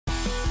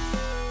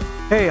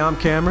Hey, I'm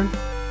Cameron.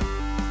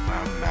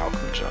 I'm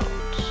Malcolm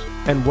Jones.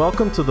 And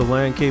welcome to the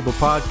LAN Cable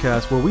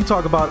Podcast, where we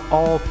talk about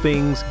all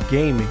things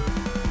gaming.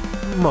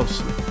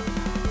 Mostly.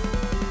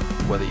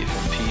 Whether you're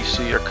from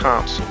PC or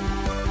console,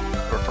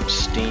 or from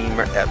Steam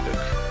or Epic,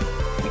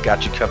 we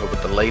got you covered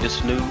with the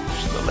latest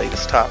news, the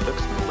latest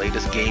topics, and the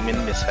latest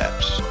gaming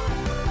mishaps.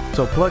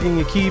 So plug in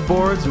your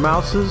keyboards,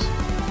 mouses,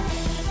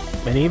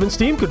 and even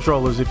Steam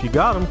controllers if you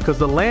got them, because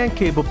the LAN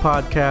Cable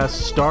Podcast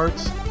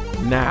starts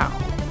now.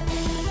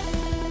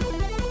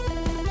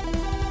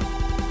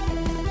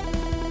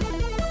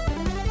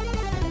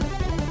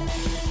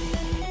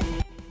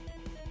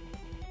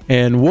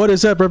 And what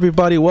is up,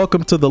 everybody?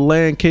 Welcome to the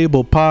LAN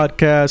Cable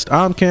Podcast.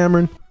 I'm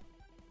Cameron.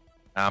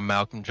 I'm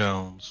Malcolm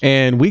Jones.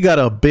 And we got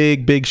a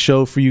big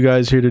show for you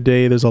guys here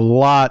today. There's a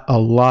lot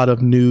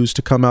of news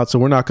to come out, so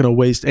we're not going to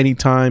waste any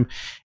time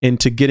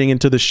into getting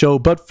into the show.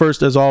 But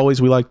first, as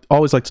always, we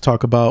always like to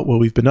talk about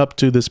what we've been up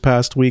to this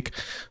past week.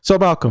 So,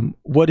 Malcolm,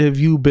 what have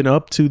you been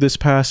up to this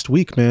past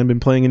week, man? Been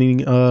playing any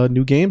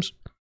new games?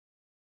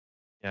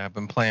 Yeah, I've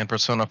been playing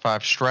Persona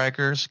 5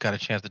 Strikers. Got a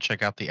chance to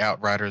check out the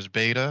Outriders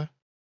beta.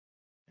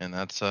 And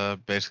that's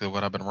basically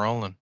what I've been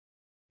rolling.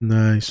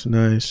 Nice.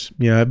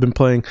 Yeah, I've been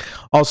playing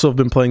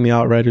the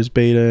Outriders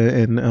beta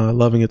and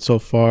loving it so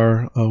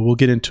far. We'll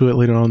get into it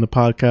later on in the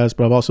podcast,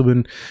 but I've also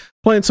been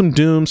playing some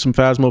Doom, some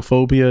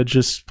Phasmophobia,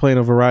 just playing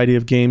a variety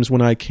of games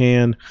when I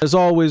can. As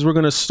always, we're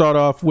going to start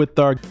off with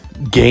our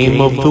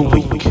Game of the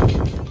Week.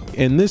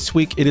 And this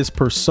week, it is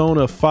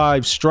Persona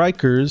 5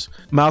 Strikers.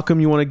 Malcolm,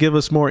 you want to give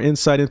us more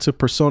insight into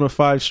Persona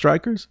 5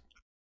 Strikers?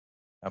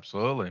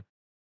 Absolutely.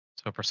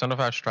 So Persona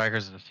 5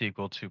 Strikers is a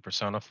sequel to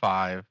Persona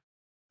 5,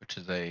 which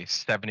is a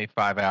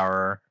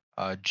 75-hour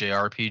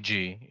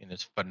JRPG, and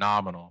it's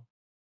phenomenal.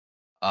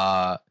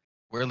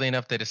 Weirdly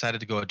enough, they decided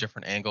to go a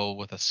different angle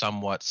with a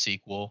somewhat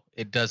sequel.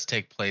 It does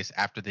take place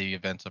after the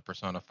events of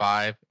Persona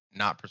 5,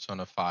 not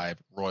Persona 5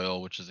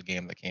 Royal, which is a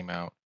game that came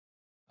out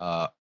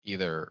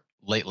either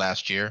late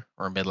last year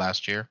or mid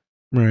last year.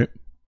 Right.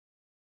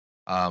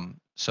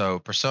 So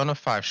Persona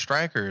 5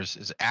 Strikers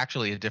is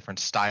actually a different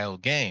style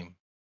game.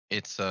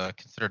 It's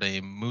considered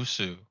a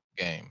musu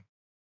game,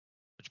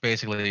 which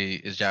basically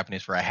is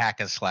Japanese for a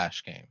hack and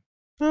slash game.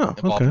 Oh,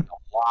 involving okay.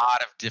 a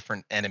lot of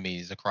different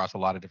enemies across a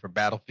lot of different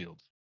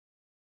battlefields.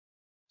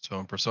 So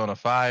in Persona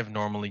 5,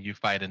 normally you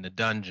fight in the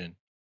dungeon.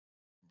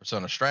 In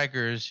Persona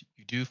Strikers,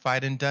 you do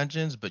fight in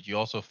dungeons, but you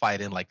also fight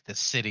in like the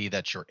city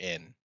that you're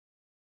in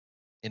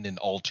an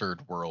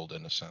altered world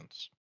in a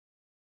sense.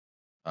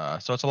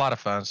 So it's a lot of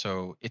fun.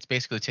 So it's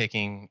basically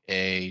taking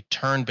a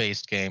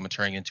turn-based game and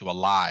turning it into a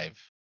live.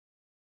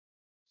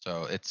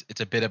 So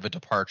it's a bit of a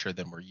departure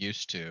than we're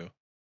used to,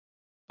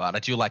 but I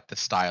do like the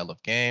style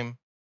of game.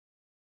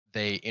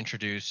 They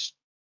introduced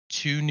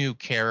 2 new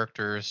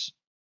characters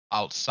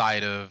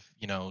outside of,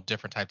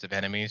 different types of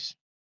enemies.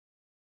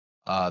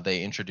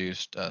 They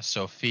introduced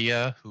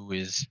Sophia, who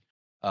is,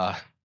 to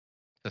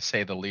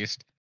say the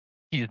least,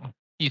 she's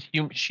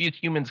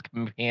human's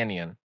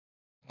companion.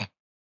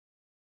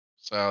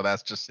 So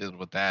that's just is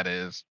what that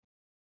is.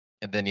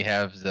 And then you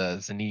have the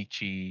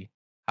Zenichi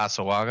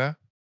Hasawage,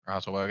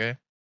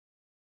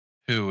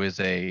 who is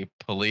a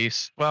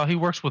police. Well, he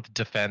works with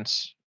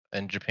defense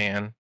in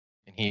Japan,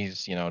 and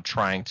he's,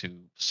 trying to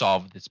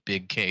solve this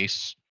big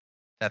case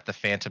that the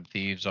Phantom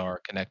Thieves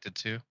are connected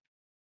to.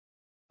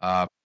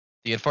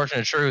 The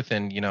unfortunate truth,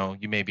 and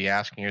you may be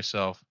asking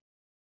yourself,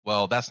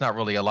 well, that's not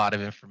really a lot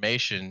of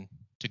information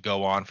to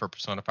go on for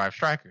Persona 5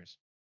 Strikers.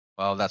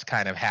 Well, that's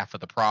kind of half of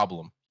the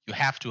problem. You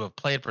have to have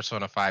played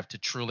Persona 5 to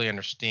truly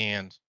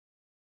understand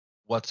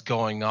what's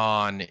going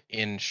on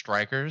in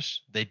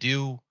Strikers. They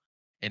do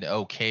an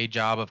okay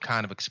job of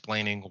kind of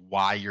explaining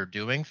why you're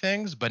doing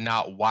things, but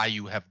not why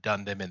you have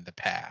done them in the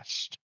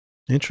past.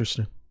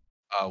 Interesting.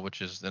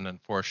 Which is an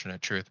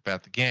unfortunate truth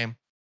about the game.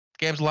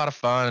 The game's a lot of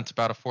fun. It's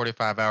about a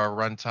 45-hour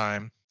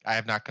runtime. I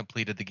have not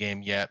completed the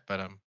game yet, but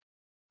I'm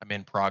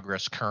in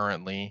progress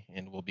currently,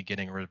 and we'll be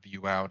getting a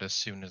review out as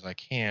soon as I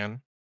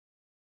can.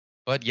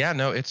 But yeah,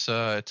 no, it's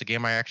a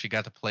game I actually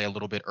got to play a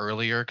little bit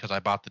earlier because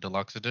I bought the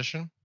deluxe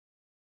edition.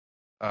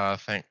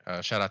 Shout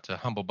out to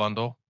Humble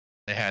Bundle.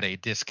 They had a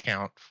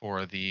discount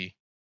for the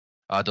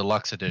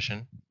deluxe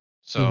edition,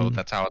 so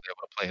that's how I was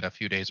able to play it a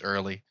few days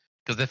early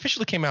because it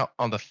officially came out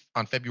on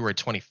February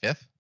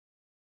 25th.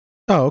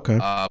 Oh, okay.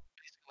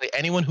 Basically,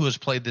 anyone who's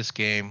played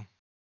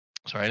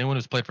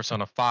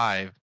Persona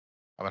 5,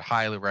 I would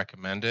highly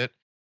recommend it.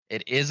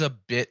 It is a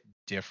bit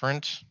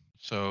different,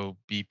 so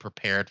be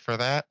prepared for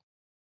that.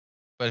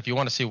 But if you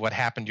want to see what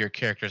happened to your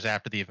characters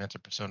after the events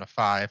of Persona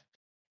 5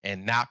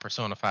 and not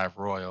Persona 5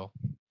 Royal,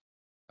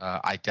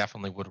 I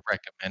definitely would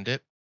recommend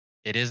it.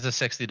 It is a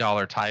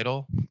 $60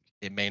 title.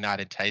 It may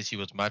not entice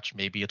you as much.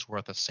 Maybe it's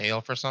worth a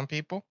sale for some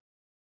people.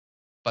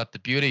 But the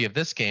beauty of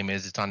this game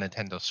is it's on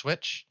Nintendo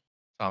Switch.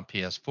 It's on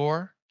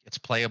PS4. It's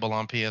playable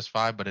on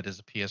PS5, but it is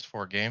a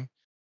PS4 game.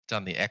 It's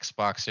on the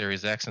Xbox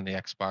Series X and the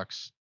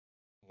Xbox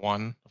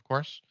One, of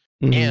course,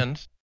 and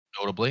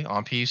notably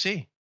on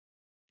PC.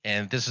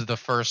 And this is the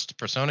first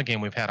Persona game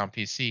we've had on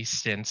PC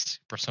since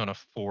Persona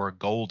 4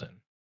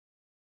 Golden.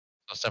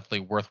 So it's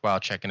definitely worthwhile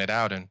checking it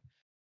out, and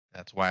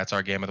that's why it's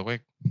our game of the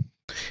week.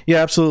 Yeah,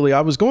 absolutely.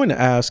 I was going to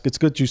ask, it's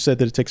good you said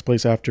that it takes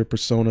place after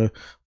Persona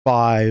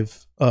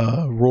 5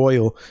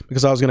 Royal,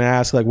 because I was going to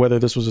ask like whether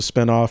this was a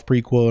spinoff,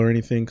 prequel, or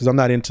anything, because I'm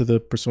not into the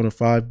Persona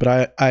 5,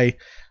 but I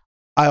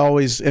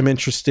always am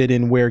interested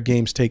in where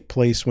games take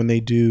place when they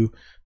do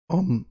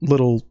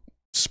little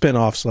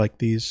spin-offs like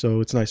these.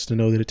 So it's nice to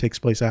know that it takes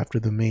place after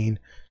the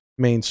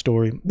main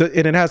story.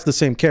 And it has the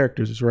same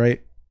characters,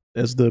 right,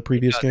 as the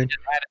previous game? It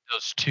added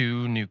those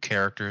 2 new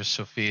characters,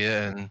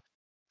 Sophia and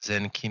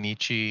Zen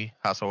Kenichi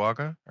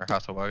Hasawaga, or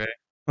Hasawage.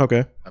 Okay.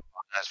 I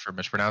apologize for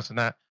mispronouncing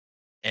that.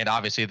 And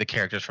obviously the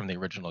characters from the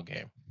original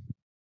game.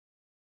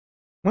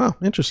 Wow,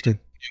 interesting.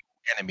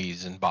 New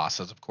enemies and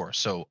bosses, of course.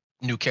 So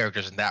new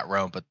characters in that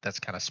realm, but that's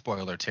kind of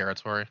spoiler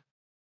territory.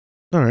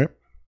 All right.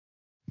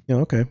 Yeah,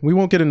 okay. We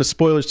won't get into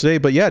spoilers today,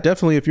 but yeah,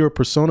 definitely if you're a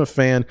Persona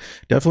fan,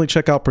 definitely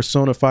check out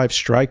Persona 5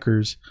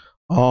 Strikers.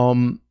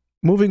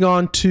 Moving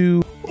on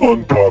to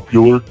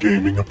unpopular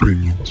gaming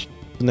opinions.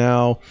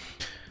 Now,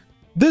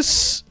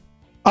 this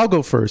I'll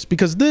go first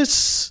because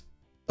this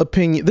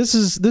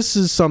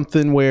is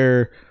something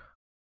where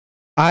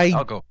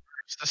I'll go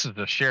first. This is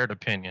a shared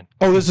opinion.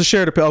 Oh, this is a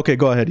shared opinion. Okay,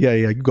 go ahead. Yeah,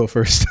 you go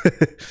first.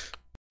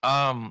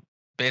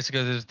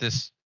 Basically there's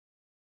this,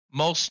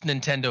 most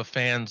Nintendo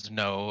fans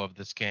know of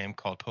this game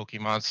called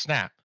Pokemon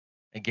Snap,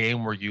 a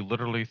game where you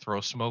literally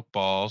throw smoke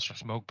balls or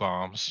smoke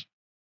bombs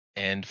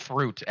and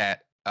fruit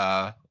at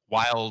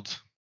wild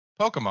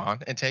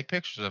Pokemon and take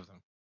pictures of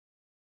them.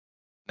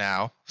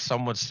 Now,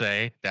 some would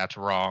say that's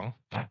wrong.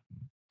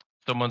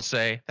 Some would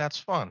say that's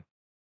fun.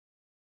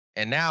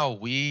 And now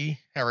we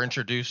are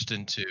introduced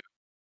into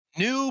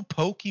new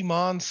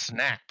Pokemon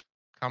Snap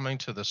coming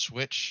to the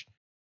Switch,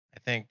 I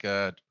think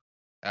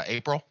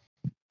April,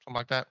 something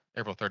like that.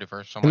 April 31st,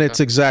 something and like it's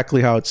that.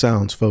 exactly how it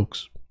sounds,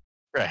 folks.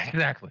 Right,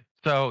 exactly.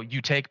 So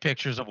you take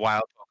pictures of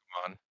wild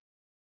Pokemon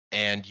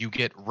and you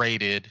get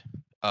rated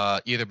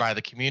either by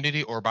the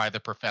community or by the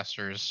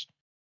professors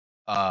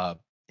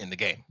in the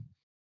game.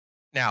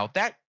 Now,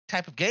 that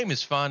type of game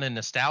is fun and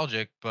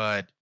nostalgic,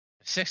 but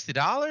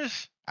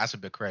 $60? That's a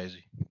bit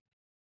crazy.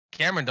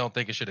 Cameron don't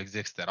think it should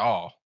exist at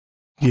all.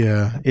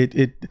 Yeah,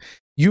 it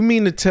you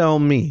mean to tell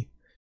me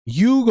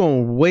you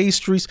gonna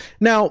waste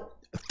now,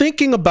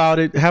 thinking about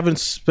it, having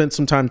spent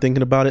some time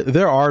thinking about it,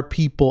 there are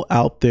people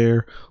out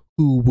there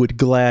who would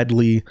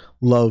gladly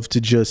love to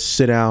just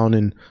sit down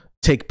and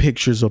take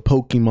pictures of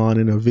Pokemon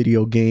in a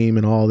video game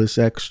and all this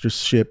extra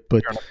shit,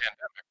 but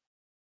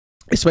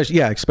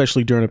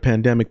especially during a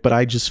pandemic. But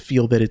I just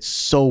feel that it's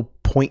so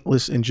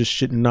pointless and just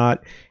should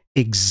not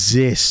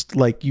exist.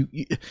 Like, you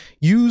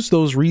use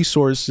those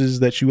resources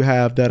that you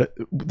have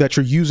that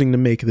you're using to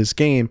make this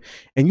game,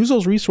 and use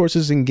those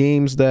resources in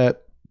games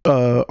that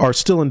are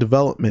still in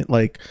development,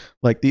 like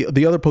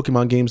the other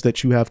Pokemon games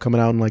that you have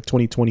coming out in like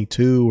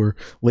 2022 or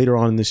later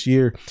on in this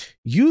year.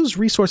 Use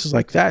resources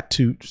like that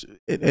to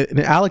and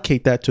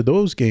allocate that to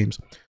those games.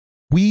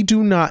 We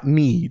do not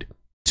need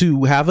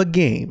to have a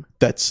game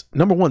that's,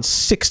 number one,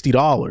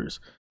 $60,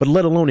 but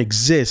let alone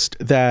exist,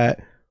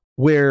 that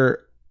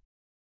where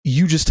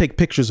you just take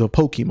pictures of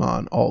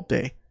Pokemon all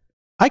day.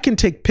 I can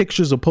take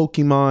pictures of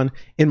Pokemon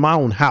in my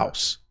own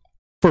house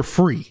for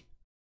free.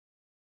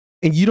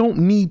 And you don't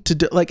need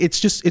to like, it's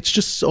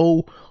just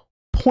so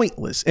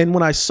pointless. And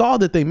when I saw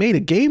that they made a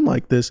game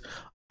like this,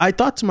 I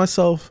thought to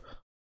myself,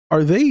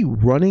 are they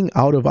running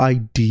out of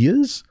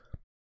ideas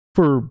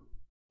for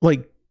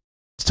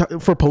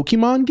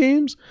Pokemon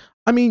games?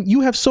 I mean, you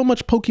have so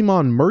much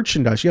Pokemon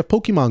merchandise. You have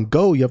Pokemon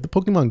Go. You have the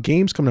Pokemon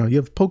games coming out. You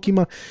have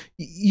Pokemon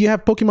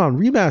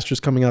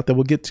remasters coming out that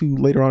we'll get to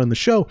later on in the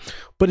show.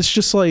 But it's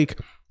just like,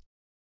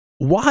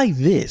 why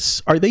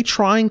this? Are they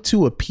trying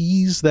to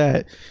appease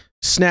that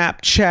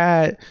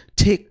Snapchat,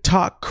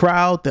 TikTok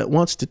crowd that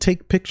wants to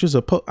take pictures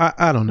of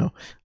I don't know.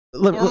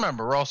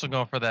 Remember, we're also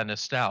going for that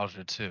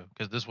nostalgia too,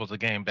 because this was a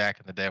game back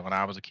in the day when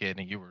I was a kid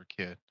and you were a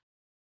kid.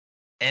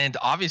 And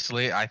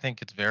obviously, I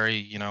think it's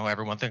very,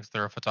 everyone thinks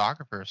they're a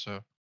photographer,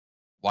 so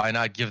why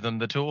not give them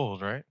the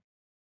tools, right?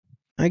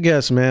 I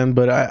guess, man,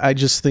 but I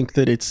just think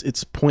that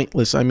it's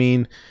pointless. I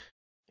mean,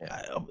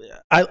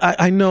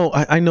 I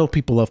know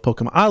people love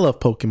Pokemon. I love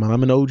Pokemon.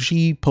 I'm an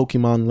OG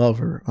Pokemon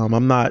lover.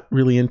 I'm not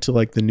really into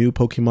like the new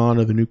Pokemon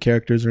or the new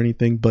characters or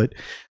anything, but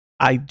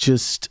the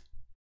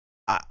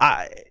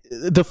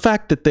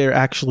fact that they're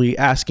actually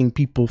asking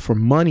people for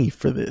money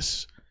for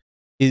this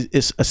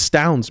is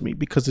astounds me,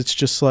 because it's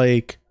just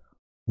like,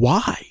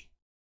 why?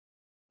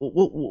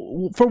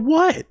 For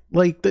what?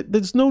 Like,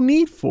 there's no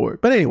need for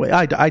it. But anyway,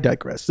 I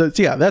digress. So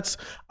yeah, that's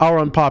our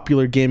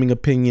unpopular gaming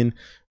opinion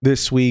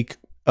this week.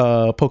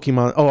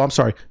 Pokemon. Oh, I'm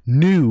sorry.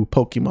 New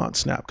Pokemon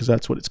Snap, because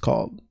that's what it's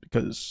called,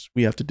 because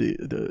we have to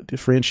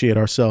differentiate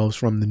ourselves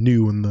from the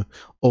new and the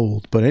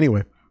old. But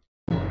anyway,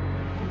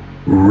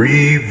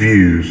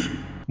 reviews.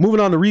 Moving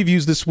on to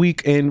reviews this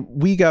week, and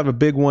we got a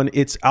big one.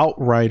 It's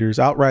Outriders.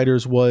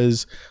 Outriders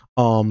was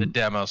the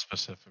demo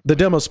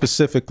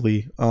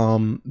specifically.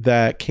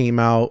 That came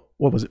out.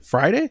 What was it?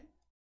 Friday,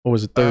 or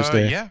was it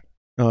Thursday? Yeah.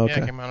 Oh, okay.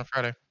 Yeah, it came out on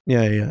Friday.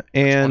 Yeah.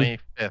 And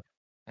 25th.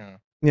 Yeah.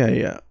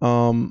 Yeah.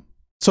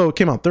 So it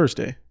came out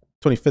Thursday.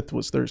 25th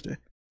was Thursday.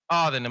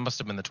 Oh, then it must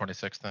have been the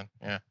 26th then.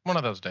 Yeah, one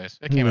of those days.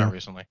 It came out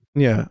recently.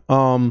 Yeah.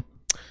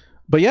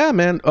 But yeah,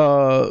 man.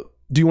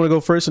 Do you want to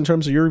go first in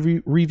terms of your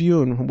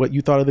review and what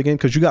you thought of the game?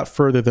 Because you got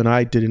further than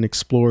I did and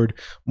explored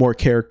more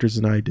characters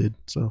than I did.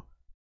 So.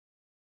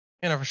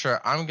 For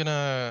sure. I'm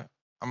gonna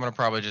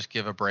probably just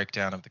give a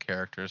breakdown of the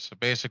characters. So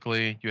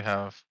basically, you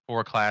have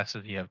 4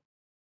 classes. You have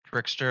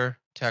Trickster,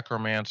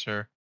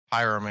 Techromancer,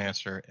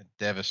 Pyromancer, and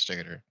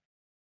Devastator.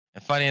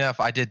 And funny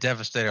enough, I did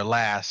Devastator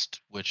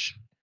last, which,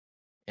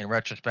 in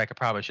retrospect, I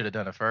probably should have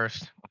done it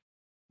first.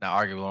 Now,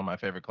 arguably one of my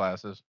favorite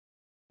classes.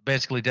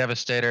 Basically,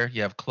 Devastator,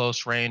 you have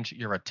close range,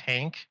 you're a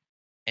tank,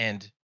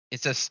 and it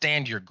says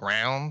stand your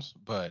grounds,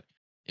 but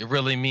it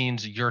really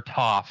means you're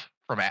Toph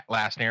from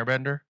Last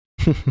Airbender.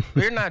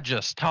 You're not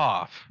just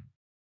Toph.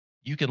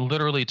 You can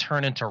literally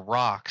turn into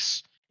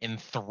rocks and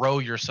throw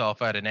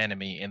yourself at an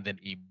enemy and then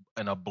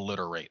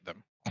obliterate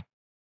them.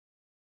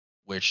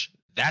 Which,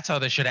 that's how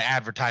they should have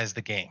advertised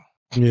the game.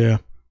 Yeah.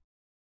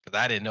 Because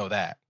I didn't know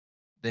that.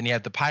 Then you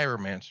have the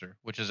Pyromancer,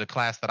 which is a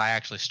class that I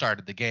actually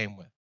started the game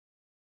with.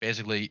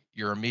 Basically,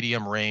 you're a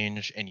medium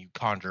range and you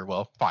conjure,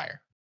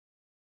 fire.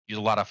 Use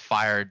a lot of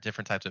fire,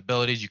 different types of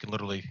abilities. You can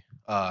literally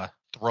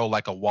throw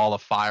like a wall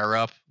of fire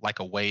up, like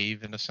a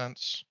wave in a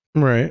sense.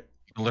 Right.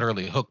 You can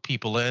literally hook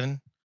people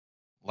in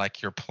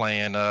like you're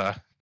playing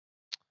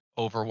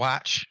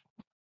Overwatch.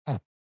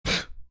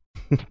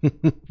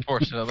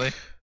 Fortunately.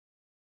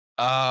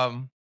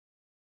 And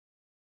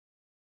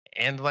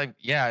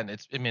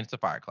it's a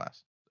fire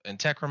class. And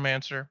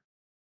Techromancer,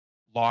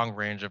 long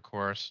range, of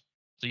course.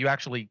 So you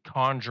actually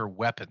conjure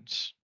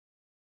weapons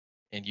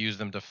and use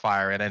them to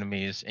fire at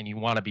enemies, and you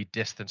want to be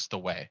distanced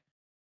away.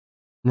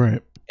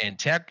 Right. And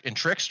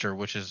Trickster,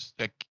 which is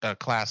a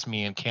class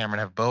me and Cameron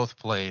have both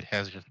played,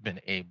 has just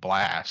been a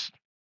blast.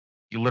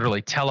 You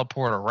literally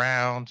teleport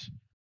around,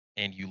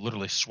 and you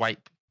literally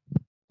swipe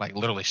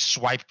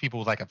people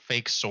with like a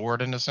fake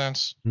sword in a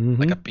sense,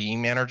 like a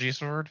beam energy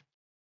sword,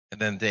 and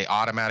then they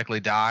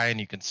automatically die, and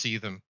you can see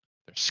them.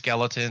 They're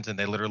skeletons, and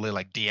they literally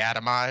like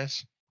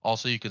deatomize.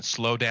 Also, you can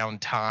slow down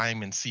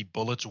time and see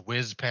bullets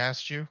whiz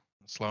past you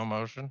in slow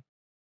motion.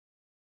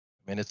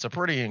 I mean, it's a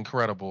pretty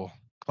incredible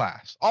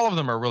class. All of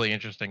them are really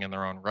interesting in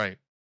their own right.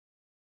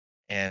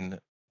 And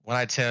when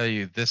I tell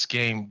you this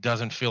game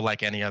doesn't feel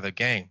like any other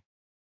game,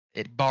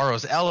 it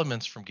borrows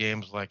elements from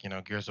games like,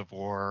 Gears of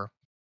War,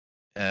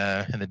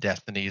 and the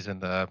Destinies and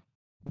the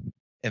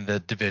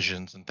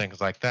Divisions and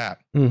things like that.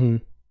 Mm-hmm.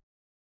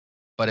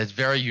 But it's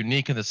very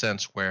unique in the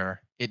sense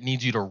where it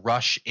needs you to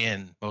rush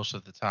in most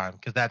of the time,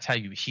 because that's how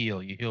you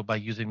heal. You heal by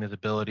using these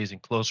abilities in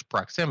close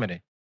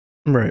proximity.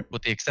 Right.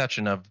 With the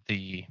exception of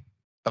the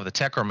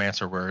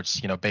Techromancer, where it's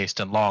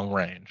based in long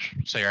range.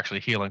 So you're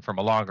actually healing from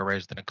a longer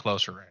range than a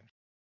closer range.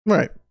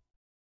 Right.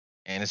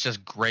 And it's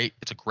just great.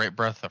 It's a great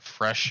breath of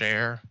fresh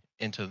air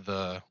into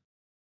the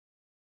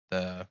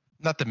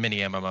not the mini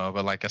MMO,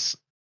 but like a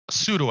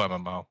pseudo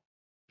MMO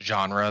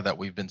genre that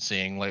we've been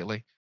seeing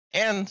lately.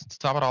 And to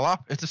top it all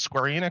off, it's a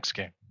Square Enix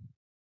game.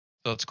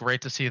 So it's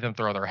great to see them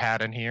throw their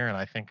hat in here, and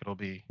I think it'll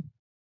be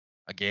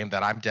a game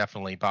that I'm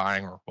definitely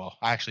buying, I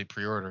actually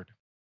pre-ordered.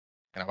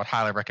 And I would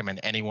highly recommend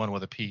anyone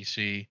with a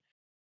PC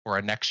or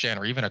a next-gen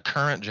or even a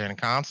current-gen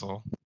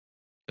console,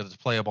 because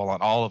it's playable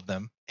on all of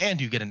them, and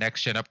you get a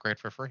next-gen upgrade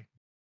for free.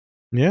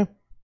 Yeah.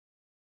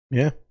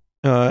 Yeah.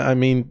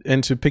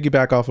 And to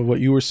piggyback off of what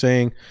you were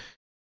saying,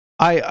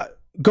 I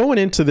going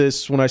into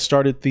this, when I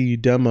started the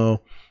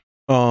demo,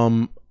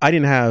 I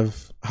didn't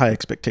have high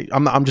expectations.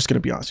 I'm just going to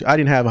be honest with you. I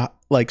didn't have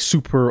like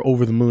super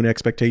over the moon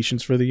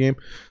expectations for the game.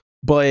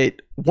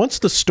 But once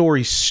the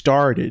story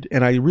started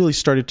and I really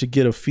started to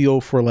get a feel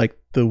for like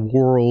the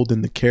world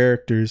and the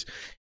characters,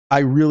 I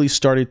really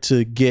started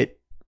to get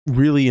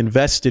really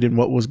invested in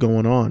what was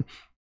going on.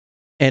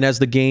 And as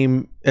the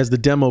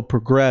demo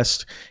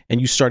progressed and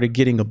you started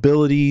getting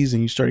abilities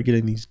and you started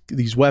getting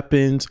these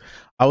weapons,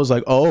 I was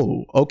like,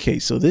 oh, okay,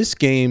 so this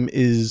game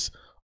is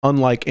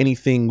unlike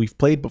anything we've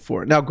played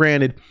before. Now,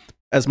 granted,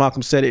 as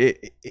Malcolm said,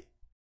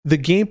 the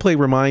gameplay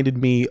reminded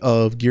me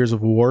of Gears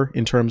of War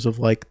in terms of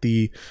like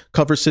the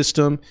cover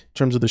system, in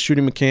terms of the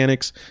shooting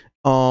mechanics.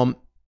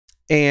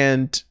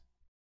 And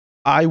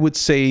I would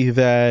say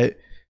that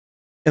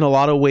in a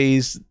lot of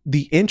ways,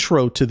 the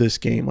intro to this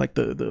game, like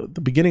the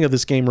beginning of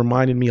this game,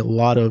 reminded me a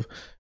lot of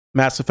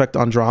Mass Effect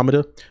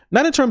Andromeda.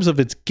 Not in terms of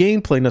its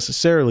gameplay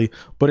necessarily,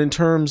 but in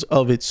terms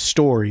of its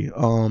story,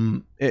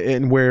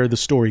 and where the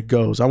story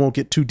goes. I won't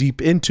get too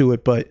deep into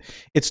it, but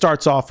it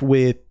starts off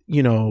with,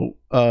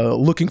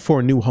 looking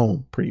for a new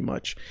home, pretty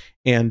much,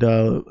 and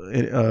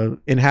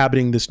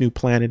inhabiting this new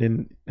planet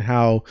and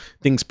how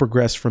things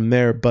progress from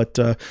there. But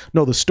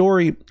no, the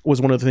story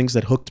was one of the things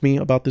that hooked me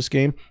about this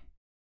game.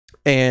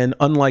 And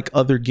unlike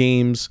other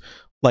games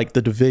like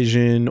The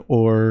Division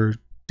or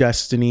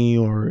Destiny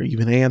or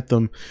even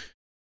Anthem,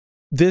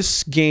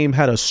 this game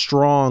had a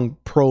strong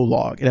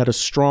prologue. It had a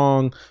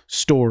strong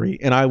story,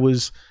 and I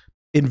was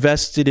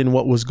invested in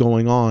what was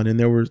going on. And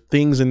there were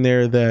things in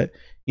there that,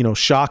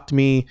 shocked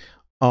me.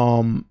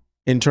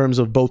 in terms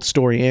of both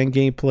story and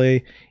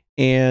gameplay.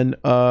 And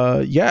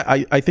yeah,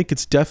 I think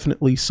it's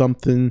definitely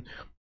something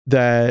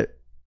that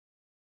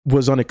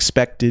was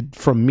unexpected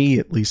from me,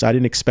 at least. I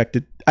didn't expect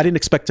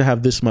to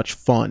have this much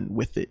fun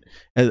with it,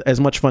 as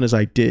much fun as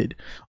I did.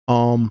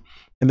 And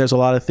there's a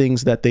lot of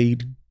things that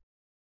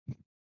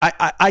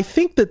I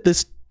think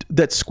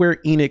that Square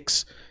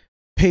Enix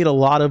paid a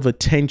lot of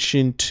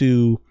attention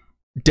to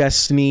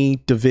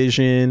Destiny,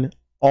 Division,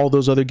 all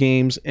those other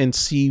games, and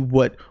see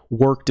what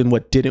worked and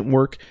what didn't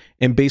work,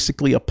 and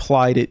basically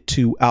applied it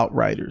to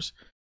Outriders.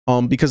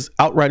 Because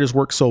Outriders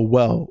work so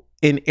well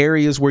in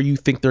areas where you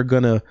think they're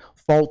gonna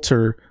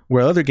falter,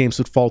 where other games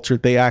would falter,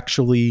 they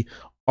actually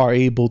are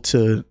able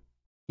to,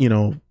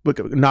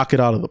 knock it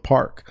out of the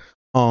park.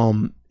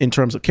 In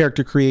terms of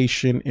character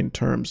creation, in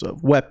terms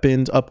of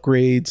weapons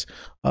upgrades,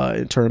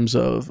 in terms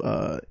of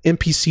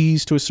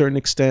NPCs to a certain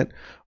extent.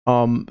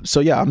 So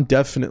yeah, I'm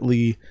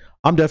definitely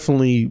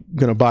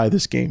gonna buy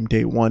this game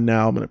day one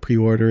now. I'm gonna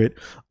pre-order it.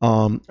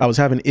 I was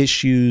having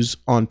issues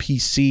on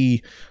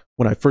PC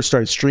when I first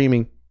started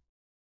streaming,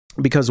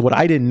 because what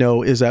I didn't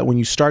know is that when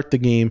you start the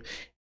game,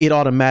 it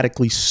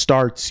automatically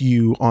starts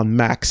you on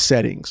max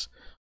settings.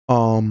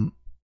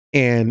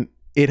 And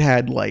it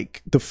had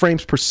like the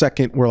frames per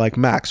second were like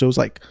max. So it was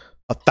like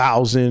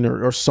 1,000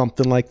 or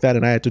something like that.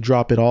 And I had to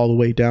drop it all the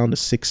way down to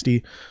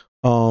 60,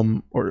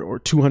 or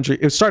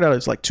 200. It started out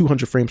as like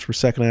 200 frames per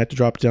second. I had to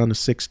drop it down to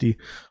 60.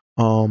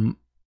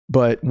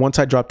 But once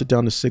I dropped it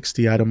down to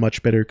 60, I had a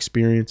much better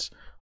experience.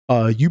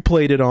 You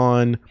played it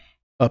on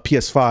a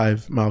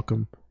PS5,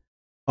 Malcolm.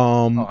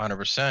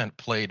 100%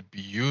 played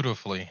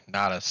beautifully,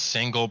 not a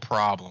single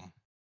problem.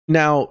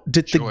 Now,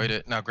 Enjoyed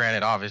it. Now,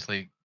 granted,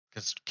 obviously,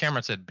 because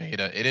Cameron said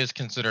beta, it is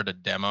considered a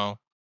demo.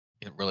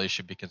 It really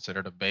should be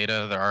considered a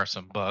beta. There are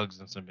some bugs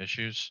and some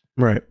issues,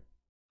 right?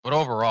 But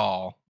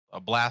overall, a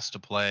blast to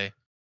play.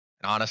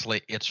 And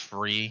honestly, it's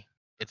free.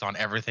 It's on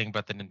everything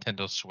but the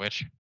Nintendo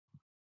Switch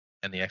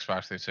and the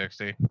Xbox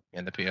 360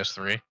 and the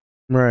PS3.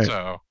 Right.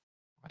 So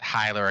I'd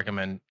highly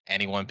recommend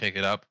anyone pick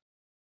it up.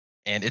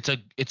 And it's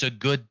a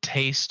good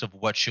taste of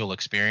what you'll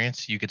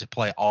experience. You get to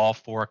play all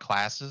 4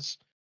 classes,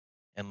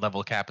 and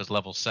level cap is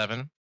level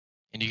 7,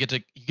 and you get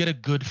a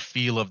good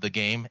feel of the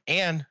game,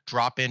 and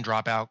drop in,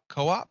 drop out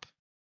co-op,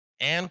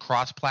 and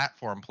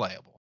cross-platform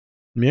playable.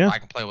 Yeah, I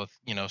can play with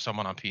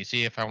someone on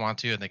PC if I want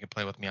to, and they can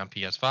play with me on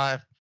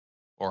PS5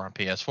 or on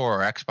PS4 or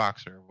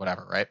Xbox or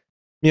whatever, right?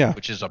 Yeah,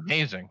 which is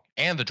amazing.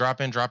 And the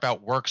drop in, drop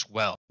out works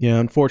well. Yeah,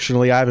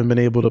 unfortunately, I haven't been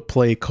able to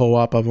play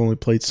co-op. I've only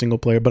played single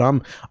player, but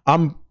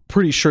I'm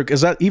pretty sure,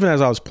 because that, even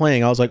as I was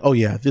playing, I was like, oh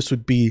yeah, this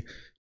would be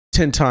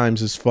 10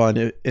 times as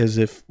fun as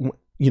if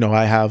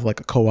I have like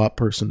a co-op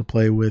person to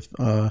play with.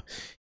 And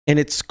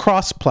it's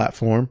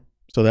cross-platform,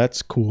 so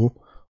that's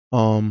cool.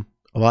 A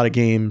lot of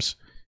games,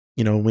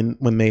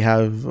 when they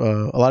have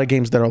a lot of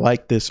games that are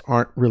like this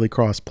aren't really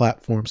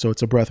cross-platform, so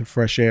it's a breath of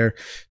fresh air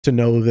to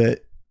know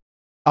that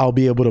I'll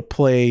be able to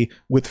play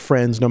with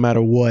friends no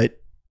matter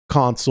what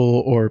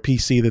console or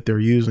PC that they're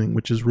using,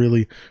 which is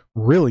really,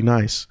 really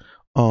nice.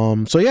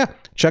 So yeah,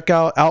 check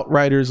out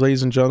Outriders,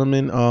 ladies and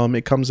gentlemen.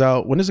 It comes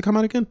out, when does it come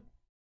out again?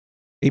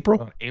 April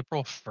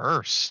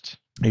 1st.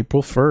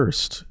 April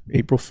 1st.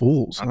 April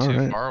Fools. Not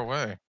too far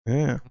away.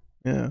 Yeah.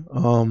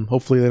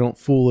 Hopefully they don't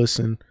fool us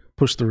and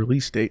push the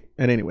release date.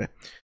 And anyway,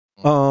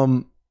 but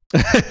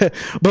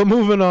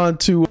moving on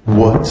to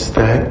What's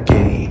That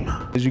Game?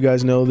 As you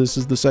guys know, this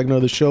is the segment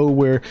of the show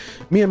where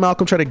me and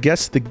Malcolm try to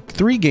guess the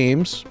 3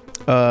 games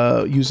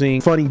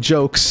using funny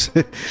jokes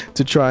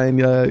to try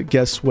and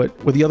guess what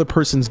the other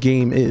person's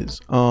game is.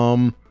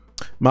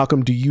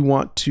 Malcolm, do you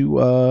want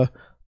to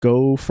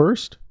go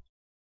first?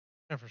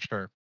 Yeah, for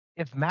sure.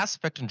 If Mass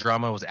Effect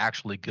Andromeda was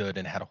actually good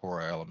and had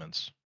horror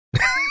elements.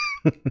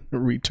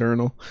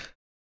 Returnal.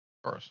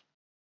 Of course.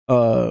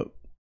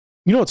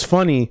 What's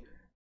funny?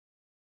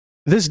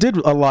 This did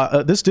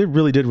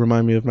really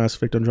remind me of Mass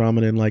Effect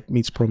Andromeda and like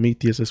meets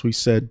Prometheus, as we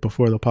said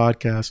before the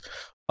podcast.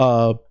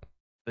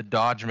 The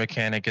dodge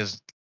mechanic is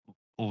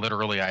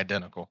literally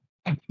identical.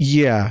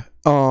 Yeah.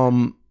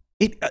 I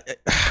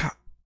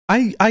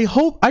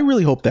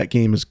really hope that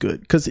game is good,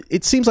 because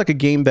it seems like a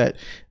game that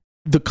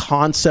the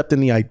concept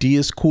and the idea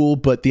is cool,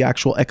 but the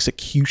actual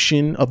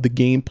execution of the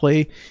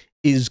gameplay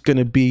is going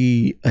to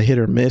be a hit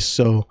or miss.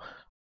 So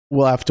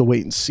we'll have to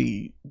wait and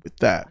see with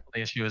that.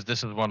 The issue is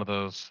this is one of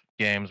those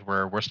games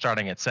where we're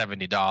starting at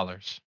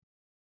 $70.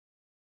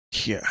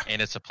 Yeah.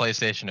 And it's a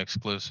PlayStation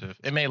exclusive.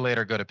 It may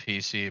later go to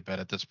PC, but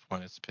at this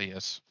point it's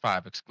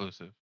PS5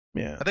 exclusive.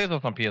 Yeah. I think it's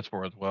also on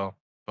PS4 as well.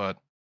 But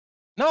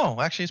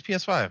no, actually it's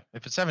PS5.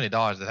 If it's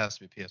 $70, it has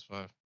to be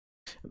PS5.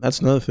 That's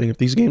another thing. If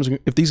these games are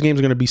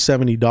going to be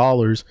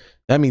 $70,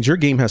 that means your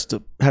game has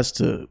to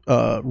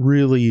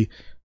really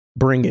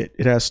bring it.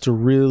 It has to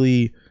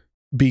really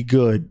be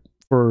good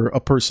for a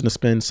person to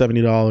spend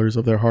 $70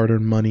 of their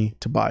hard-earned money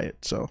to buy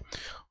it. So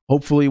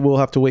hopefully we'll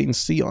have to wait and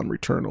see on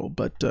Returnal.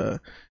 But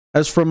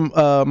as from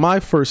my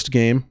first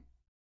game,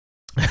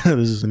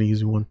 this is an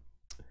easy one.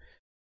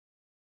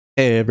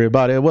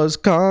 Everybody was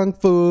kung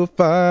fu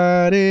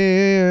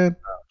fighting.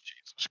 Oh,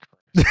 Jesus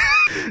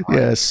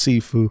Yeah,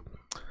 Sifu.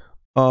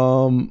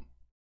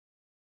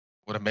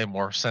 Would have made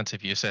more sense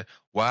if you said,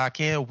 "Why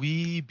can't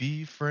we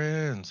be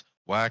friends?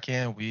 Why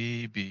can't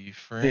we be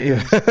Yeah,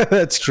 friends?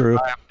 that's true.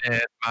 I've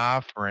been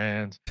my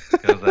friends,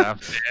 because I've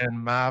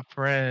been my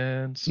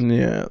friends."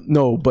 Yeah,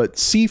 no, but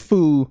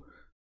Sifu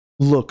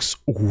looks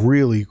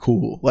really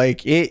cool.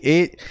 Like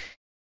it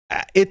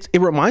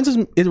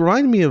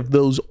reminded me of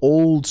those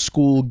old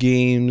school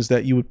games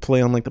that you would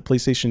play on like the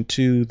PlayStation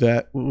 2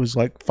 that was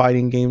like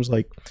fighting games.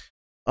 Like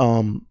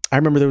I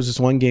remember there was this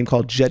one game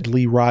called Jet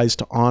Li Rise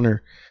to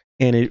Honor,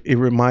 and it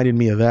reminded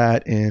me of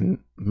that. And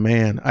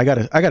man, I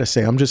gotta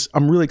say, I'm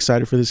really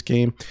excited for this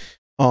game.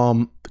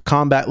 The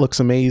combat looks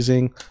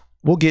amazing.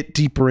 We'll get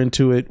deeper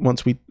into it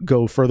once we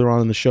go further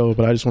on in the show,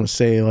 but I just want to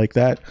say like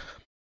that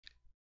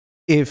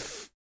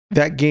if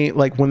that game,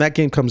 like when that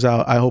game comes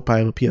out, I hope I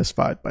have a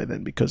PS5 by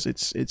then, because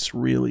it's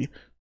really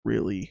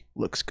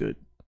looks good.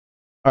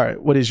 All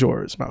right, what is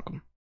yours,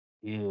 Malcolm?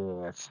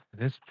 Yes,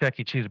 this Chuck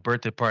E. Cheese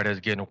birthday party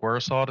is getting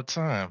worse all the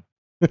time.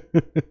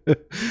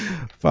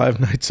 Five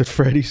Nights at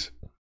Freddy's.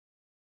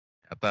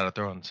 I thought I'd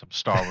throw in some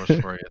Star Wars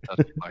for you. I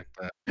thought you'd like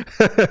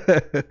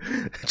that.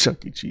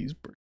 Chuck E. Cheese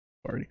birthday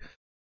party.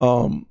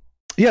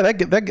 Yeah,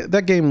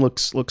 that game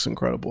looks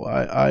incredible.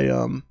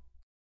 I'm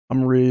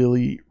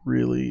really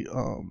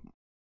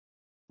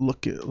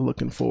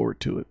looking forward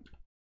to it.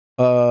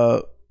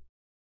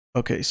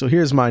 Okay, so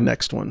here's my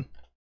next one.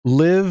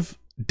 Live,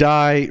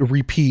 Die,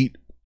 Repeat,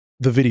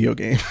 the video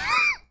game.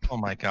 Oh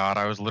my god,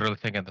 I was literally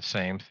thinking the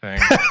same thing,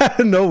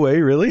 No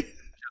way, really?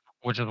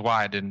 which is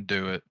why I didn't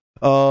do it.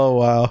 Oh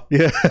wow.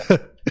 Yeah.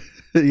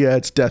 Yeah,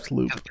 it's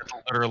Deathloop. That's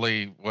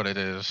literally what it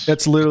is.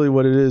 That's literally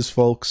what it is,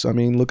 folks. I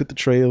mean, look at the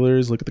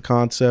trailers, look at the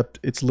concept.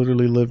 It's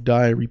literally Live,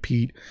 Die,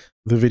 Repeat,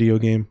 the video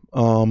game.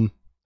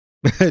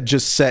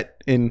 Just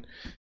set in.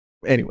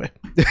 Anyway,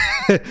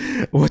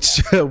 what's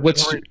do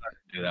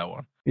that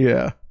one.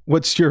 yeah?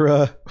 What's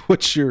your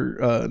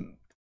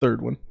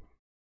third one?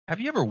 Have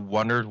you ever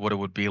wondered what it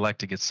would be like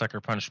to get sucker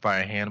punched by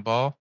a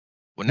handball?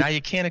 Well, now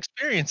you can't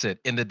experience it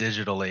in the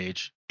digital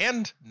age,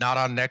 and not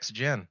on next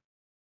gen.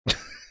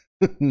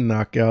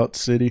 Knockout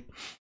City.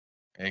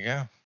 There you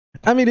go.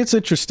 I mean, it's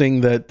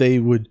interesting that they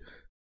would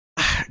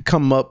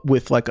come up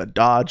with like a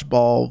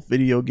dodgeball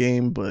video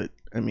game, but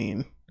I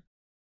mean,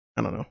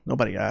 I don't know.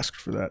 Nobody asked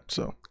for that,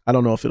 so I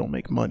don't know if it'll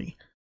make money.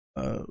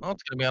 Well,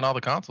 it's gonna be on all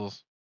the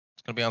consoles.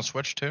 It's gonna be on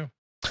Switch too.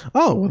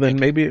 Oh, well then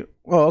maybe.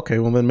 Well, okay.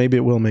 Well then maybe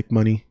it will make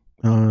money.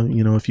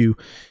 You know, if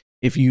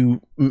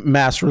you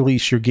mass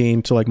release your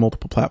game to like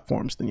multiple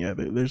platforms, then yeah,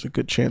 there's a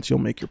good chance you'll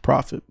make your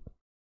profit.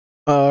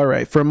 All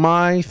right, for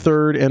my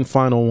third and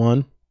final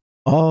one,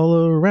 all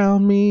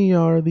around me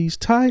are these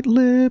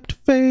tight-lipped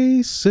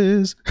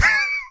faces.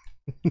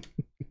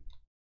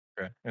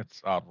 Okay,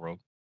 it's Oddworld.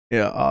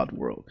 Yeah,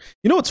 Oddworld.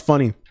 You know what's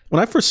funny? When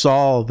I first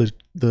saw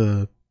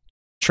the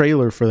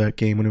trailer for that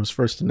game when it was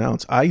first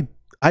announced, I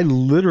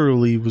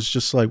literally was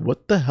just like,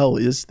 "What the hell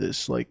is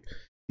this?" Like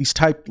these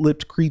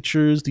tight-lipped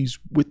creatures,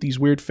 with these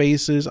weird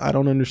faces. I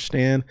don't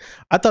understand.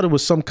 I thought it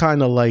was some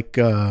kind of like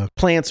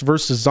Plants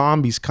vs.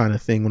 Zombies kind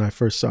of thing when I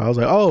first saw it. I was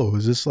like, oh,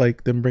 is this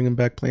like them bringing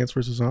back Plants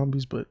vs.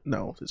 Zombies? But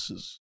no, this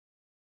is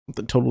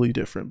something totally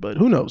different. But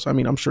who knows? I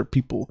mean, I'm sure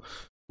people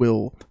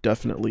will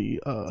definitely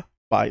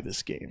buy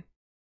this game.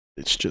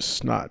 It's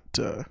just not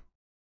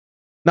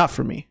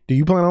for me. Do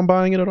you plan on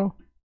buying it at all?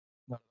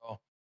 Not at all.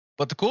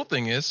 But the cool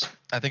thing is,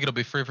 I think it'll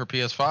be free for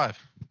PS5.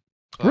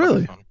 So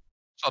Really? so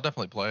I'll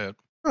definitely play it.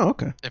 Oh,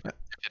 okay. If it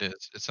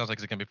is, it sounds like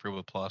it's gonna be free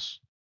with Plus.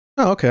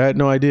 Oh, okay. I had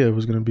no idea it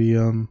was going to be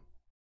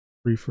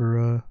free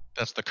for.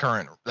 That's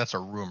a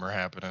rumor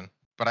happening.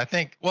 But I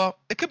think, well,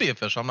 it could be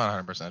official. I'm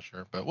not 100%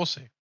 sure, but we'll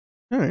see.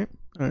 All right.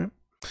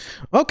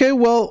 Okay.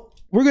 Well,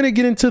 we're going to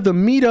get into the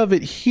meat of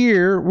it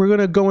here. We're going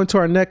to go into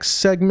our next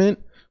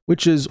segment,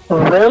 which is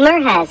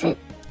Rumor Has It.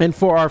 And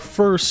for our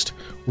first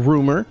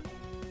rumor,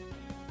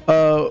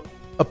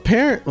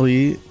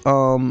 apparently,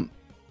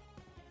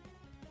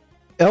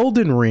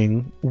 Elden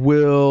Ring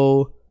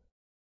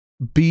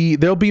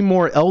there'll be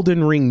more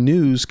Elden Ring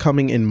news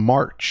coming in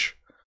March.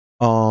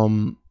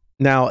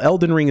 Now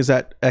Elden Ring is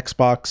that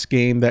Xbox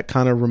game that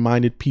kind of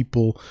reminded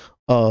people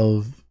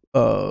of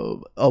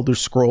Elder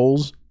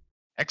Scrolls.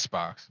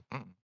 Xbox.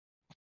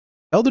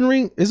 Elden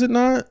Ring, is it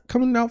not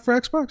coming out for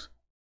Xbox?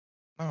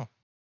 Oh.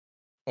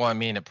 Well, I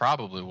mean, it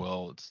probably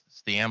will. It's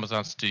the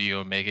Amazon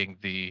studio making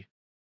the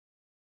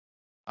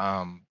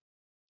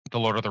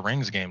Lord of the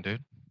Rings game,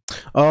 dude.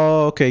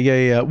 Oh, okay,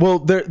 yeah. Well,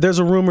 there's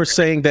a rumor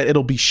saying that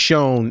it'll be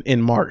shown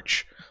in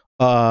March,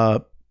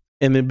 and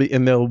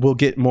we'll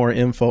get more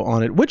info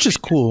on it, which is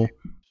cool.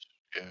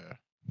 Yeah,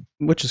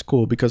 which is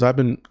cool because I've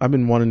been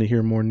wanting to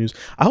hear more news.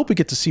 I hope we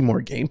get to see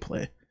more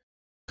gameplay,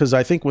 because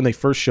I think when they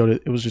first showed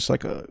it, it was just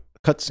like a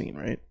cutscene,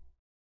 right?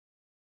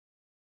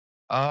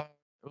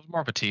 it was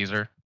more of a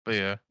teaser, but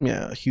yeah,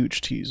 a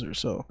huge teaser.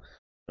 So,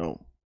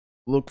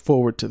 look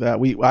forward to that.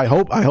 I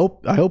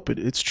hope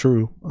it's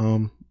true.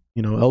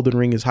 Elden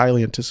Ring is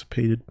highly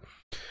anticipated.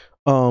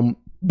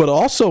 But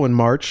also in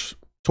March,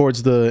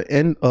 towards the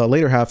end,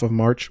 later half of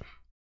March,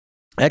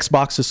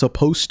 Xbox is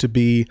supposed to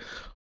be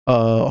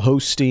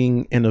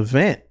hosting an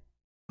event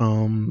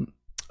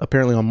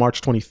apparently on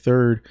March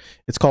 23rd.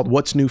 It's called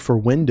What's New for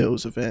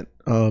Windows event.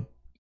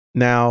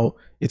 Now,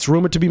 it's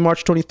rumored to be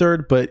March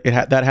 23rd, but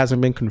that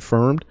hasn't been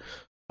confirmed.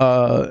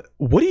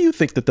 What do you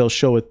think that they'll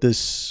show at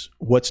this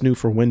What's New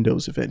for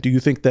Windows event? Do you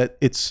think that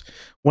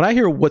when I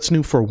hear What's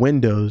New for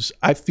Windows,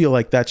 I feel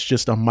like that's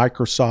just a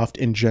Microsoft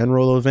in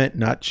general event,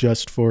 not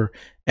just for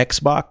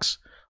Xbox?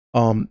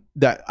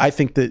 That I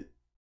think that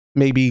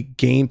maybe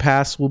Game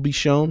Pass will be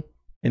shown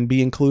and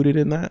be included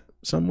in that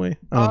some way.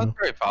 It's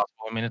very possible.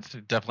 I mean, it's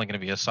definitely going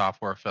to be a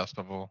software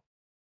festival,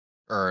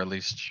 or at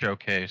least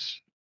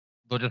showcase.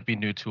 There'll just be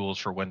new tools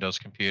for Windows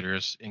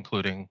computers,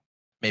 including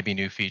maybe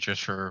new features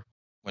for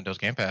Windows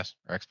Game Pass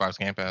or Xbox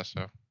Game Pass.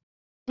 So,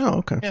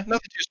 okay. Yeah,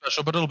 nothing too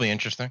special, but it'll be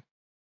interesting.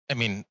 I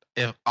mean,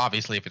 if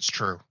it's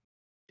true,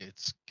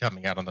 it's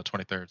coming out on the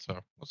 23rd. So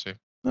we'll see.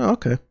 Oh,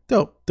 okay.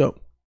 Dope.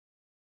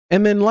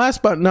 And then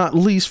last but not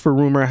least, for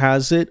rumor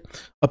has it,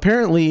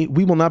 apparently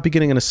we will not be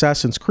getting an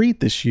Assassin's Creed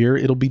this year.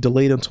 It'll be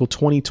delayed until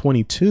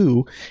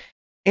 2022.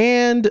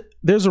 And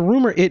there's a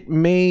rumor it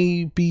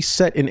may be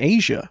set in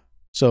Asia.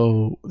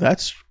 So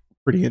that's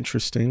pretty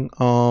interesting.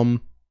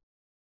 I'm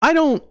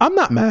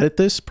not mad at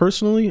this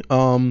personally.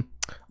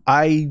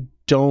 I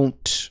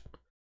don't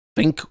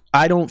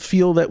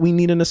feel that we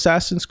need an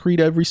Assassin's Creed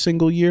every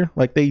single year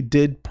like they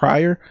did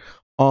prior.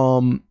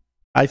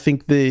 I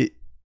think that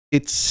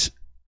it's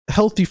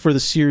healthy for the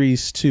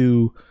series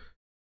to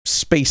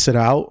space it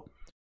out.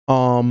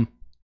 And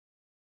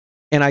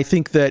I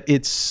think that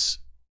it's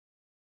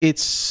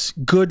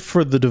good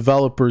for the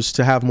developers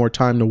to have more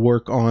time to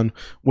work on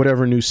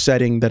whatever new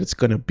setting that it's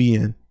going to be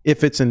in.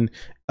 If it's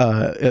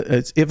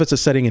a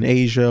setting in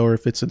Asia or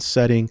if it's a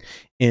setting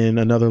in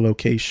another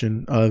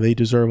location, they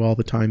deserve all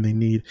the time they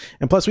need.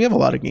 And plus, we have a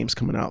lot of games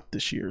coming out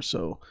this year,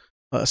 so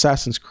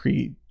Assassin's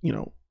Creed,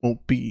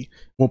 won't be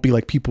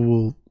like people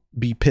will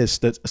be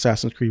pissed that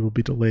Assassin's Creed will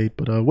be delayed.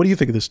 But what do you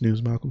think of this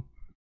news, Malcolm?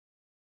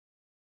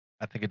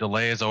 I think a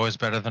delay is always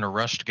better than a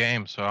rushed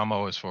game, so I'm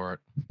always for it.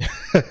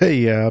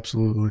 Yeah,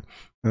 absolutely.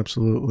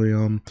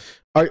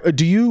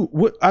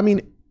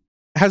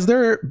 Has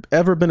there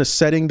ever been a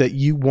setting that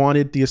you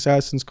wanted the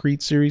Assassin's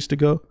Creed series to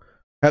go,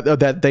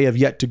 that they have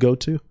yet to go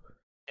to?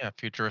 Yeah,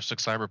 futuristic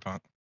cyberpunk.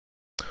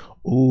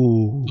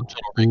 Ooh.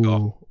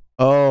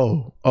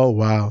 Oh,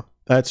 wow.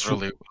 That's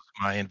really was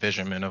my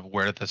envisionment of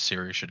where the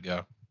series should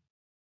go.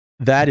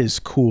 That is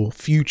cool.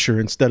 Future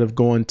instead of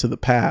going to the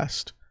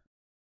past.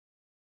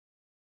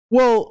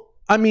 Well,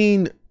 I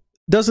mean,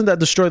 doesn't that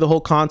destroy the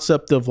whole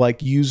concept of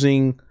like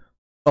using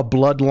a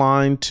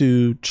bloodline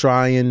to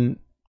try and,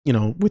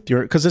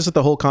 because this is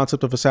the whole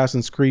concept of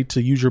Assassin's Creed,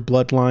 to use your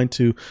bloodline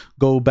to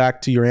go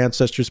back to your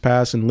ancestors'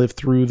 past and live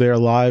through their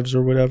lives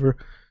or whatever.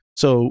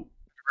 So,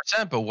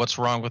 but what's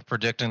wrong with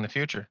predicting the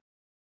future?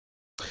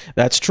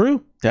 That's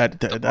true.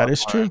 That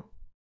is true.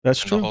 That's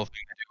true. The whole thing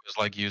to do is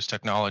like use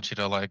technology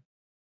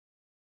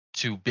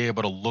to be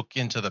able to look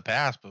into the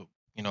past, but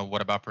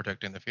what about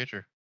predicting the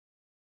future?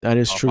 That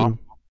is true. It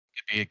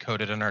could be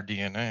coded in our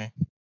DNA.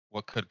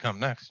 What could come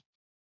next?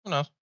 Who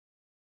knows?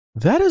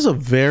 That is a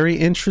very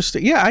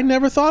interesting. Yeah, I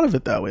never thought of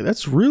it that way.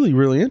 That's really,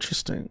 really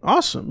interesting.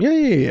 Awesome.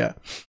 Yeah.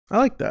 I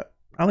like that.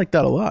 I like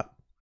that a lot.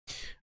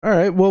 All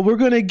right. Well, we're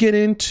going to get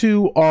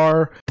into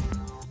our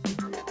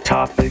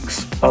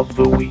topics of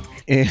the week.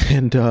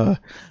 And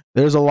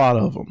there's a lot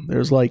of them.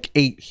 There's like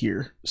 8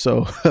 here.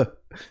 So,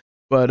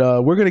 but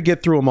we're going to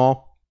get through them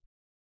all.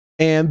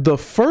 And the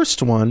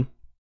first one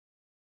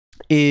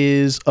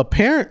is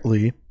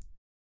apparently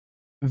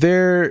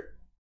there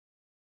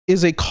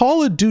is a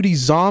Call of Duty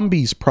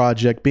Zombies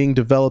project being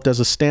developed as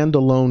a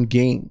standalone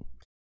game.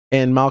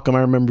 And Malcolm, I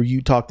remember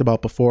you talked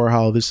about before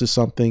how this is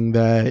something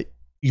that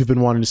you've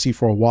been wanting to see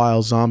for a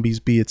while. Zombies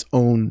be its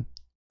own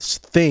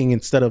thing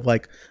instead of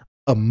like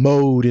a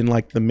mode in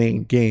like the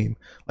main game,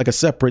 like a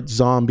separate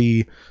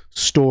zombie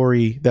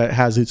story that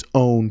has its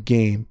own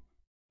game,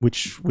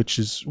 which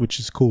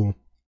is cool.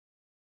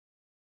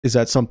 Is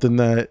that something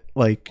that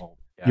like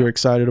you're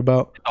excited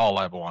about? It's all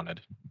I've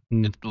wanted.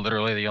 It's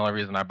literally the only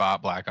reason I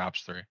bought Black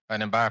Ops 3. I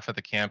didn't buy it for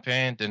the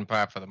campaign, didn't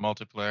buy it for the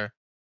multiplayer.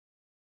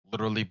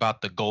 Literally bought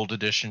the gold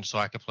edition so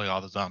I could play all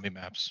the zombie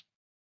maps.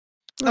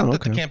 Not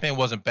that the campaign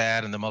wasn't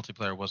bad and the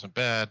multiplayer wasn't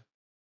bad.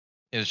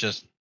 It was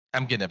just,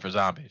 I'm getting it for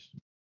zombies.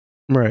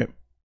 Right.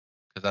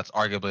 Because that's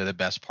arguably the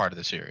best part of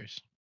the series.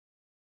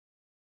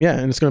 Yeah,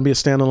 and it's going to be a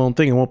standalone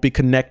thing. It won't be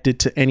connected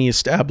to any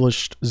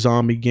established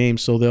zombie game,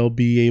 so they'll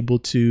be able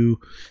to...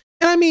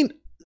 And I mean,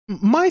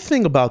 my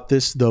thing about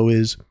this, though,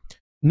 is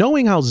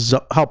knowing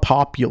how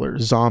popular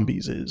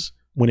Zombies is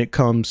when it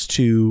comes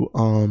to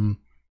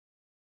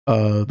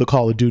the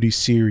Call of Duty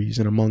series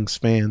and amongst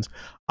fans.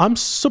 I'm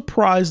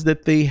surprised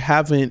that they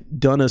haven't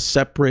done a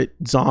separate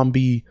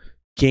zombie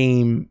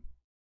game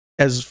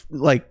as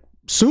like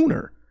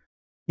sooner.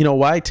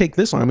 Why take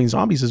this one? I mean,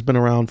 Zombies has been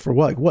around for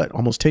what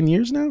almost 10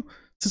 years now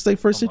since they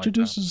first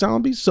introduced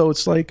Zombies. So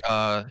it's like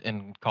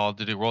in Call of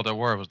Duty World at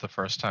War was the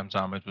first time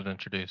Zombies was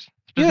introduced,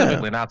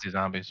 specifically Nazi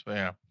zombies.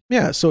 But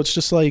yeah, so it's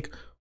just like,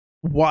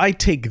 why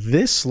take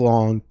this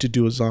long to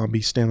do a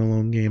zombie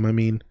standalone game? I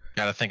mean,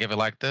 Gotta think of it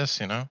like this,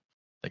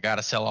 They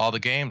gotta sell all the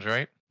games,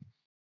 right?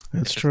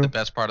 that's If it's true. the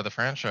best part of the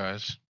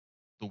franchise,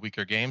 the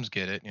weaker games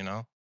get it,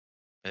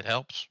 It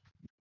helps.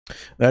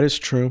 That is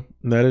true.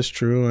 That is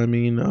true. I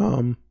mean,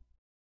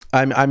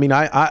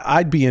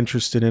 I'd be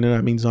interested in it.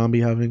 I mean,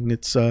 Zombie having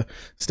its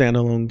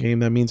standalone game,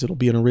 that means it'll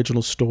be an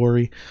original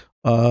story.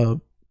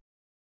 It'll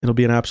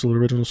be an absolute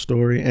original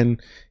story.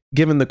 And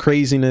given the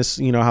craziness,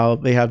 how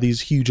they have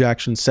these huge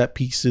action set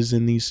pieces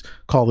in these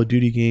Call of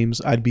Duty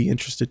games, I'd be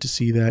interested to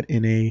see that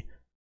in a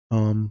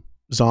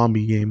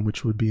zombie game,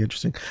 which would be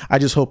interesting. I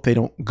just hope they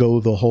don't go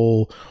the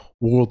whole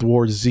World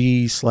War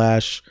Z /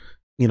 Left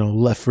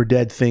 4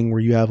 Dead thing where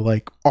you have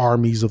like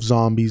armies of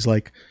zombies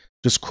like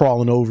just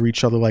crawling over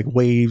each other like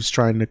waves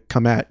trying to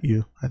come at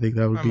you. I think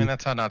that would be. I mean,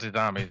 that's how Nazi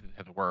Zombies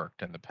has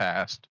worked in the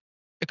past.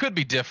 It could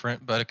be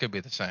different, but it could be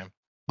the same.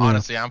 Yeah.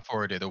 Honestly, I'm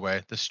for it either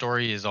way. The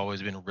story has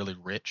always been really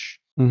rich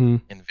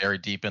Mhm. and very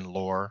deep in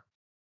lore,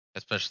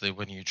 especially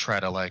when you try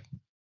to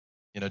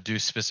do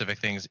specific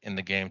things in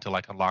the game to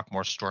unlock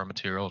more store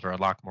materials or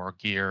unlock more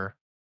gear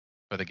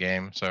for the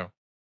game. So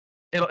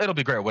it'll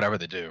be great whatever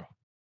they do.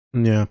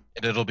 Yeah.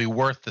 And it'll be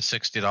worth the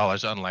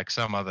 $60, unlike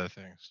some other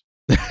things.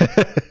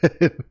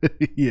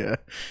 Yeah,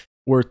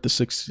 worth the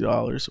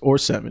 $60 or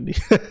 $70.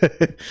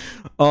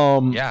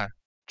 Yeah,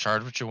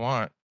 charge what you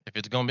want. If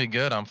it's gonna be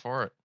good, I'm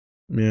for it.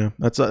 Yeah,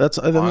 that's As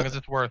long as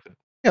it's worth it.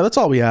 Yeah, that's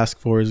all we ask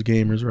for as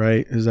gamers,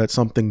 right? Is that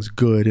something's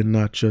good and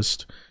not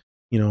just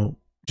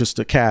just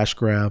a cash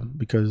grab.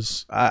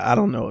 Because I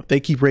don't know, if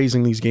they keep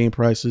raising these game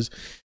prices,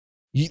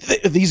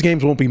 these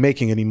games won't be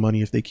making any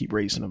money if they keep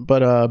raising them.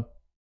 But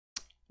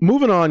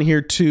moving on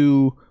here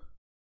to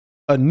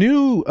a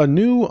new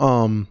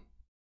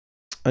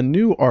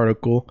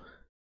article.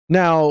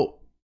 Now,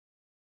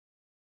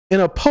 in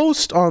a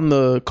post on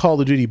the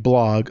Call of Duty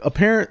blog,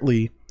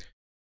 apparently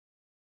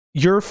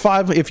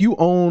if you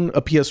own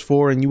a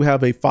PS4 and you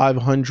have a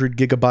 500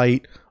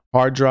 gigabyte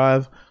hard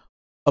drive,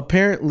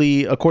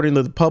 apparently, according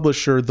to the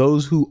publisher,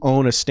 those who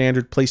own a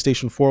standard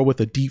PlayStation 4 with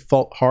a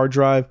default hard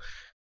drive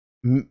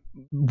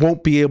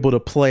won't be able to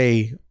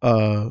play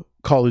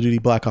Call of Duty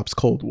Black Ops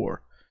Cold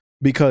War,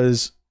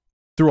 because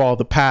through all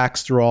the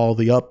packs, through all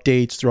the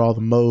updates, through all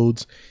the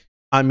modes,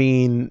 I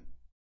mean,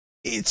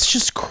 it's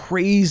just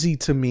crazy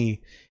to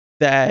me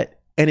that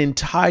an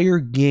entire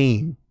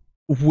game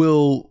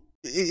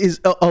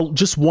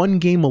just one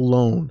game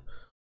alone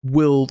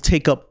will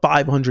take up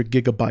 500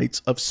 gigabytes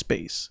of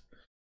space.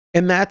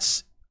 And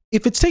that's,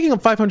 if it's taking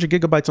up 500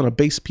 gigabytes on a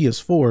base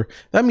PS4,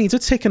 that means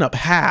it's taking up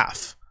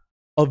half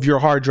of your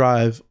hard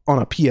drive on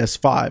a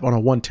PS5 on a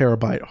 1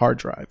 terabyte hard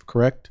drive,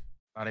 correct?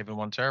 Not even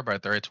 1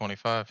 terabyte, they're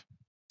 825.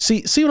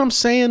 See what I'm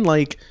saying?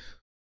 Like,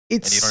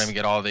 And you don't even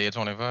get all the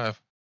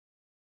 825.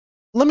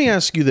 Let me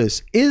ask you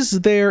this.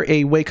 Is there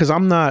a way, because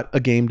I'm not a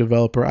game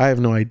developer, I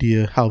have no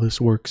idea how this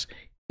works.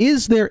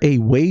 Is there a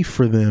way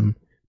for them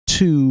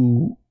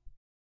to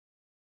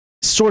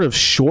sort of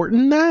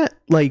shorten that?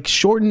 Like,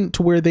 shorten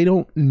to where they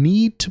don't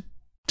need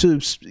to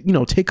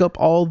take up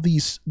all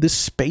this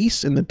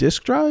space in the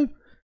disk drive?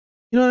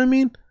 You know what I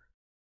mean?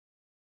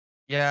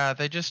 Yeah,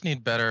 they just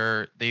need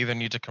better. They either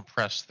need to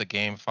compress the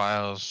game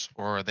files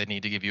or they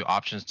need to give you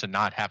options to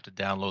not have to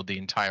download the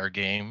entire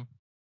game.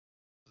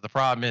 The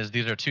problem is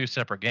these are two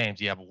separate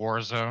games. You have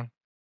Warzone,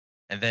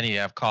 and then you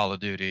have Call of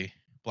Duty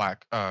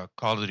Black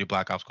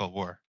Ops Cold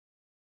War.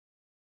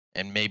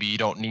 And maybe you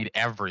don't need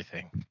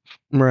everything.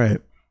 Right.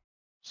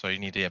 So you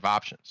need to have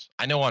options.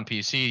 I know on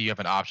PC you have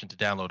an option to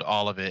download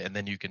all of it, and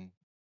then you can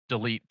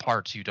delete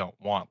parts you don't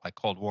want, like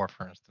Cold War,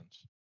 for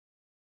instance.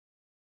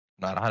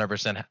 Not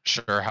 100%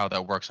 sure how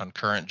that works on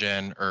current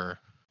gen or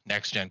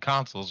next gen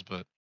consoles,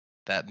 but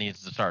that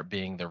needs to start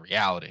being the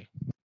reality.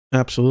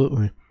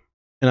 Absolutely.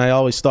 And I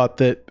always thought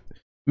that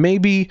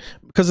maybe,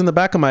 because in the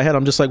back of my head,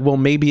 I'm just like, well,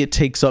 maybe it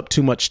takes up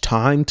too much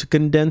time to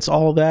condense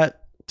all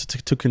that,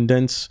 to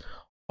condense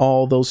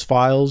all those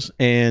files.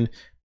 And,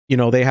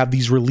 they have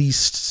these release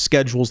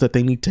schedules that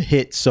they need to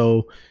hit.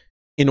 So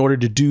in order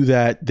to do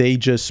that, they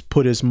just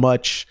put as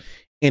much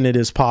in it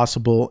as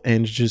possible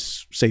and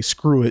just say,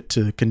 screw it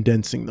to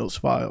condensing those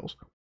files.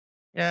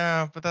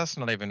 Yeah, but that's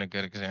not even a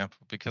good example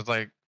because,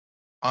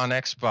 on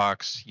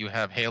Xbox, you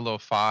have Halo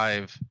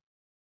 5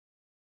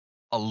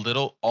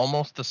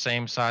 almost the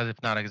same size,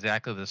 if not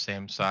exactly the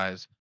same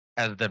size,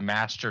 as the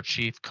Master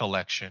Chief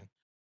Collection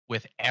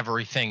with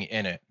everything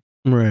in it.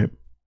 Right.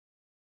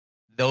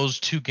 Those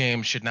two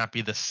games should not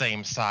be the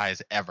same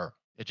size ever.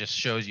 It just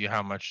shows you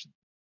how much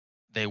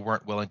they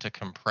weren't willing to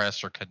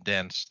compress or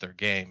condense their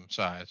game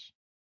size,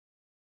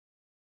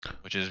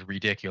 which is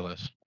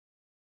ridiculous.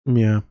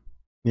 Yeah.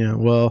 Yeah.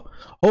 Well,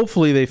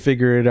 hopefully they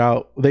figure it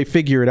out. They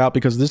figure it out,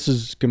 because this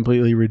is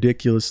completely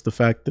ridiculous. The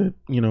fact that,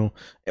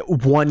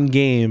 one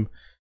game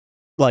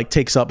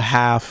takes up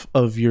half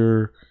of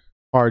your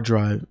hard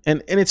drive.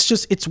 And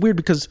it's weird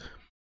because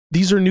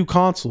these are new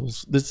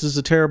consoles. This is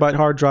a terabyte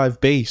hard drive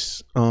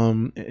base.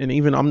 And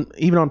even on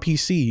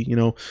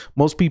PC,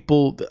 most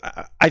people,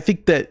 I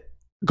think that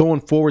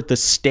going forward, the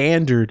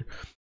standard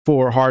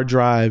for hard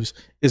drives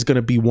is going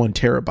to be 1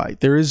 terabyte.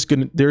 There is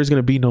going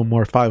to be no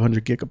more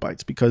 500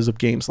 gigabytes because of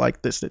games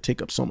like this that take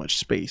up so much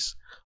space.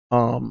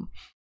 And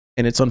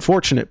it's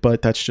unfortunate,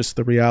 but that's just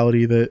the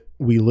reality that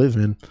we live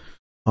in.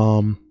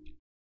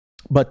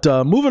 But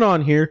moving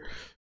on here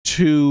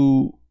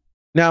to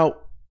now,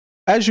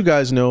 as you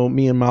guys know,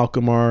 me and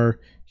Malcolm are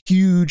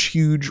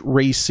huge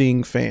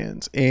racing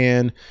fans,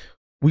 and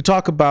we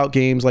talk about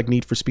games like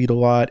Need for Speed a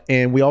lot,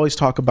 and we always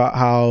talk about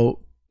how,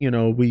 you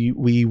know,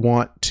 we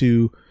want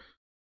to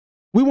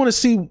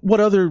see what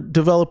other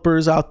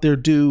developers out there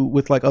do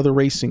with like other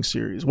racing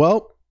series.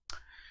 Well,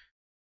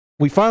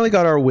 we finally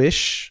got our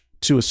wish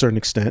to a certain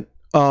extent.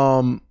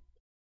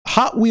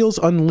 Hot Wheels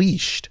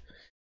Unleashed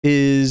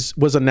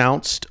was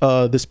announced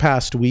this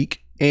past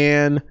week,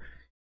 and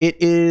it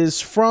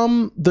is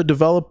from the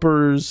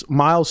developers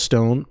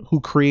Milestone, who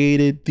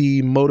created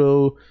the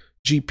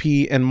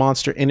MotoGP and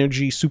Monster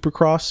Energy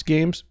Supercross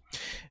games.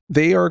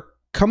 They are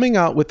coming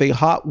out with a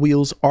Hot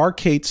Wheels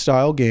arcade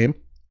style game,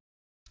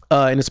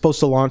 and it's supposed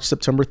to launch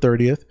September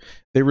 30th.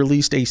 They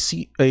released a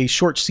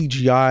short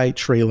CGI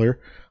trailer,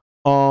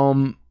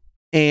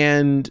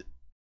 and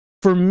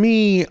for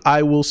me,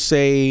 I will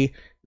say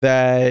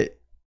that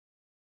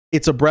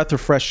it's a breath of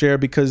fresh air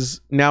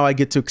because now I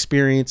get to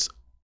experience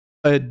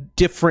a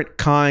different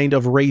kind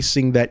of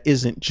racing that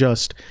isn't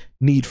just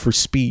Need for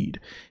Speed.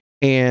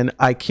 And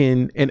I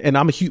can, and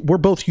we're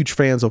both huge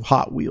fans of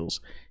Hot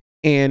Wheels,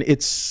 and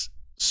it's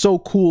so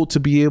cool to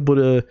be able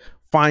to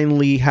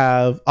finally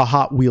have a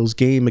Hot Wheels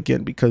game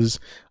again, because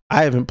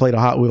I haven't played a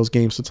Hot Wheels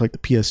game since like the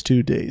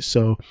PS2 days.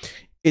 So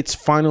it's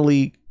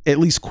finally at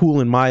least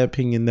cool, in my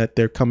opinion, that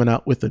they're coming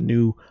out with a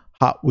new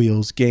Hot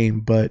Wheels game.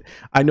 But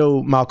I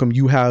know, Malcolm,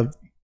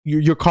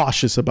 you're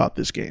cautious about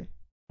this game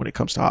when it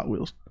comes to Hot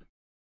Wheels.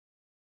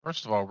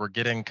 First of all, we're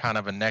getting kind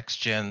of a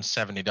next-gen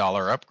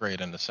 $70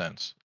 upgrade in a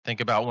sense. Think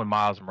about when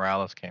Miles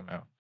Morales came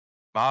out.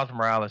 Miles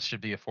Morales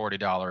should be a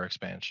 $40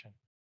 expansion.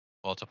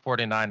 Well, it's a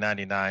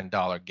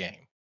 $49.99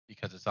 game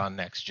because it's on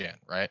next gen,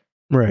 right?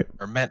 Right.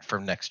 Or meant for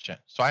next gen.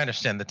 So I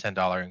understand the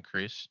 $10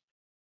 increase.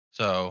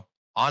 So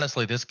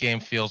honestly, this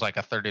game feels like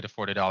a $30 to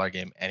 $40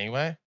 game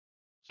anyway.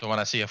 So when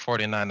I see a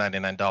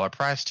 $49.99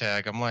 price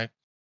tag, I'm like,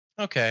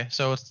 okay,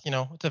 so it's, you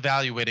know, it's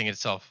evaluating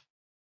itself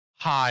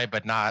high,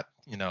 but not,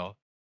 you know,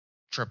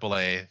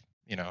 AAA,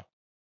 you know,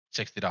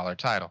 $60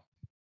 title.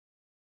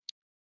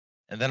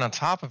 And then on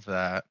top of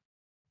that,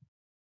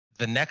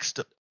 the next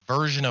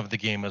version of the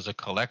game is a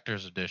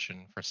collector's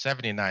edition for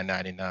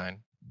 $79.99.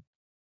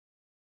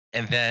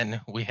 And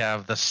then we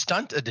have the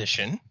stunt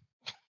edition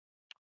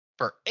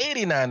for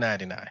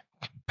 $89.99.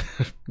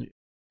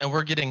 And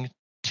we're getting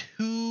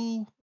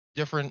 2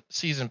 different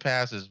season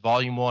passes,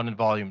 Volume 1 and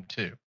Volume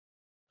 2,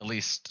 at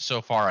least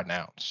so far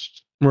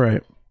announced.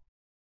 Right.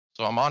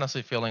 So I'm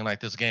honestly feeling like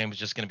this game is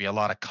just going to be a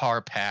lot of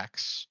car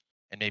packs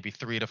and maybe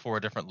 3 to 4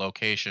 different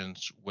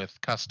locations with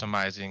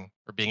customizing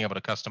or being able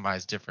to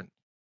customize different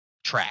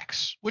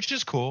tracks, which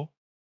is cool.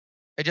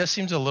 It just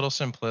seems a little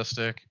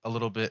simplistic, a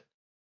little bit,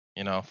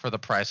 you know, for the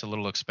price, a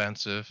little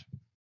expensive.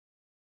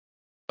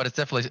 But it's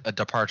definitely a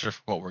departure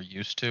from what we're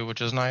used to,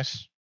 which is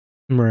nice.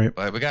 Right.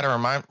 But we got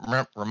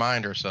to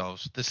remind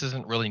ourselves, this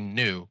isn't really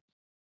new.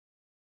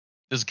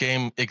 This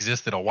game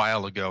existed a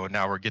while ago, and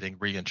now we're getting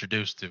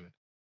reintroduced to it.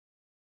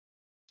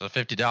 So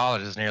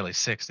 $50 is nearly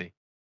 $60.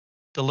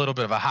 It's a little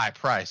bit of a high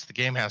price. The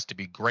game has to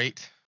be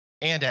great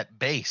and at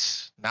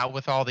base, not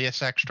with all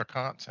this extra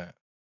content.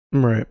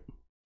 Right.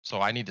 So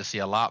I need to see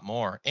a lot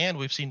more. And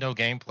we've seen no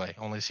gameplay,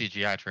 only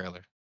CGI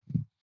trailer.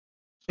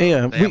 So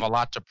Yeah, they have a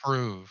lot to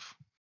prove.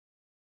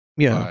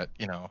 Yeah. But,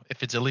 you know,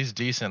 if it's at least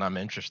decent, I'm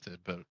interested.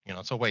 But, you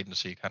know, it's a wait and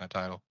see kind of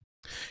title.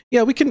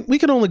 Yeah, we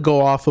can only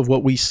go off of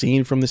what we've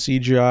seen from the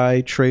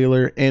CGI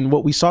trailer, and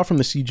what we saw from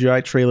the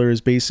CGI trailer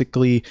is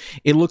basically,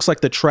 it looks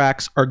like the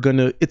tracks are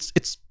gonna. It's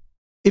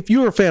if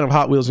you're a fan of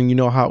Hot Wheels and you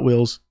know Hot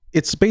Wheels,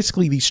 it's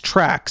basically these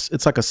tracks.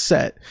 It's like a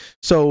set.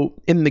 So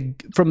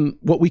from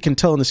what we can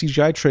tell in the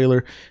CGI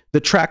trailer,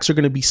 the tracks are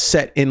going to be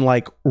set in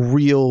like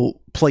real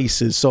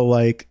places. So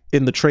like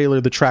in the trailer,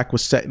 the track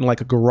was set in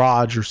like a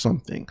garage or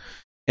something.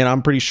 And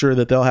I'm pretty sure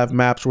that they'll have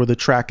maps where the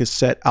track is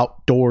set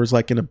outdoors,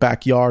 like in a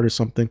backyard or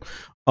something,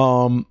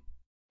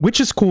 which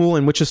is cool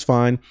and which is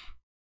fine.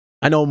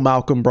 I know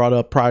Malcolm brought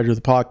up prior to the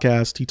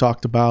podcast, he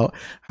talked about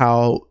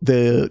how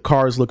the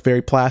cars look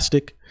very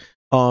plastic.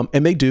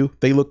 And they do.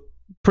 They look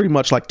pretty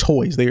much like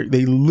toys.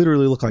 They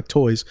literally look like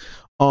toys.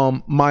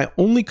 My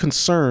only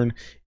concern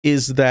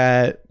is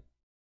the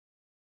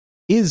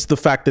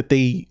fact that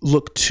they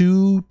look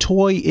too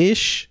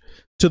toy-ish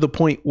to the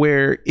point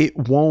where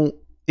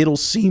it'll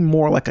seem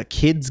more like a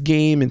kid's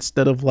game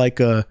instead of like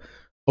a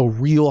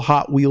real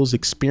Hot Wheels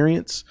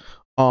experience.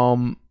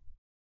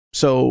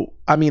 So,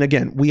 I mean,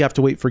 again, we have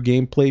to wait for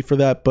gameplay for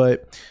that,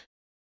 but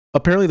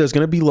apparently there's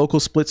going to be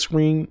local split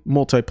screen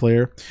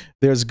multiplayer.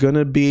 There's going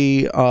to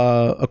be,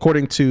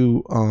 according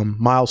to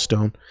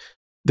Milestone,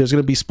 there's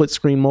going to be split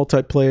screen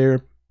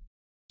multiplayer,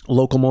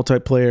 local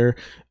multiplayer.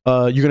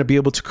 You're going to be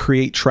able to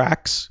create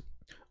tracks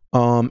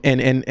and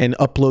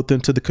upload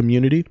them to the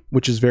community,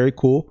 which is very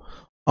cool.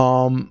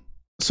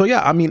 So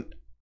yeah, I mean,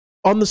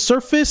 on the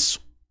surface,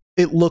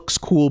 it looks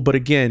cool, but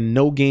again,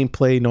 no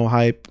gameplay, no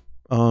hype.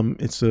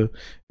 It's a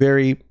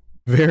very,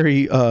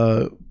 very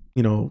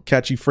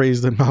catchy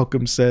phrase that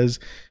Malcolm says,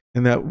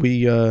 and that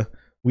we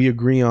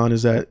agree on,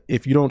 is that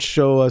if you don't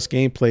show us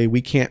gameplay,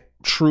 we can't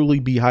truly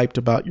be hyped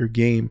about your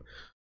game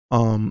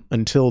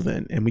until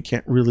then, and we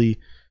can't really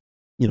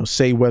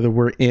say whether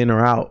we're in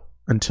or out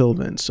until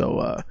then.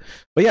 So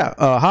but yeah,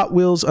 Hot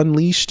Wheels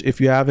Unleashed, if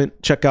you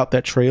haven't, check out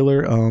that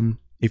trailer.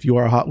 If you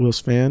are a Hot Wheels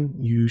fan,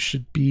 you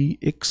should be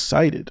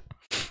excited.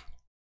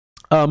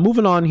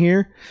 Moving on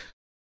here.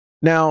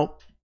 Now,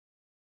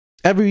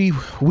 every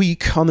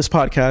week on this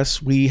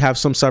podcast, we have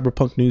some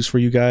Cyberpunk news for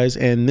you guys,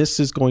 and this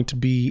is going to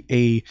be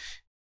a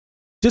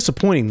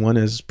disappointing one,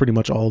 as pretty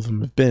much all of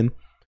them have been.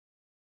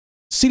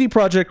 CD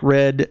Projekt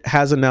Red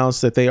has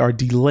announced that they are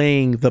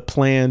delaying the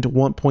planned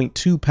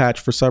 1.2 patch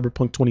for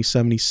Cyberpunk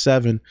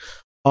 2077.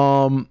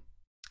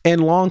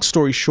 And long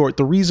story short,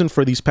 the reason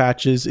for these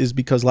patches is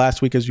because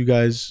last week, as you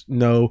guys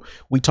know,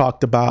 we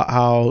talked about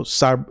how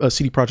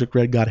CD Projekt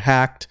Red got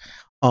hacked.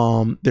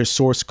 Their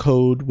source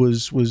code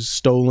was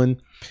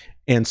stolen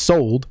and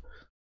sold.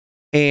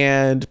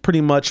 And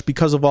pretty much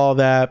because of all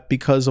that,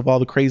 because of all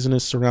the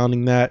craziness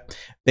surrounding that,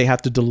 they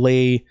have to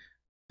delay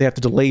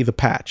the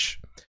patch.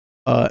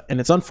 And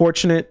it's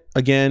unfortunate.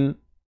 Again,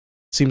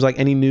 seems like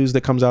any news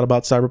that comes out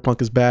about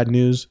Cyberpunk is bad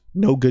news.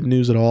 No good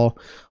news at all.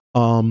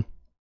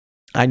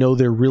 I know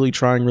they're really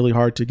trying really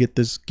hard to get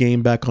this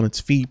game back on its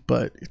feet,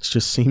 but it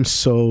just seems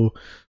so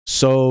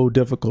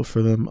difficult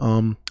for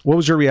them. What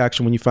was your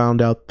reaction when you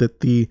found out that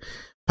the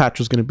patch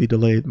was going to be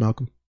delayed,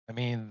 Malcolm? I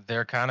mean,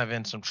 they're kind of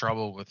in some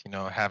trouble with,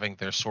 having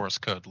their source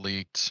code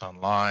leaked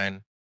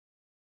online,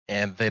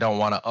 and they don't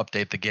want to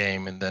update the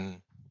game, and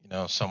then,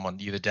 someone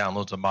either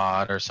downloads a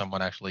mod or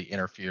someone actually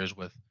interferes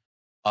with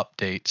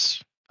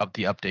updates of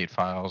the update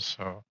files.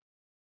 So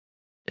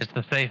it's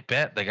the safe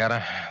bet. They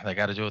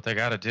gotta do what they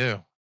gotta do.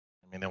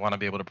 I mean, they want to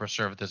be able to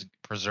preserve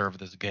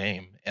this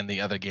game and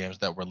the other games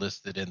that were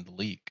listed in the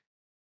leak.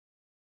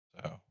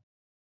 So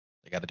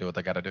they got to do what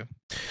they got to do.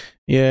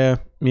 Yeah.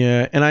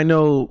 And I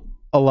know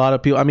a lot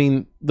of people, I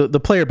mean, the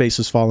player base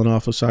has fallen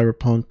off of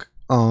Cyberpunk.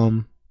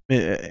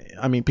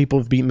 I mean, people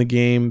have beaten the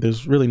game.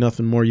 There's really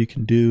nothing more you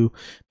can do.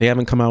 They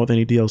haven't come out with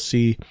any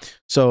DLC.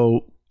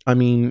 So, I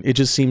mean, it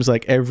just seems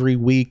like every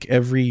week,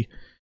 every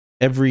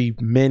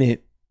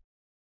minute,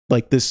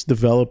 like this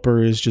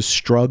developer is just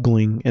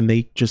struggling and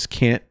they just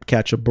can't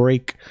catch a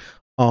break.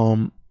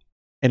 And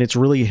it's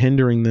really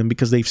hindering them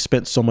because they've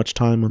spent so much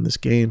time on this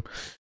game.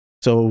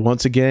 So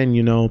once again,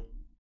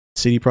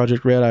 CD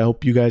Projekt Red, I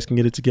hope you guys can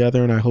get it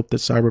together, and I hope that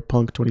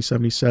Cyberpunk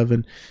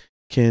 2077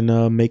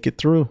 can make it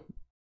through.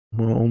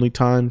 Well, only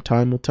time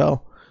will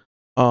tell.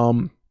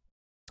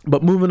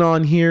 But moving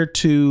on here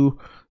to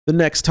the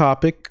next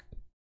topic.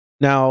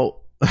 Now,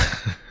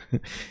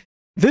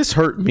 this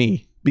hurt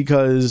me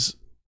because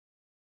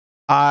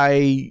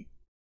when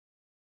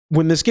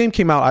this game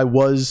came out, I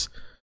was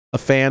a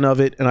fan of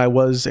it and I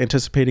was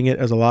anticipating it,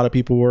 as a lot of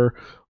people were.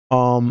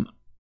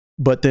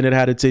 But then it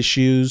had its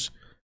issues,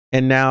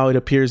 and now it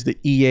appears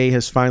that EA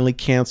has finally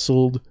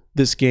canceled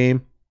this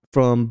game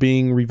from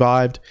being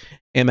revived.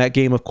 And that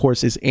game, of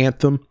course, is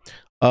Anthem.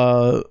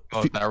 Not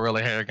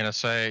really how you're gonna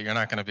say. You're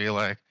not gonna be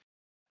like,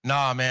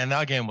 nah, man,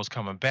 that game was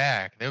coming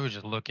back. They were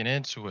just looking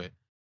into it.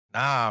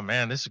 Nah,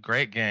 man, this is a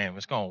great game.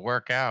 It's gonna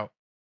work out.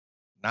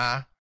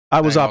 Nah.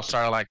 I was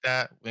started like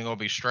that. We ain't gonna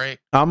be straight.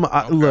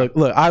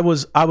 Look. I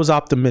was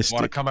optimistic.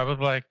 Want to come up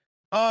with like,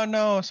 oh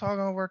no, it's all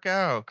gonna work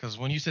out. Because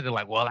when you said it,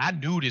 like, well, I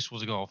knew this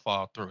was gonna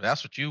fall through.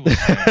 That's what you were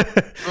saying.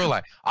 You were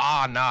like,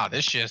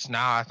 it's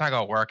not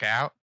gonna work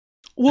out.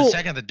 Well, the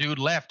second the dude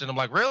left, and I'm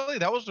like, really?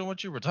 That wasn't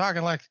what you were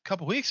talking like a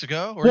couple weeks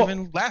ago, or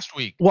even last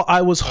week. Well,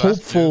 I was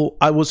hopeful.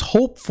 I was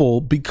hopeful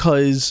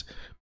because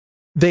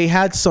they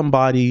had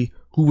somebody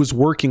who was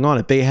working on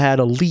it. They had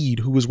a lead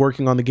who was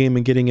working on the game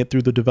and getting it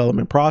through the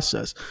development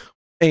process.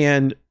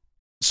 And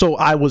so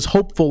I was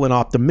hopeful and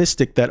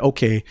optimistic that,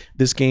 okay,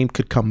 this game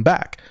could come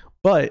back.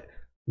 But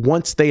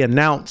once they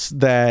announced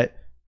that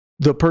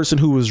the person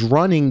who was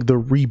running the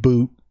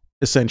reboot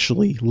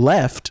essentially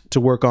left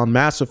to work on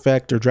Mass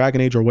Effect or Dragon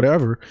Age or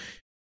whatever,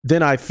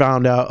 then I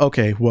found out,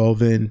 okay, well,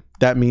 then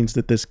that means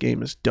that this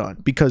game is done.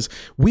 Because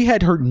we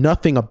had heard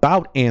nothing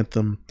about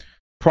Anthem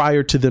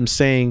prior to them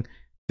saying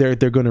they're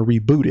going to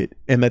reboot it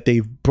and that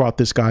they've brought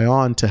this guy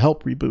on to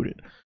help reboot it.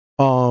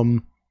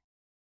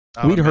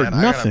 We'd heard nothing.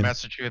 I got a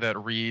message here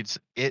that reads,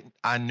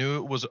 I knew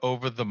it was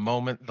over the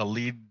moment the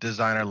lead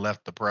designer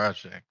left the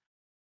project.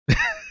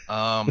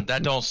 That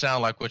don't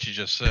sound like what you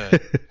just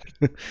said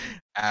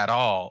at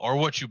all, or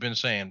what you've been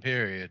saying,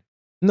 period.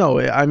 No,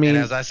 I mean,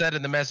 and as I said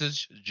in the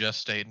message, just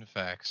stating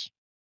facts.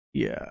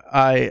 Yeah,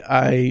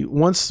 I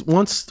once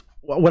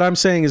what I'm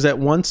saying is that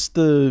once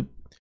the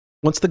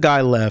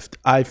guy left,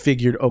 I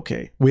figured,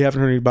 okay, we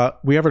haven't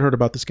heard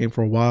about this game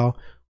for a while.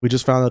 We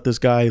just found out this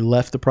guy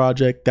left the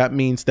project. That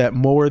means that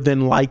more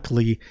than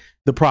likely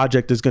the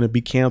project is going to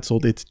be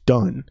canceled. It's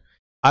done.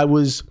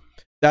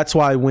 That's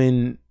why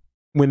when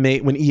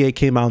EA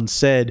came out and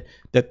said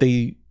that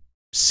they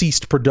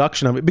ceased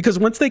production of it, because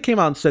once they came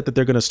out and said that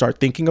they're going to start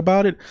thinking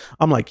about it,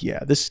 I'm like, yeah,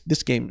 this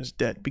game is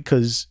dead,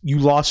 because you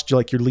lost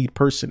like your lead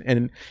person,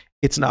 and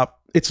it's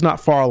not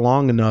far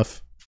along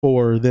enough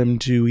for them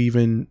to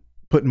even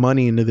put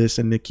money into this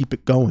and to keep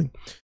it going.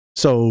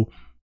 So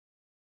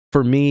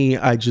for me,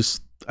 I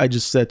just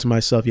said to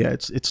myself, yeah,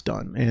 it's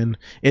done, and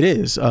it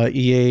is.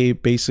 EA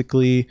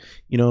basically,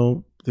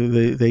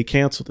 they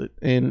canceled it,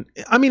 and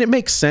I mean, it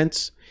makes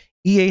sense.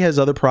 EA has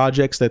other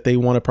projects that they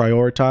want to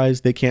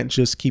prioritize. They can't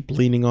just keep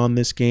leaning on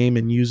this game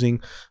and using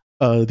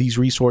these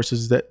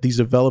resources that these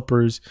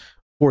developers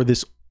for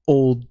this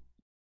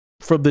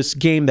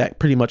game that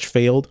pretty much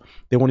failed.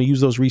 They want to use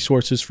those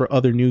resources for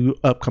other new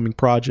upcoming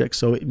projects.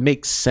 So it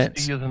makes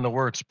sense. Using the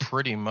words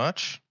 "pretty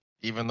much,"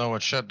 even though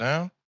it shut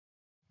down.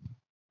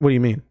 What do you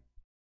mean?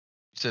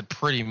 You said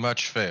pretty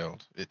much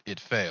failed.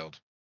 It failed.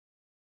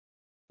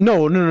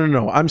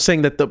 No. I'm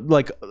saying that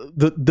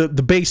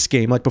the base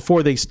game, like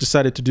before they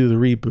decided to do the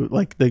reboot,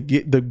 like the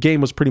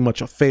game was pretty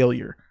much a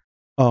failure.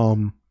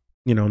 Not.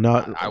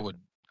 I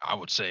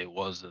would say it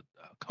was a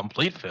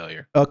complete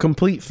failure. A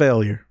complete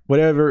failure.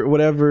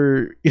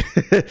 Whatever.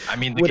 I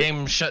mean, the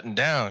game's shutting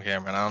down,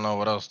 Cameron. I don't know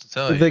what else to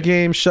tell you. The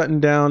game's shutting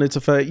down. It's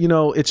a fact.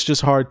 It's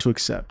just hard to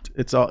accept.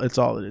 It's all it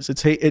is.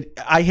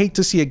 I hate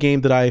to see a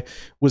game that I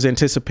was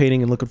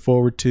anticipating and looking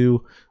forward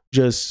to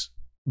just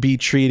be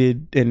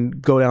treated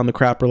and go down the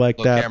crapper like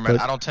that. Cameron,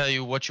 I don't tell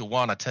you what you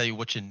want. I tell you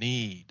what you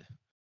need.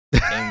 The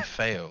game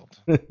failed.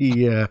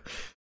 Yeah.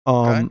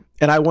 Okay.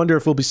 And I wonder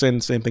if we'll be saying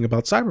the same thing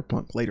about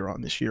Cyberpunk later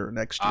on this year or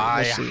next year.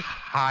 I We'll see.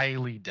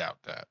 highly doubt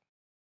that.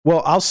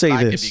 Well, I'll say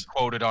I this. could be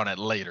quoted on it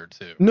later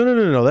too.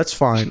 No. That's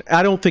fine.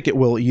 I don't think it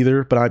will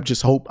either, but I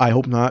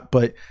hope not.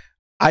 But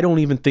I don't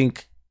even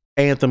think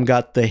Anthem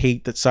got the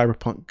hate that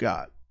Cyberpunk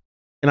got.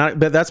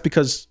 But that's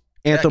because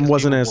Anthem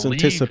wasn't as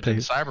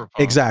anticipated.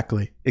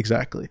 Exactly.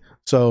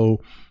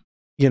 So,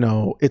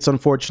 it's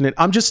unfortunate.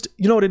 I'm just,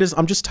 what it is?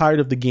 I'm just tired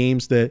of the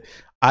games that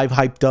I've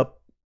hyped up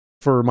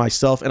for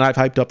myself and I've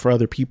hyped up for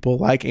other people,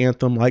 like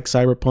Anthem, like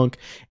Cyberpunk,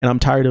 and I'm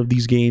tired of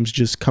these games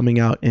just coming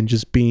out and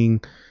just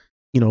being,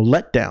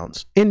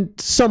 letdowns in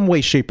some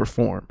way, shape, or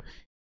form.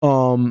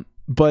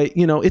 But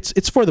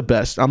it's for the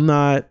best. I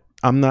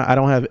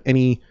don't have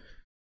any,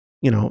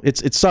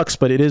 it sucks,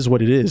 but it is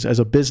what it is. As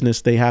a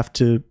business, they have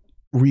to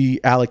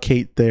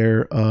reallocate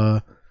their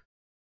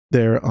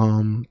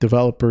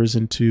developers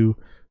into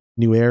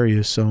new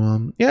areas.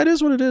 So yeah, it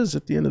is what it is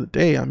at the end of the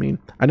day. I mean,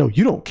 I know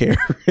you don't care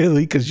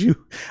really, because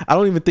I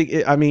don't even think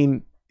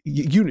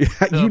you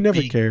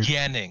never cared.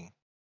 Beginning,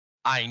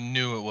 I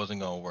knew it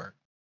wasn't gonna work,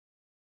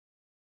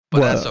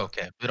 but that's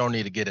okay. We don't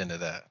need to get into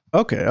that.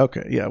 Okay,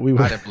 yeah,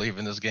 I didn't believe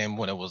in this game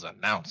when it was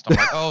announced. I'm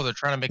like, oh, they're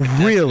trying to make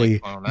a really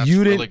clone. That's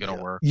really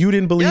gonna work. You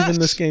didn't believe in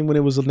this game when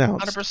it was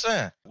announced.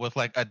 100%. With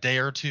like a day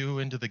or two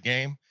into the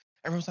game,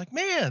 everyone's like,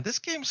 man, this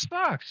game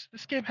sucks.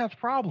 This game has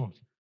problems.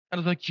 And I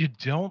was like, you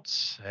don't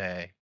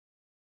say.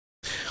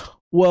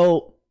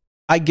 Well,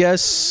 I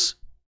guess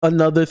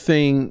another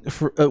thing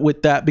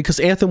with that, because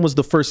Anthem was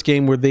the first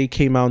game where they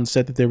came out and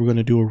said that they were going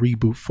to do a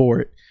reboot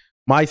for it.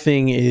 My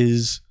thing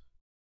is,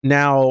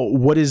 now,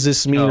 what does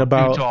this mean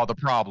about due to all the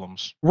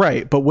problems?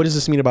 Right, but what does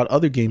this mean about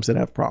other games that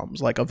have problems,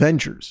 like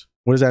Avengers?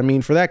 What does that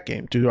mean for that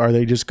game? Are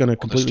they just going to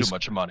completely? There's too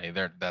much money.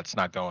 That's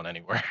not going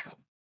anywhere.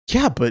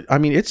 Yeah, but I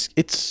mean,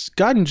 it's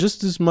gotten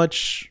just as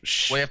much.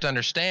 We have to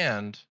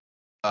understand.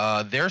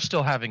 They're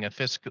still having a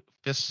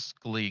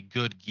fiscally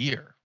good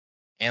year,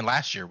 and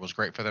last year was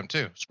great for them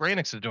too. Square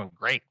Enix is doing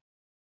great.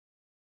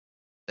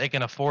 They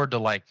can afford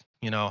to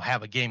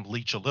have a game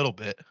leech a little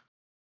bit.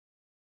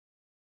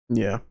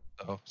 Yeah.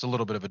 So it's a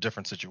little bit of a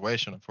different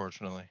situation,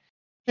 unfortunately.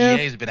 Yeah.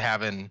 EA's been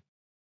having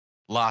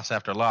loss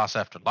after loss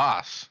after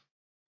loss.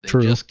 They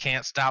True. just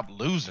can't stop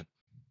losing.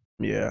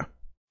 Yeah.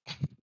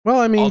 Well,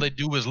 I mean, all they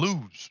do is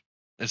lose.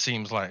 It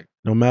seems like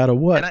no matter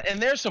what.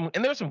 And there's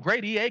some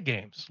great EA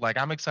games. Like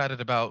I'm excited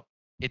about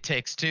It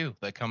Takes Two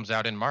that comes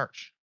out in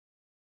March.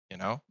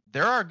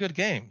 There are good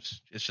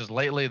games. It's just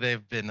lately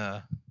they've been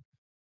Well,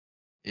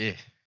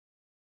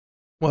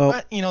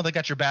 but, they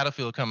got your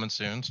Battlefield coming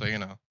soon, so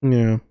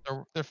Yeah.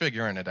 They're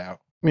figuring it out.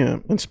 Yeah.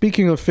 And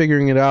speaking of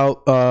figuring it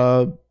out,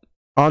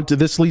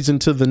 this leads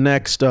into the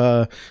next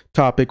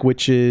topic,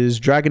 which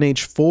is Dragon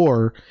Age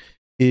 4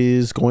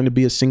 is going to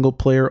be a single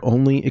player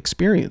only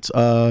experience.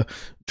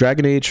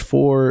 Dragon Age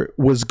 4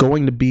 was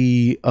going to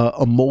be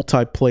a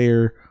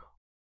multiplayer,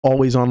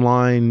 always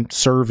online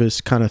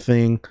service kind of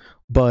thing,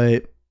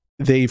 but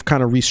they've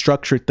kind of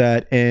restructured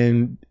that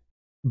and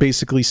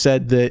basically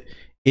said that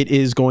it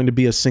is going to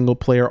be a single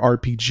player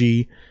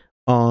RPG.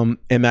 And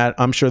that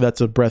I'm sure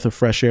that's a breath of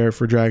fresh air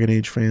for Dragon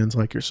Age fans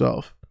like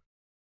yourself.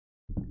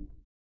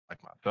 Like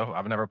myself,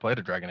 I've never played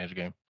a Dragon Age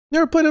game.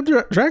 Never played a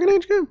Dragon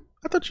Age game?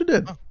 I thought you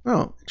did.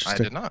 Oh, interesting. I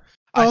did not.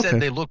 I said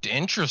they looked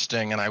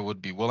interesting and I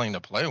would be willing to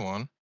play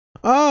one.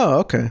 Oh,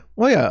 okay.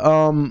 Well,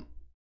 yeah.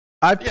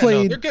 I've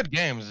played. No, they're good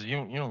games.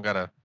 You don't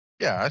gotta.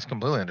 Yeah, I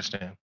completely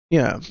understand.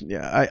 Yeah.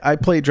 I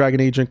played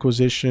Dragon Age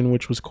Inquisition,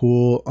 which was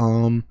cool.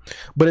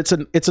 But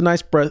it's a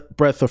nice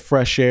breath of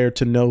fresh air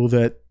to know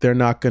that they're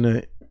not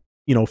gonna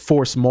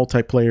force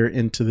multiplayer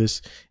into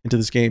this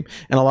game.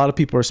 And a lot of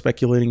people are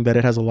speculating that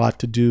it has a lot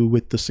to do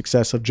with the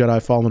success of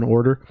Jedi Fallen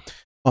Order,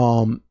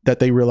 that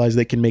they realize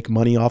they can make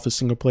money off of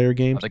single player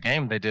games. The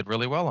game they did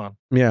really well on.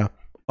 Yeah.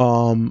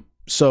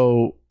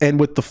 So, and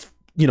with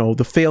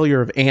the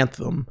failure of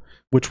Anthem,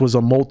 which was a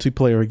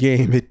multiplayer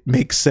game, it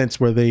makes sense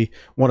where they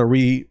want to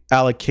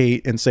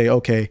reallocate and say,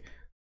 okay,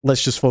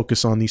 let's just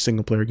focus on these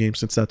single player games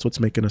since that's what's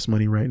making us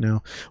money right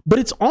now. But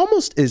it's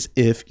almost as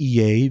if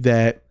EA,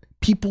 that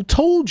people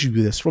told you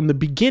this from the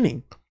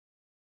beginning,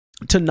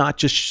 to not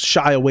just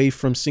shy away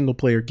from single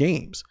player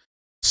games.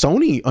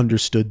 Sony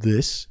understood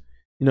this,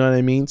 you know what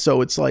I mean?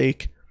 So it's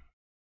like,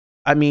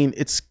 I mean,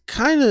 it's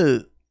kind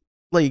of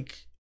like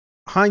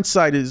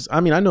hindsight is,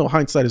 I mean, I know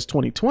hindsight is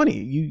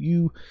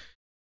 2020.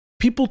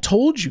 People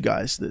told you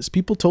guys this.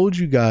 People told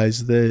you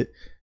guys that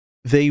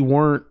they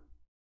weren't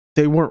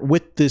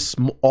with this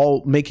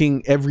all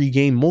making every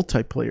game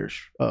multiplayer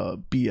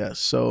BS.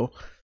 So,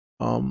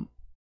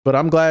 but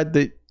I'm glad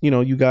that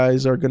you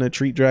guys are gonna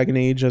treat Dragon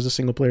Age as a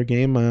single player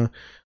game.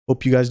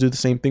 Hope you guys do the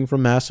same thing for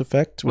Mass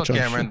Effect. Well,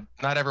 Cameron,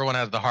 not everyone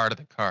has the heart of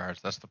the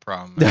cards. That's the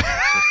problem.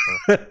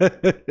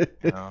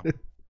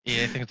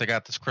 EA thinks they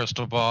got this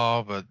crystal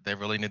ball, but they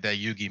really need that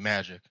Yugi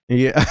magic.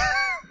 Yeah,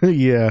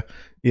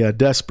 yeah,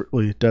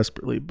 desperately.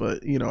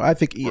 But I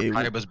think EA.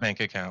 Kaiba's bank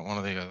account, one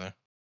or the other.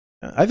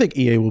 I think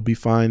EA will be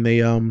fine.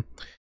 They Oh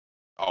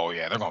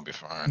yeah, they're gonna be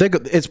fine.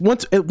 It's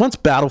once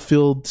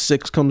Battlefield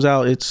 6 comes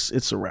out,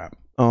 it's a wrap.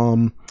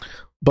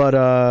 But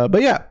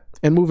yeah.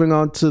 And moving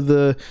on to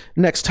the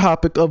next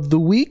topic of the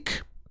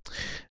week.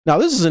 Now,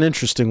 this is an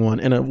interesting one,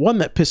 and one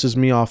that pisses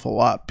me off a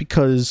lot,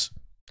 because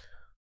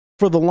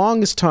for the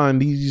longest time,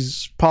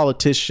 these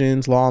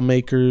politicians,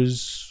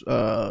 lawmakers,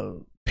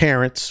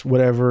 parents,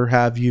 whatever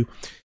have you,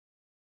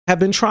 have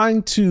been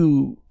trying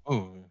to...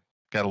 Ooh,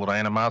 got a little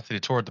animosity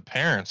toward the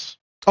parents.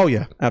 Oh,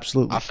 yeah,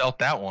 absolutely. I felt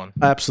that one.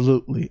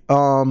 Absolutely.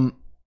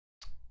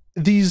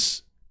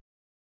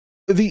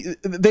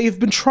 They've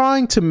been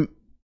trying to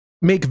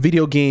make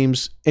video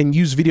games and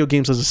use video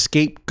games as a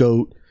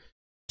scapegoat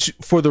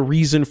for the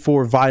reason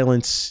for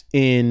violence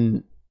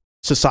in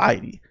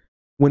society,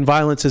 when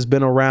violence has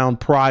been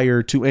around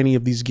prior to any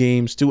of these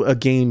games, to a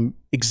game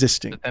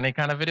existing. Any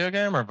kind of video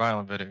game or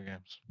violent video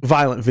games?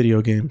 Violent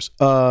video games.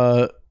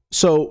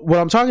 So what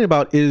I'm talking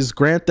about is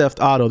Grand Theft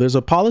Auto. There's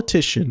a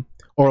politician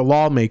or a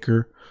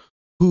lawmaker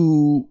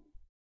who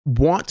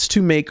wants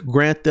to make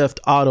Grand Theft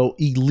Auto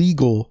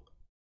illegal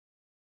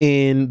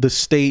in the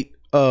state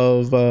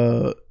of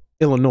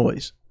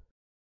Illinois,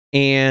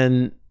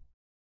 and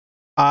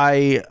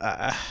pretty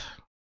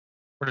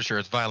sure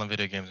it's violent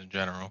video games in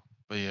general,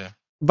 but yeah,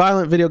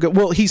 violent video game.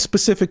 Well, he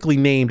specifically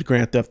named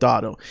Grand Theft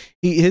Auto.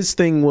 His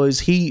thing was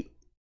he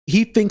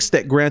thinks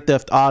that Grand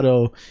Theft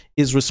Auto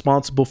is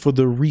responsible for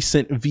the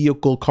recent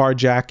vehicle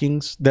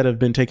carjackings that have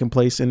been taking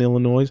place in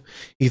Illinois.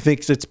 He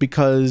thinks it's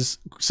because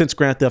since in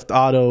Grand Theft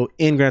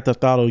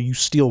Auto you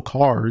steal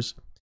cars,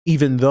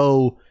 even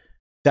though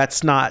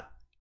that's not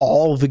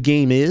all the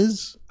game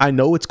is. I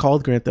know it's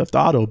called Grand Theft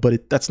Auto,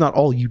 but that's not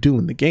all you do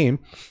in the game.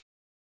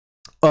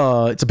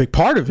 It's a big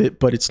part of it,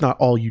 but it's not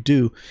all you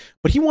do.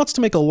 But he wants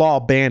to make a law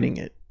banning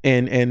it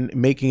and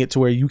making it to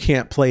where you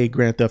can't play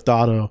Grand Theft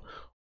Auto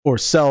or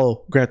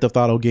sell Grand Theft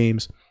Auto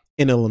games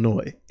in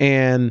Illinois.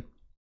 And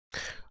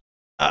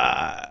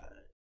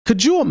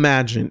could you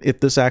imagine if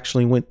this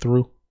actually went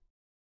through?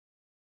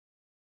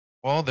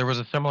 Well, there was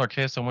a similar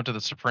case that went to the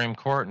Supreme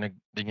Court, and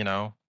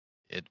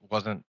it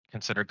wasn't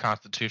considered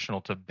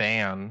constitutional to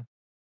ban,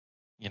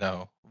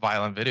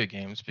 violent video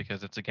games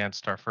because it's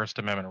against our First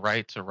Amendment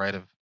rights, a right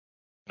of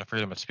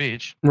freedom of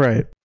speech.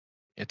 Right.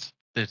 It's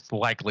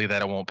likely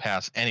that it won't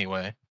pass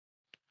anyway,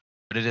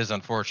 but it is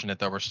unfortunate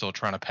that we're still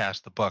trying to pass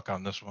the buck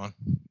on this one.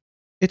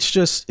 It's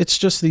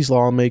just these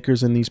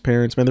lawmakers and these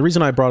parents, man. The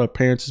reason I brought up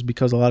parents is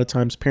because a lot of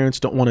times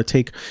parents don't want to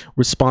take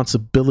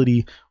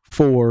responsibility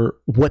for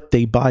what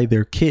they buy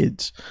their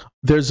kids.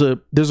 There's a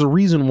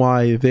reason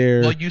why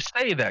they're... Well, you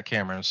say that,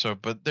 Cameron,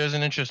 but there's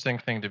an interesting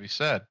thing to be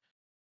said.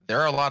 There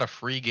are a lot of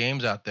free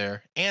games out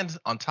there, and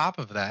on top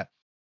of that,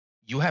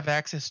 you have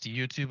access to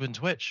YouTube and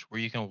Twitch where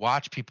you can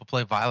watch people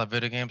play violent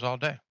video games all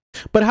day.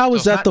 But how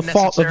is that the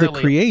fault of the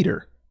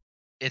creator?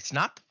 It's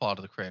not the fault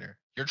of the creator.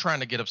 You're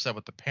trying to get upset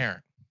with the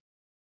parent.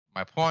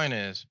 My point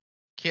is,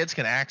 kids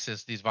can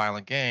access these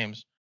violent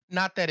games,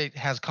 not that it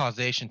has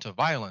causation to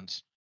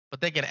violence, but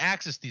they can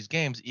access these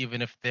games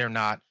even if they're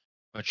not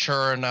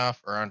mature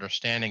enough or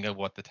understanding of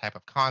what the type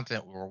of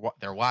content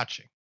they're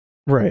watching.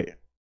 Right.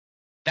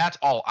 That's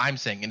all I'm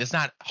saying. And it's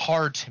not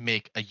hard to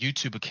make a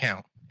YouTube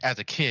account as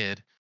a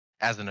kid,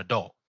 as an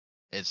adult.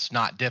 It's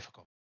not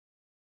difficult.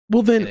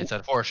 Well, then it's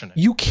unfortunate.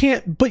 You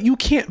can't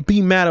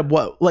be mad at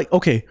what, like,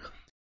 okay,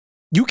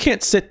 you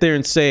can't sit there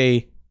and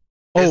say,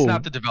 it's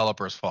not the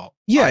developer's fault.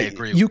 Yeah, I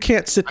agree. You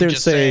can't sit there and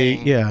say,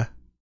 yeah.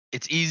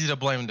 It's easy to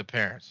blame the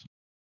parents,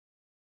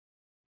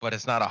 but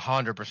it's not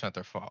 100%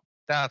 their fault.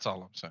 That's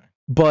all I'm saying.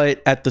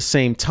 But at the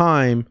same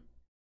time,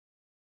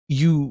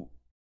 you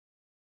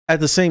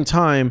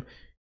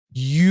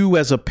you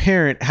as a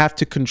parent have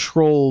to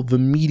control the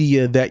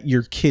media that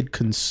your kid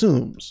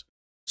consumes.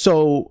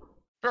 So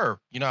Sure.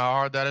 You know how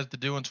hard that is to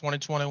do in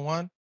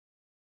 2021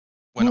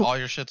 when well, all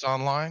your shit's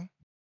online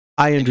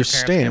I and your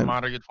parents can't understand.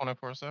 monitor you 24/7? I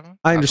That's all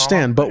I'm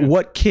understand, but saying.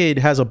 what kid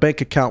has a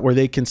bank account where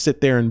they can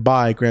sit there and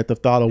buy Grand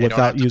Theft Auto They don't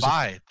without have to using?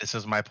 buy. This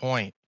is my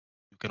point.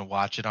 You can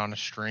watch it on a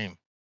stream.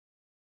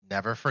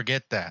 Never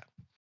forget that.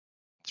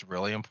 It's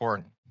really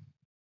important.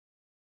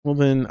 Well,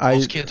 then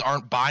Most kids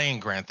aren't buying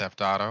Grand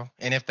Theft Auto,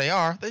 and if they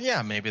are, then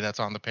yeah, maybe that's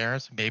on the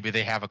parents. Maybe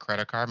they have a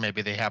credit card.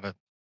 Maybe they have a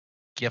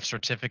gift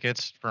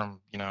certificates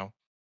from, you know,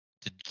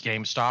 to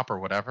GameStop or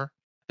whatever.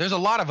 There's a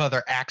lot of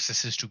other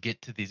accesses to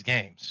get to these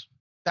games.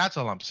 That's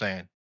all I'm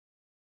saying.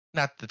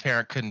 Not that the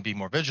parent couldn't be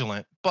more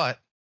vigilant, but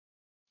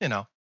you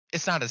know,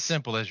 it's not as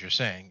simple as you're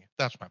saying.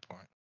 That's my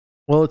point.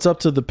 Well, it's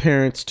up to the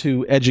parents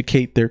to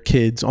educate their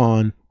kids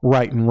on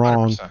right and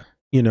wrong. 100%.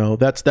 You know,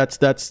 that's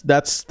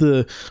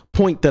the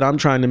point that I'm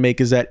trying to make,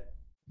 is that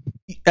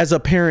as a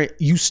parent,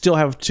 you still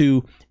have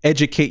to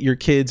educate your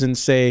kids and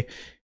say,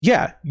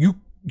 yeah, you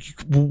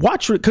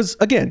watch it. Because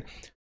again,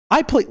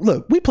 we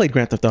played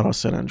Grand Theft Auto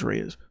San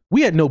Andreas.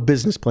 We had no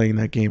business playing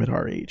that game at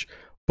our age,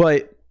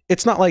 but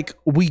it's not like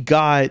we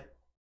got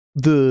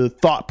the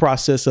thought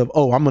process of,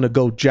 oh, I'm going to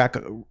go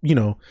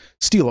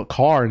steal a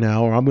car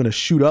now, or I'm going to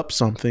shoot up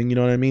something. You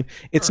know what I mean?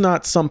 It's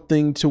not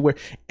something to where,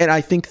 and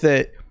I think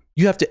that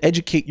you have to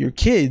educate your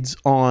kids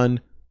on,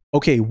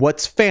 okay,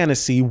 what's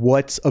fantasy,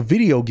 what's a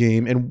video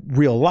game, and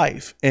real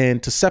life,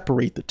 and to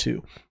separate the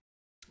two.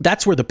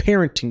 That's where the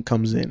parenting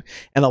comes in.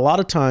 And a lot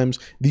of times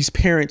these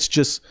parents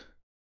just,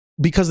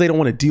 because they don't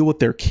want to deal with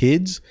their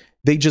kids,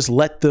 they just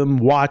let them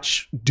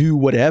watch, do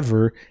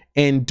whatever,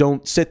 and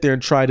don't sit there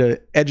and try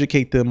to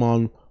educate them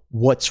on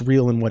what's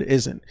real and what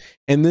isn't.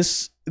 And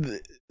this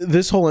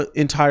whole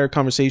entire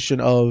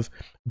conversation of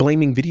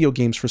blaming video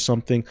games for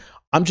something,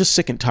 I'm just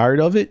sick and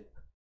tired of it,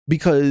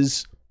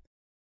 because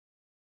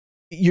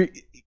you're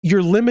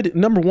limited.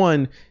 Number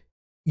one,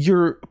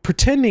 you're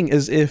pretending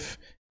as if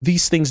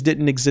these things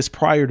didn't exist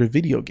prior to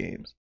video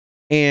games,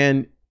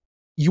 and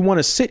you want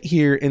to sit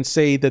here and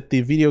say that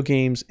the video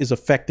games is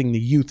affecting the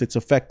youth, it's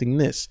affecting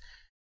this.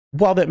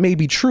 While that may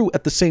be true,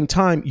 at the same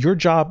time, your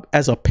job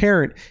as a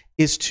parent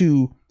is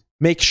to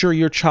make sure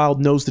your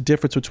child knows the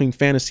difference between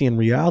fantasy and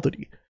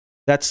reality.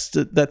 That's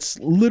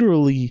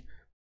literally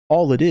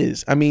all it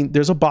is. I mean,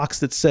 there's a box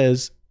that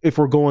says, if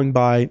we're going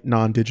by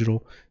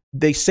non-digital,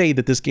 they say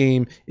that this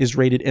game is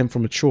rated M for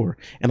mature.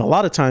 And a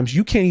lot of times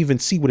you can't even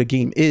see what a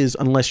game is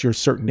unless you're a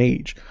certain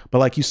age. But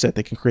like you said,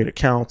 they can create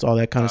accounts, all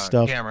that kind of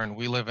stuff. Cameron,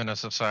 we live in a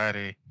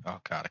society. Oh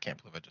God, I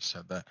can't believe I just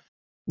said that.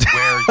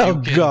 Where you oh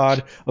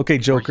God. Okay,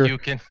 Joker. You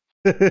can.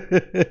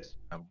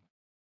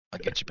 I'll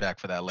get you back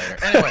for that later.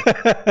 Anyway,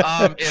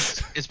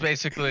 it's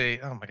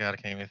basically. Oh my God, I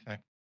can't even think.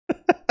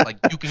 Like,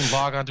 you can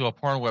log onto a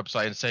porn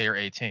website and say you're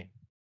 18.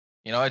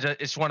 You know,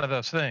 it's one of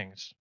those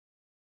things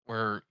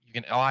where you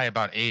can lie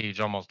about age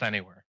almost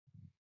anywhere.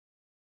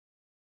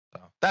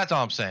 So that's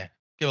all I'm saying.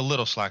 Give a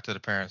little slack to the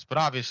parents, but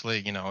obviously,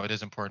 you know, it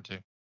is important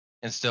to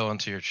instill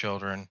into your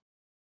children,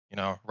 you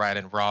know, right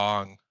and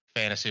wrong,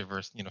 fantasy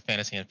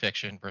and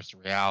fiction versus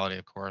reality,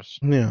 of course.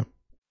 Yeah.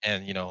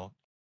 And, you know,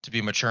 to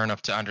be mature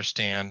enough to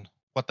understand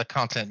what the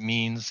content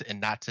means and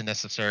not to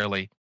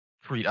necessarily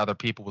treat other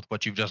people with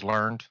what you've just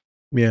learned.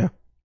 Yeah.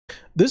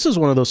 This is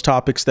one of those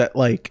topics that,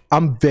 like,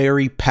 I'm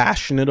very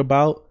passionate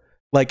about.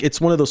 Like,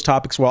 it's one of those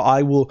topics where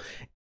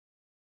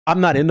I'm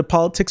not into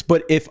politics,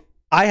 but if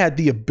I had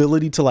the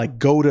ability to, like,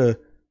 go to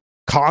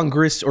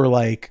Congress or,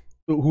 like,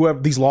 whoever,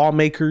 these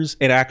lawmakers,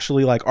 and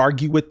actually, like,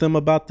 argue with them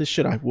about this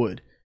shit, I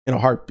would, in a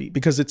heartbeat,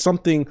 because it's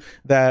something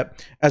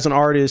that, as an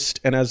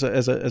artist and as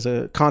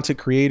a content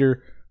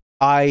creator,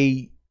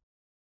 I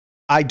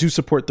do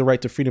support the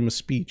right to freedom of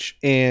speech.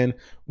 And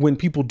when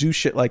people do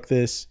shit like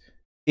this,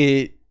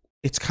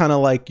 it's kind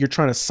of like you're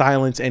trying to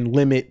silence and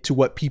limit to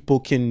what people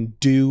can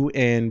do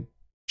and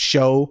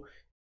show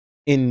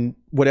in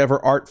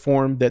whatever art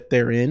form that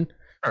they're in.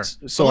 Sure.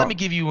 So let me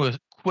give you a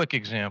quick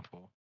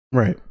example.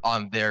 Right.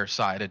 On their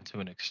side, and to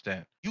an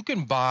extent, you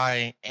can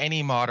buy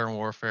any Modern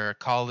Warfare,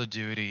 Call of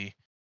Duty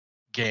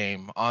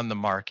game on the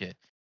market,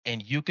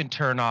 and you can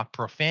turn off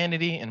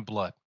profanity and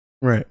blood.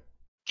 Right.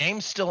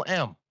 Game's still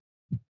M.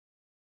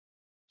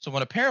 So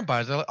when a parent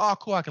buys it, they're like, oh,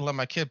 cool, I can let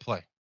my kid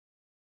play.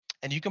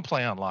 And you can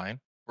play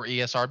online where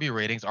ESRB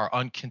ratings are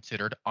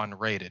unconsidered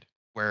unrated,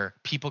 where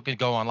people can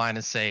go online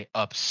and say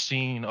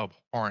obscene,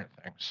 abhorrent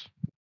things.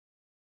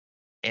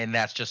 And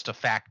that's just a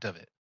fact of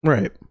it.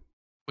 Right.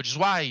 Which is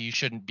why you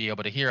shouldn't be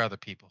able to hear other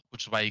people,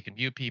 which is why you can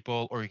view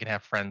people, or you can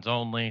have friends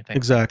only, things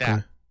exactly. like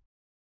that.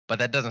 But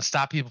that doesn't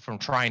stop people from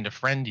trying to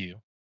friend you.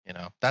 You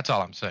know, that's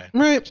all I'm saying.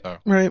 Right. So,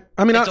 right.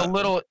 I mean,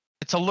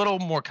 it's a little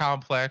more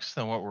complex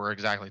than what we're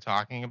exactly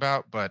talking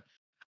about, but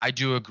I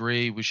do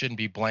agree we shouldn't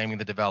be blaming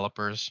the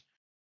developers.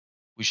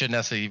 We shouldn't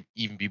necessarily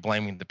even be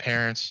blaming the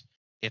parents.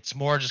 It's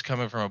more just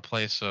coming from a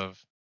place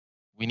of,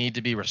 we need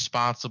to be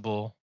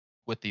responsible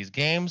with these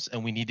games,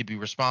 and we need to be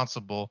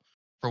responsible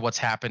for what's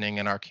happening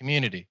in our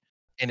community.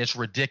 And it's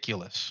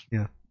ridiculous.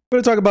 Yeah. We're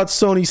going to talk about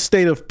Sony's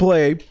State of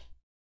Play.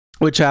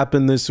 which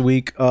happened this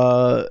week.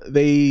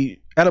 They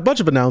had a bunch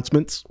of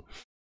announcements.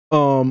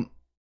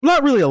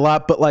 Not really a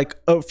lot, but like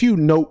a few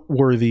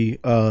noteworthy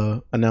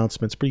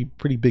announcements,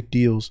 pretty big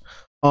deals.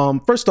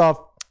 First off,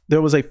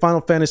 there was a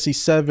Final Fantasy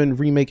VII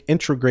Remake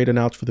Intrograde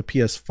announced for the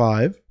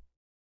PS5.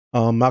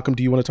 Malcolm,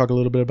 do you want to talk a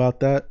little bit about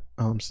that,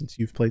 since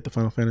you've played the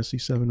Final Fantasy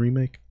VII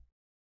Remake?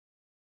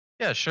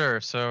 Yeah, sure.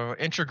 So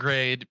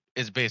Intrograde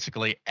is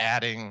basically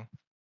adding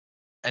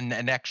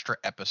an extra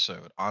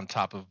episode on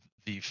top of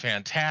the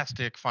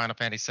fantastic Final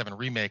Fantasy VII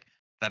Remake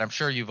that I'm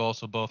sure you've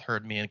also both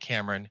heard me and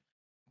Cameron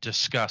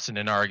discuss in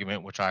an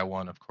argument, which I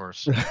won, of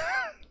course,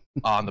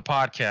 on the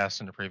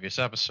podcast in the previous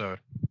episode.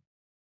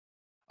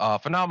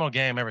 Phenomenal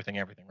game, everything,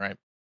 right?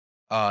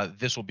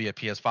 This will be a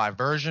PS5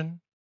 version.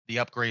 The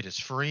upgrade is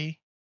free.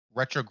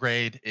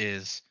 Retrograde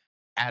is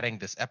adding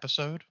this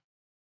episode.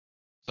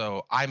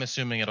 So I'm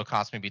assuming it'll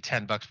cost maybe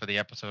 $10 for the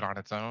episode on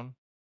its own.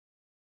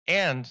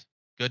 And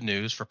good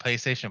news for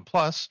PlayStation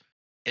Plus,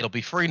 it'll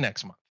be free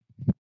next month.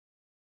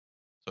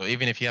 So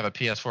even if you have a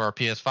PS4 or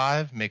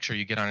PS5, make sure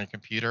you get on your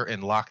computer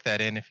and lock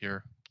that in if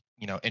you're,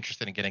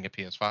 interested in getting a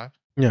PS5.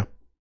 Yeah.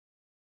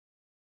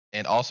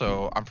 And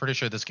also, I'm pretty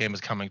sure this game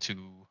is coming to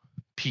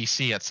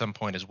PC at some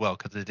point as well,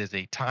 because it is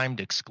a timed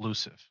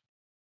exclusive.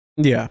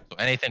 Yeah. So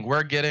anything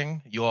we're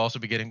getting, you'll also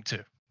be getting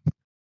too,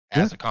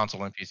 as a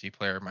console and PC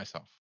player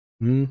myself.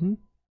 Mm-hmm.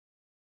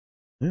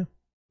 Yeah.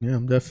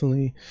 I'm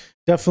definitely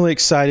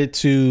excited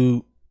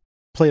to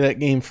play that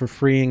game for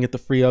free and get the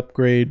free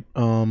upgrade.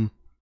 Final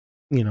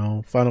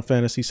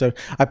Fantasy VII.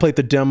 I played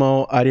the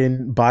demo. I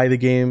didn't buy the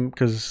game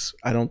because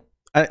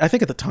I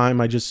think at the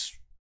time I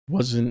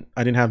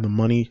didn't have the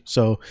money.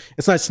 So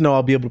it's nice to know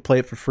I'll be able to play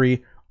it for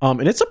free.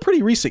 And it's a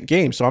pretty recent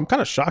game, so I'm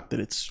kind of shocked that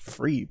it's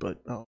free,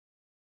 but it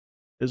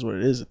is what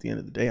it is at the end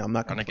of the day. I'm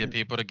not going to get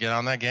people to get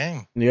on that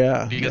game.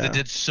 Yeah. Because it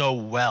did so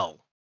well.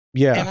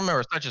 Yeah. And remember,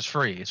 it's not just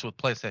free, it's with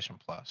PlayStation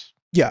Plus.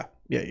 Yeah.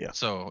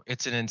 So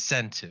it's an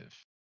incentive,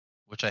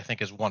 which I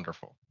think is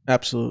wonderful.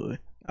 Absolutely.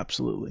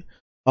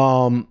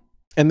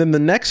 And then the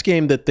next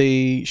game that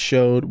they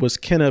showed was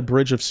Kena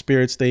Bridge of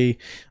Spirits. They,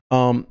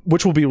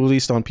 which will be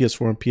released on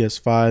PS4 and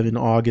PS5 in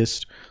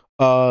August.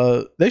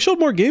 They showed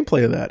more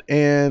gameplay of that,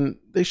 and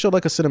they showed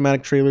like a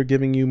cinematic trailer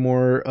giving you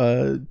more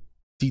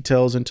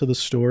details into the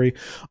story.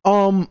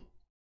 I'm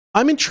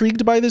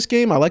intrigued by this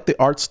game. I like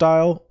the art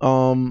style.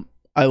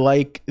 I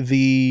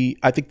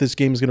think this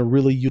game is going to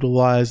really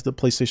utilize the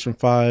PlayStation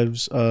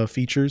 5's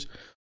features.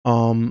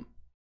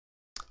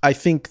 I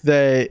think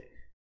that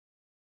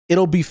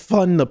it'll be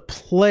fun to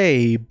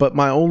play, but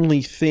my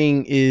only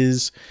thing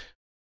is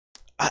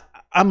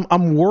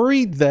I'm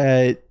worried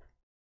that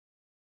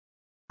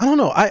I don't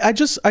know. I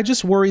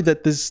just worry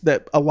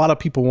that a lot of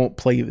people won't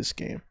play this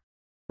game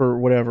for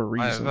whatever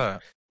reason. Why is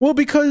that? Well,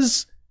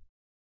 because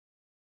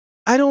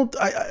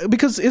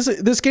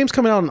this game's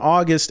coming out in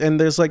August, and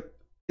there's like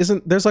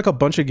a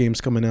bunch of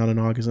games coming out in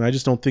August, and I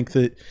just don't think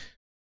that.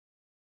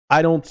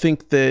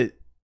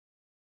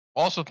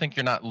 Also, think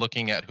you're not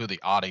looking at who the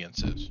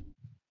audience is.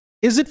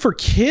 Is it for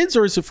kids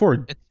or is it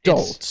for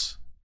adults?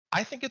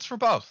 I think it's for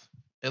both.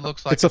 It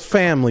looks like it's a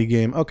family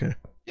game. Okay.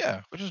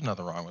 Yeah, which is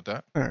nothing wrong with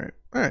that. All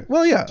right.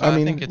 Well, yeah. So I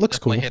mean, think it's it looks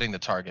cool. hitting the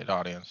target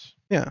audience.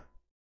 Yeah.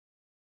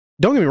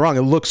 Don't get me wrong.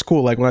 It looks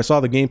cool. Like when I saw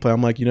the gameplay,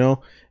 I'm like,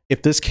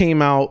 if this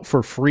came out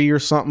for free or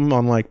something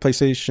on like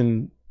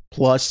PlayStation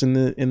Plus in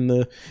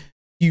the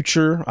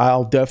future,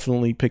 I'll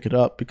definitely pick it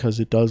up because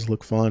it does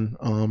look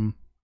fun.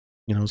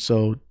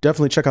 So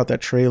definitely check out that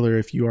trailer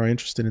if you are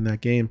interested in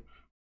that game.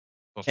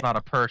 Well, it's not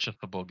a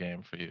purchasable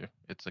game for you.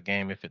 It's a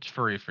game if it's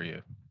free for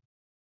you.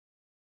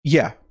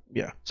 Yeah.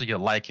 So you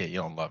like it, you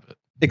don't love it.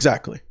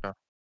 Exactly. Yeah.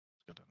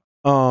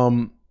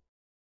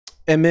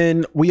 And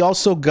then we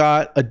also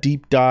got a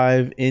deep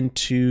dive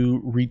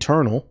into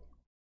Returnal,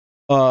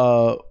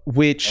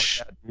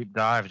 which deep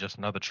dive, just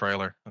another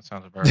trailer. That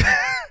sounds about right.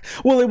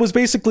 Well, it was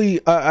basically,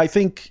 I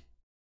think,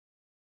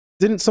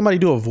 didn't somebody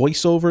do a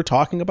voiceover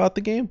talking about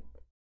the game?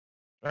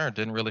 Sure, it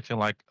didn't really feel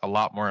like a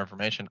lot more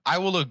information. I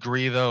will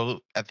agree, though,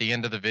 at the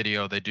end of the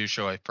video, they do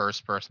show a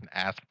first-person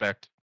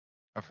aspect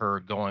of her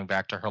going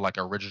back to her like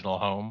original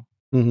home.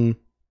 Mm-hmm.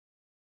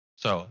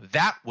 So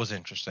that was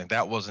interesting.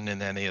 That wasn't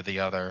in any of the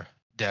other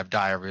dev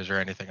diaries or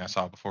anything I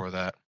saw before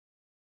that.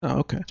 Oh,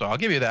 okay. So I'll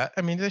give you that.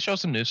 I mean, they show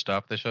some new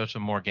stuff. They show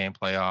some more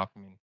gameplay off.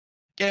 I mean,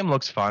 game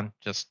looks fun.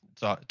 Just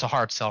it's a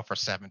hard sell for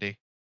 $70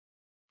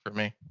 for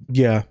me.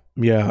 Yeah.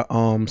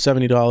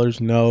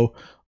 $70. No.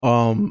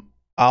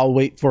 I'll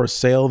wait for a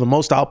sale. The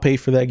most I'll pay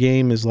for that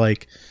game is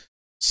like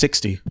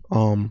 $60.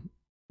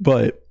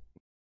 But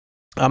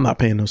I'm not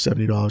paying no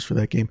 $70 for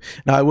that game.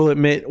 Now I will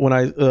admit, when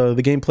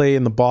the gameplay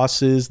and the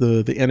bosses,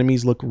 the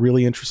enemies look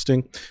really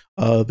interesting.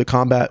 The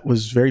combat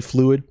was very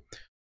fluid.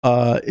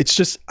 It's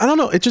just, I don't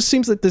know. It just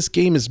seems like this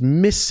game is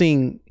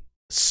missing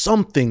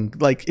something.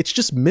 Like it's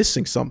just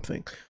missing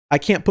something. I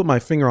can't put my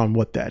finger on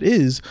what that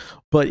is,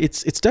 but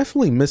it's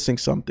definitely missing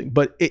something.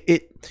 But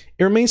it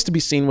remains to be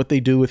seen what they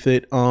do with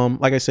it.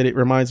 Like I said, it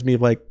reminds me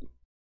of like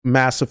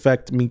Mass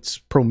Effect meets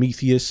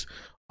Prometheus.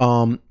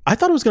 I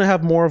thought it was going to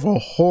have more of a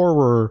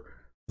horror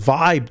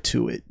vibe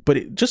to it, but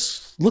it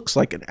just looks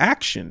like an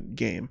action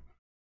game.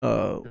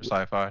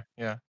 Sci-fi,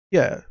 yeah.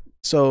 Yeah.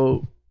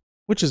 So,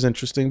 which is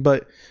interesting,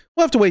 but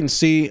we'll have to wait and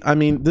see. I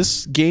mean,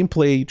 this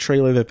gameplay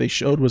trailer that they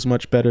showed was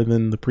much better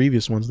than the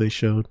previous ones they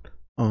showed.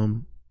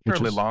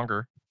 Fairly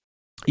longer.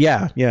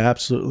 Yeah,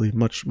 absolutely.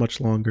 Much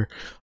longer.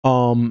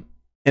 And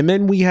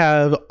then we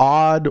have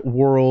Odd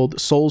World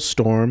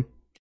Soulstorm,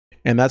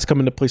 and that's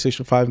coming to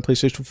PlayStation 5 and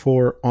PlayStation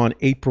 4 on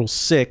April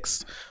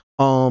 6th.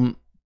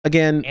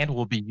 Again, and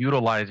we'll be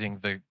utilizing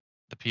the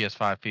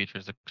PS5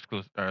 features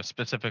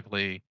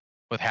specifically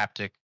with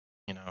haptic,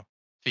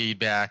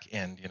 feedback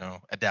and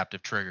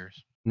adaptive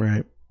triggers.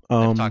 Right.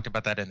 They've talked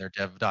about that in their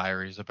dev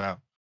diaries about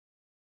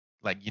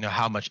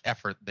how much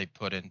effort they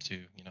put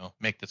into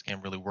make this game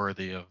really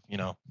worthy of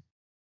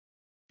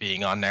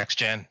being on next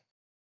gen.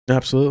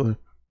 Absolutely.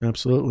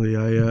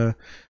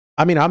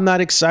 I mean, I'm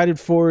not excited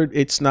for it.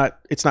 It's not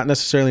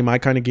necessarily my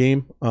kind of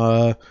game.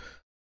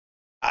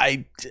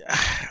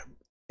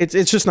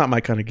 It's just not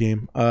my kind of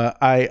game.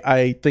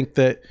 I think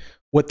that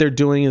what they're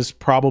doing is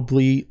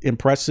probably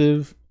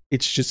impressive.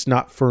 It's just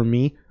not for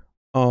me.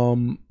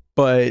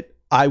 But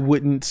I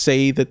wouldn't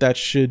say that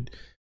should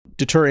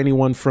deter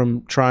anyone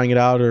from trying it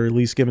out or at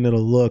least giving it a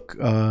look.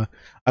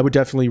 I would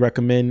definitely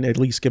recommend at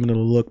least giving it a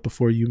look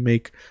before you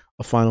make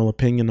a final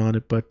opinion on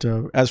it. But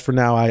as for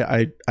now,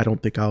 I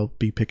don't think I'll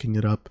be picking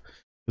it up.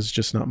 It's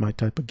just not my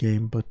type of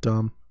game. But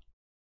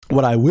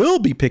what I will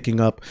be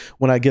picking up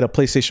when I get a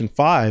PlayStation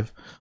 5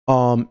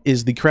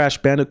 is the Crash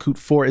Bandicoot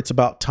 4 It's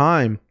About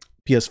Time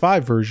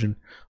PS5 version.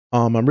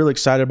 I'm really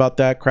excited about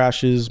that.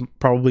 Crash is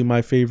probably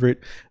my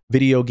favorite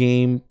video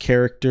game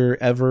character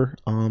ever.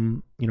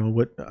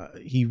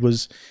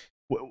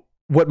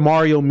 What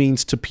Mario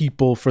means to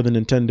people for the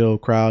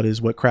Nintendo crowd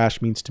is what Crash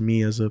means to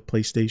me as a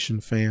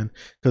PlayStation fan,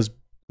 because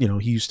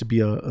he used to be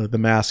the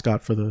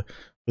mascot for the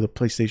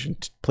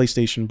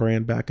PlayStation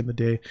brand back in the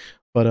day.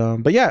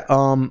 But yeah,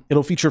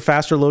 it'll feature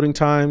faster loading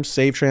times,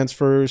 save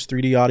transfers,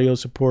 3D audio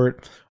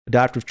support,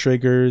 adaptive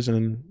triggers,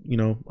 and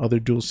other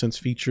DualSense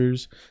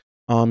features.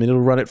 And it'll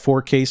run at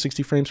 4K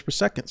 60 frames per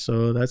second.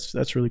 So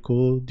that's really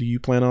cool. Do you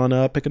plan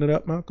on picking it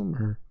up, Malcolm?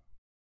 Or?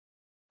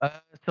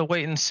 It's a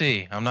wait and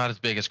see. I'm not as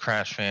big as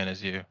Crash fan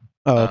as you.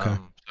 Oh, okay.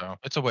 So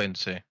it's a wait and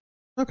see.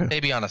 Okay.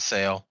 Maybe on a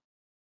sale.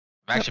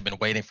 I've actually been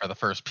waiting for the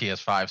first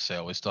PS5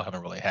 sale. We still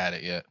haven't really had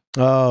it yet.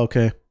 Oh,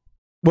 okay.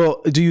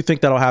 Well, do you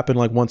think that'll happen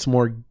once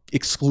more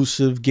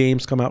exclusive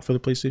games come out for the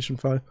PlayStation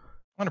 5?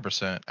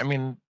 100%. I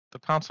mean, the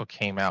console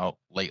came out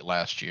late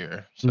last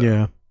year. So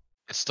yeah.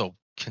 It's still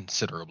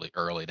considerably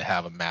early to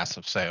have a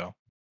massive sale.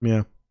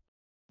 Yeah.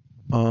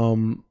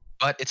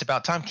 But It's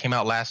About Time came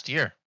out last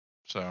year.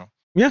 So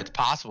yeah, it's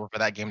possible for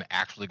that game to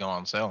actually go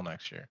on sale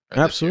next year.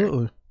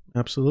 Absolutely.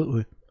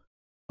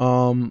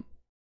 And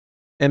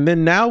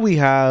then now we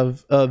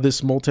have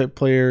this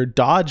multiplayer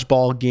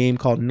dodgeball game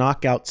called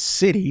Knockout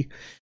City.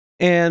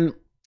 And,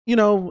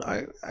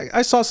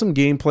 I saw some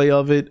gameplay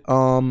of it.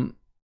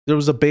 There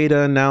was a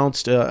beta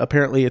announced.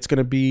 Apparently, it's going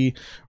to be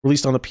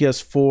released on the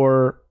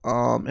PS4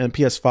 and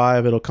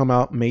PS5. It'll come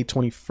out May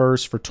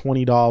 21st for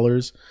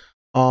 $20.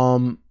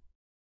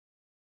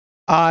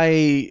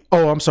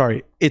 I'm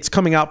sorry. It's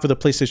coming out for the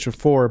PlayStation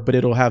 4, but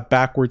it'll have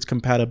backwards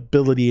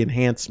compatibility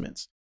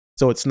enhancements.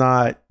 So it's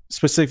not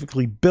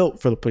specifically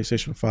built for the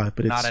PlayStation 5,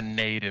 but it's not a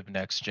native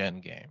next gen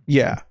game.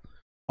 Yeah.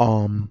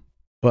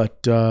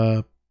 But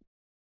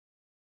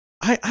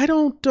I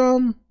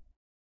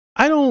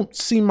don't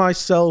see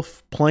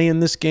myself playing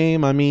this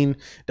game. I mean,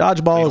 dodgeball is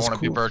cool. You want to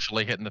be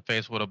virtually hit in the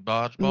face with a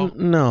dodgeball?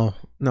 No,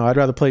 I'd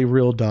rather play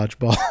real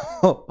dodgeball.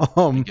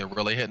 You get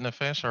really hit in the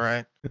face? All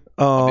right.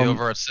 I'll be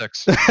over at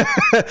 6. No,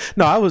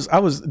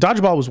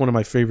 dodgeball was one of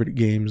my favorite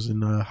games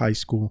in high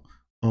school.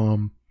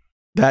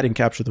 That and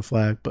Capture the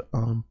Flag, but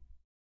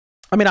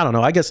I mean, I don't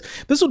know. I guess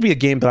this would be a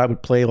game that I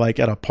would play at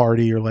a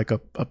party or like a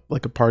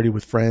party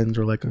with friends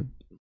or like a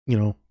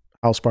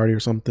house party or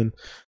something.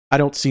 I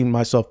don't see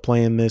myself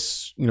playing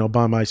this,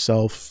 by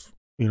myself,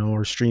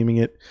 or streaming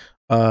it.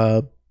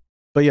 But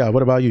yeah,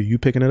 what about you? You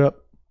picking it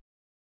up?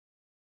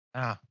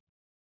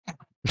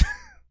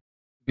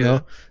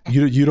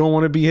 You don't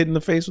want to be hit in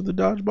the face with a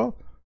dodgeball?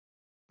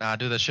 Nah, I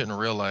do that shit in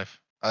real life.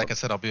 Like I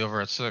said, I'll be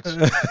over at 6.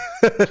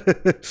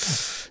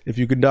 If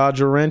you can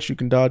dodge a wrench, you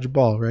can dodge a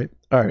ball, right?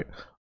 All right.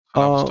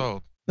 I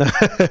was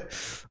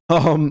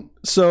told.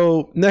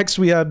 So next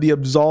we have the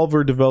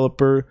Absolver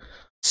developer,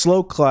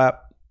 Slow Clap.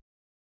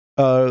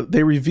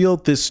 They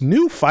revealed this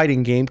new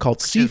fighting game called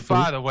Sifu.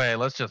 By the way,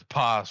 let's just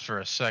pause for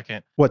a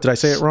second. What, did I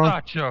say it wrong?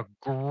 Such a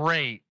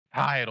great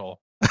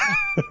title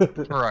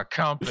for a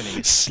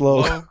company.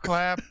 Slow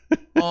Clap.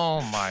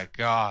 Oh my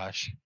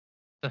gosh.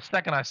 The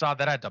second I saw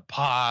that, I had to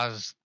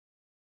pause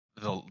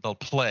the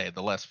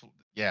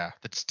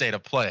state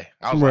of play.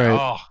 I was like,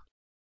 oh,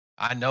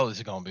 I know this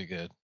is going to be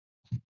good.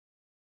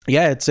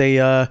 Yeah, it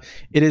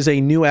is a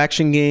new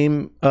action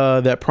game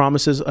that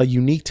promises a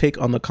unique take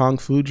on the Kung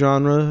Fu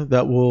genre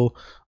that will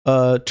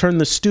turn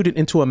the student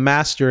into a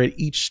master at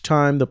each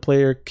time the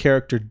player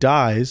character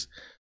dies.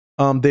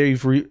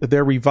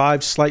 They're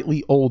revived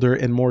slightly older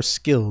and more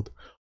skilled.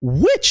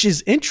 which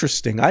is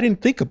interesting. I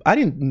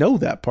didn't know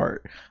that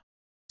part.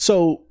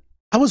 So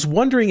I was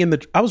wondering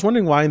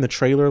why in the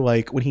trailer,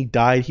 like when he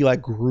died, he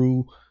like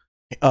grew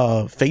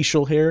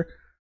facial hair.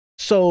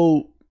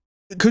 So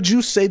could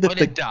you say that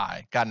didn't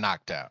die, got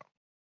knocked out?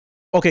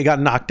 Okay, got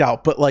knocked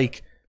out, but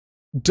like,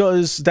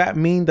 does that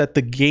mean that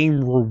the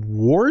game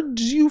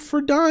rewards you for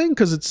dying?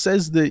 Because it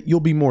says that you'll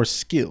be more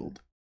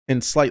skilled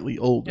and slightly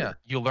older. Yeah,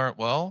 you learn.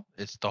 Well,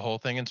 it's the whole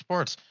thing in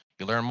sports.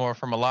 You learn more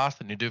from a loss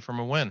than you do from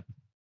a win.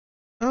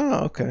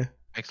 Oh, okay.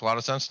 Makes a lot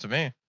of sense to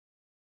me.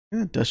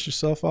 Yeah, dust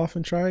yourself off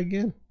and try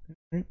again.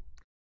 Right.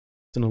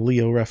 It's an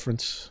Leo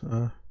reference.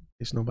 In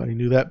case nobody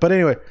knew that. But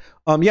anyway,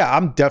 yeah,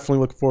 I'm definitely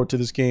looking forward to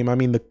this game. I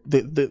mean,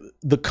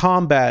 the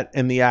combat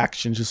and the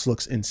action just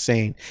looks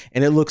insane,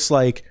 and it looks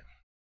like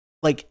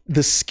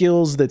the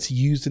skills that's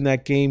used in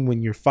that game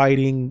when you're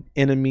fighting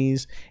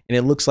enemies, and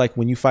it looks like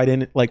when you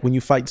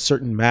fight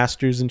certain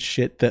masters and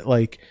shit, that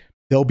like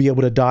they'll be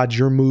able to dodge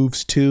your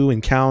moves too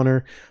and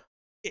counter.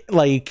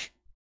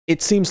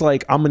 It seems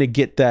like I'm gonna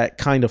get that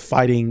kind of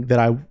fighting that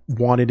I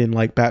wanted in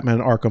like Batman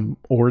Arkham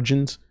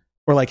Origins,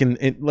 or like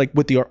in like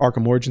with the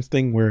Arkham Origins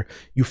thing where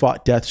you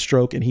fought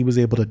Deathstroke and he was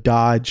able to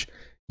dodge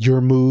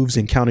your moves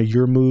and counter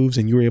your moves,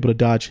 and you were able to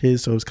dodge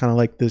his. So it was kind of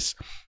like this.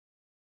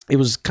 It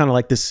was kind of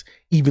like this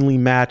evenly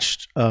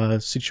matched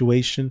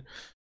situation.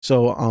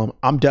 So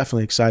I'm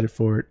definitely excited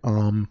for it.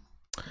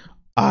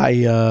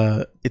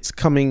 It's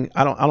coming.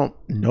 I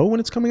don't know when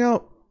it's coming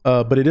out,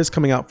 but it is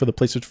coming out for the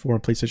PlayStation 4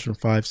 and PlayStation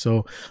 5.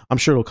 So I'm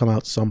sure it'll come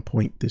out some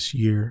point this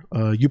year.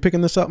 You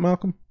picking this up,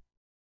 Malcolm?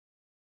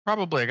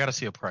 Probably. I got to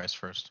see a price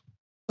first.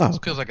 Oh, This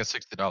feels like a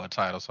 $60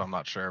 title, so I'm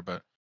not sure.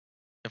 But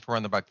if we're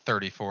in the like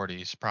 30,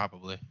 40s,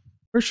 probably.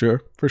 for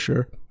sure.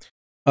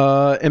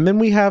 And then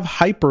we have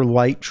Hyper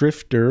Light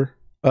Drifter,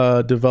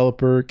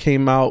 developer,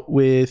 came out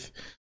with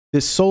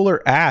this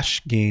Solar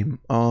Ash game.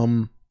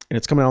 And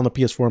it's coming out on the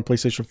PS4 and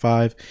PlayStation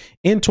 5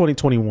 in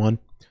 2021.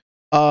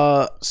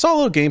 Saw a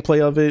little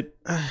gameplay of it.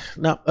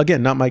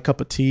 Not my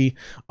cup of tea.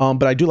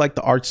 But I do like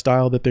the art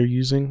style that they're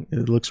using.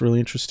 It looks really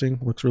interesting.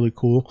 Looks really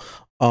cool.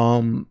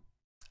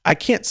 I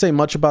can't say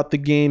much about the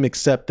game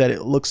except that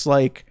it looks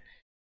like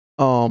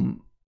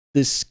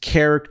this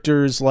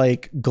character's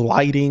like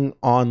gliding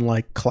on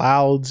like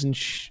clouds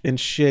and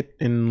shit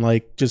and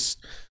like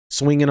just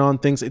swinging on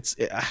things.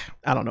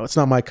 I don't know. It's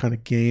not my kind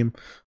of game.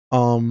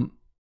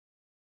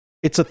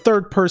 It's a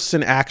third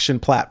person action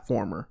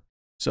platformer.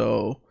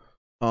 So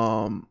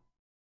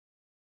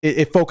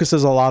it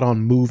focuses a lot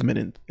on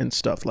movement and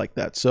stuff like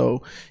that.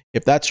 So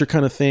if that's your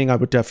kind of thing, I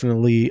would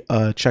definitely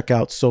check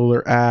out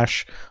Solar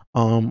Ash.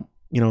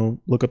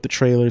 Look up the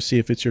trailer, see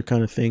if it's your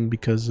kind of thing,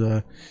 because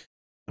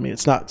I mean,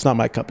 it's not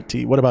my cup of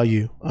tea. What about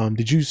you?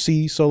 Did you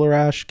see Solar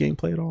Ash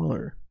gameplay at all,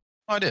 or?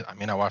 Oh, I did. I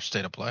mean, I watched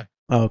State of Play.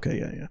 Oh, okay,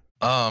 yeah.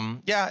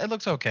 Yeah, it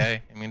looks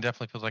okay. I mean,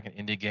 definitely feels like an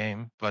indie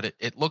game, but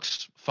it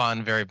looks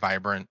fun, very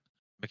vibrant.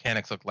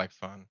 Mechanics look like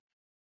fun.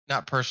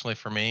 Not personally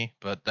for me,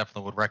 but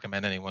definitely would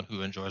recommend anyone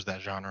who enjoys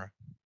that genre.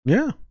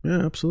 Yeah,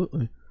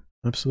 absolutely.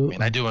 I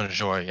mean, I do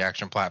enjoy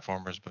action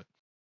platformers, but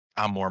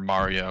I'm more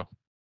Mario.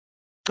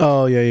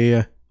 Oh,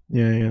 yeah,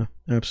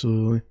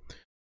 absolutely.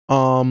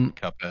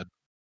 Cuphead.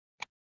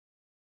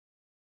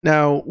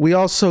 Now we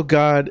also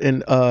got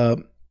a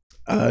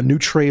new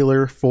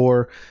trailer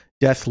for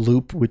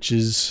Deathloop, which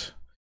is,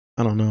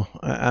 I don't know.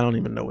 I don't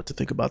even know what to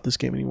think about this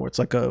game anymore. It's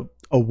like a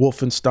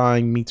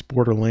Wolfenstein meets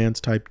Borderlands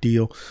type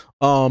deal.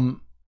 And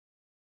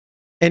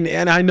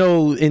I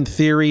know in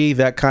theory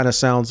that kind of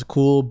sounds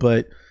cool,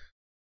 but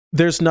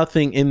there's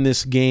nothing in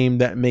this game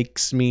that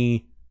makes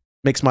my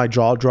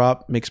jaw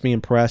drop, makes me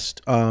impressed.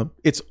 And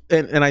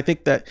I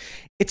think that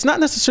it's not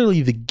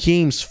necessarily the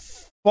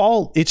game's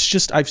fault. It's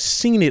just I've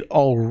seen it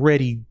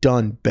already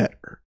done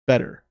better.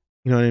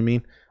 You know what I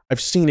mean? I've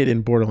seen it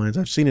in Borderlands.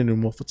 I've seen it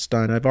in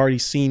Wolfenstein. I've already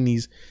seen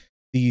these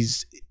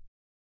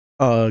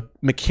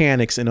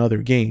mechanics in other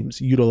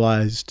games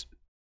utilized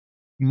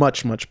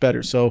much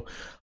better. So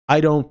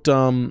I don't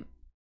know.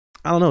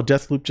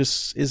 Deathloop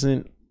just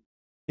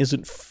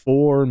isn't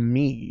for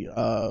me.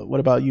 What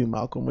about you,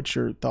 Malcolm? What's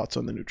your thoughts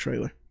on the new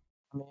trailer?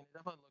 I mean, it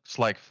definitely looks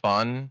like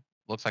fun.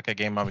 Looks like a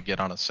game I would get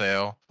on a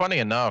sale. Funny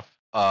enough,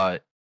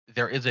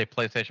 there is a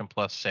PlayStation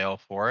Plus sale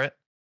for it.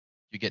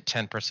 You get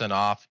 10%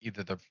 off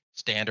either the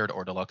standard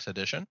or deluxe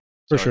edition.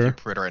 So For sure. If you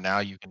pre-order it now,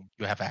 you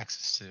have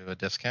access to a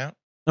discount.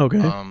 Okay.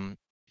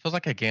 Feels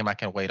like a game I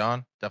can wait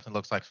on. Definitely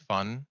looks like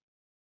fun.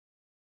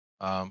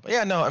 But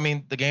yeah, no, I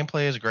mean the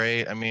gameplay is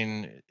great. I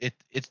mean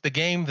it's the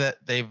game that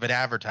they've been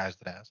advertised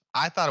it as.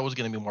 I thought it was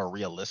going to be more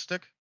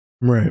realistic.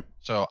 Right.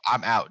 So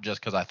I'm out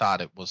just because I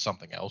thought it was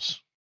something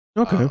else.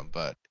 Okay.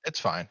 But it's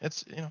fine.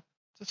 It's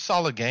it's a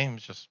solid game.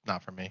 It's just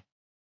not for me.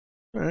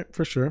 All right,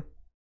 for sure.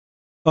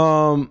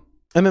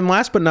 And then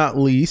last but not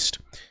least,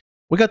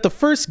 we got the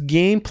first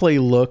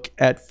gameplay look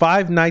at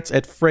Five Nights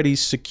at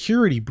Freddy's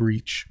Security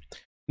Breach.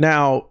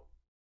 Now,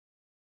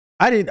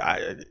 I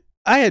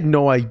had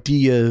no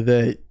idea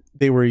that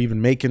they were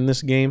even making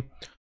this game.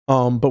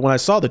 But when I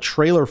saw the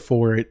trailer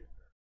for it,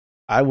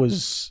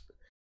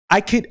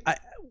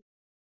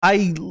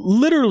 I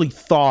literally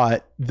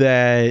thought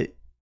that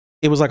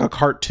it was like a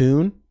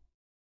cartoon.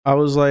 I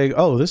was like,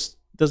 oh, this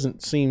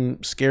doesn't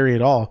seem scary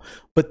at all.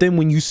 But then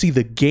when you see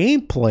the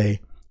gameplay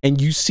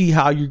and you see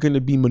how you're going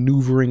to be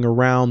maneuvering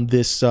around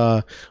this,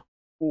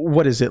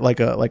 what is it, like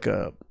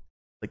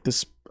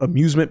this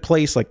amusement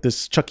place, like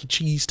this Chuck E.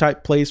 Cheese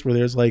type place where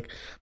there's like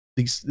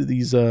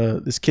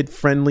this kid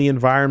friendly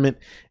environment,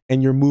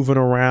 and you're moving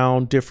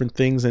around different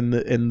things, and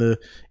the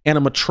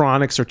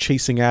animatronics are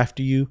chasing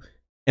after you,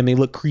 and they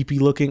look creepy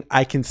looking.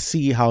 I can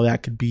see how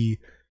that could be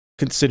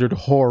considered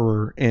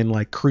horror and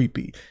like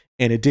creepy,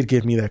 and it did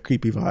give me that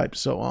creepy vibe.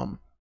 So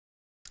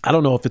I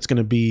don't know if it's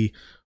gonna be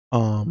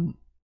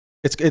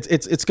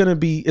it's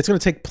gonna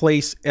take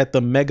place at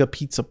the Mega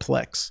Pizza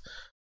Plex.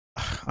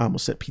 I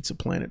almost said Pizza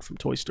Planet from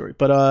Toy Story,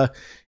 but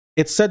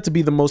it's said to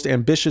be the most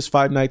ambitious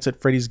Five Nights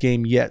at Freddy's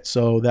game yet.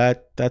 So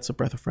that's a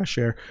breath of fresh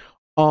air.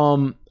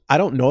 I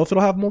don't know if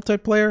it'll have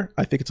multiplayer.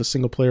 I think it's a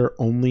single player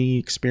only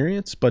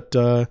experience. But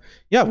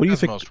yeah, what do you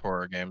think? Most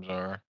horror games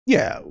are.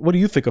 Yeah, what do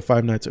you think of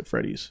Five Nights at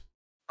Freddy's?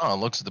 Oh, it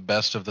looks the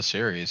best of the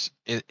series.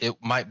 It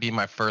might be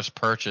my first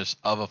purchase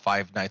of a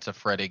Five Nights at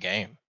Freddy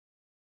game.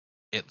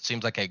 It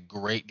seems like a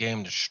great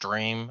game to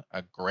stream,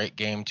 a great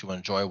game to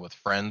enjoy with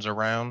friends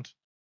around.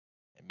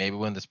 And maybe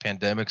when this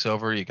pandemic's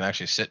over, you can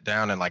actually sit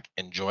down and like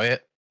enjoy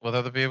it with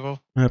other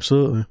people.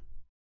 Absolutely.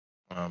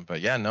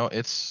 But yeah, no,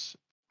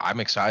 I'm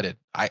excited.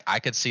 I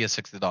could see a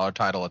 $60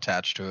 title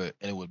attached to it,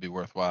 and it would be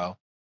worthwhile.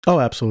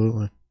 Oh,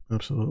 absolutely.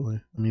 Absolutely.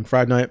 I mean,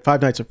 Five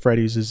Nights at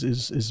Freddy's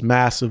is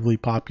massively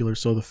popular.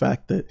 So the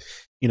fact that,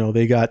 you know,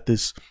 they got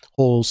this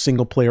whole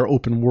single player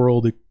open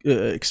world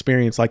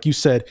experience, like you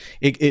said,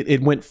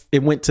 it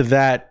went to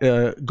that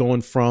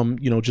going from,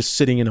 you know, just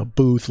sitting in a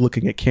booth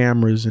looking at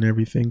cameras and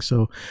everything.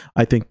 So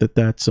I think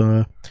that's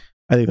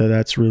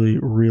really,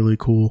 really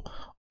cool.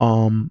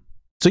 So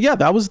yeah,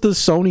 that was the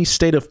Sony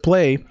State of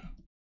Play,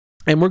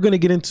 and we're going to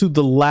get into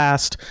the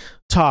last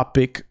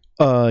topic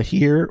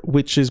here,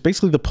 which is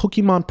basically the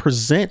Pokemon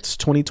Presents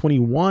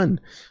 2021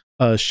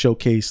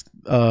 showcase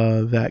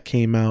that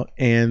came out.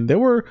 And there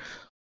were,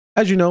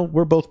 as you know,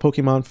 we're both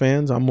Pokemon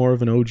fans. I'm more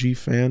of an OG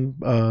fan.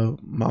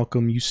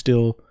 Malcolm, you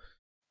still...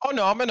 Oh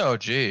no, I'm an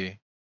OG.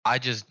 I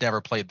just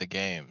never played the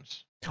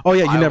games. Oh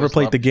yeah, you never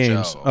played the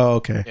games. Joe. Oh,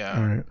 okay. Yeah.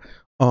 All right.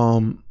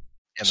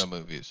 In the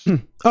movies.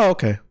 Oh,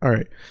 okay. All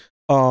right.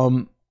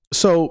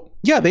 So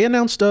yeah, they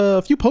announced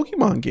a few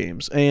Pokemon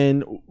games,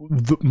 and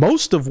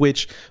most of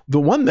which,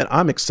 the one that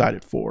I'm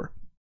excited for,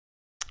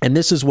 and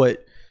this is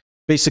what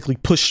basically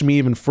pushed me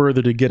even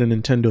further to get a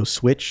Nintendo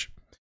Switch.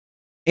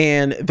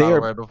 And they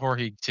are, right, before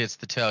he gets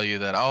to tell you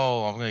that,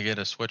 oh, I'm gonna get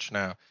a Switch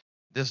now.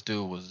 This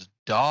dude was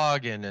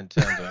dogging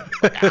Nintendo.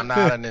 Like, I'm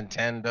not a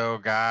Nintendo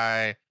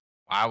guy.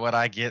 Why would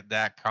I get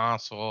that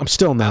console? I'm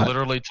still not. I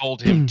literally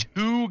told him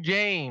 2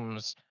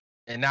 games,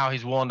 and now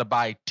he's willing to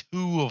buy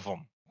 2 of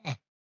them.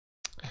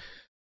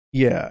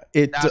 Yeah,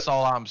 that's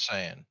all I'm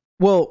saying.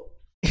 Well,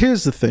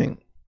 here's the thing.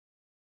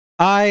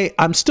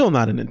 I'm still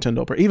not a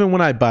Nintendo person. Even when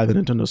I buy the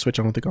Nintendo Switch,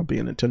 I don't think I'll be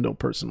a Nintendo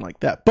person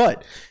like that.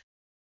 But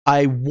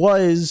I'm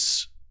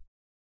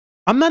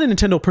not a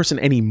Nintendo person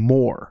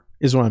anymore,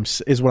 is what I'm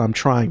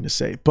trying to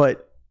say.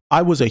 But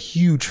I was a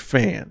huge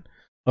fan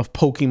of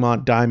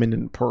Pokemon Diamond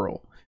and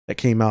Pearl that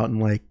came out in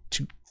like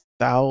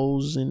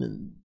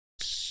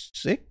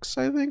 2006,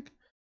 I think.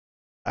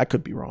 I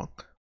could be wrong.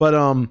 But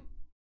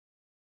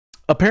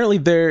apparently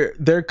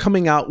they're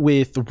coming out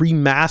with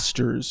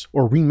remasters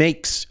or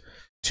remakes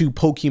to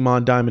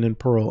Pokemon Diamond and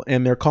Pearl,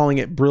 and they're calling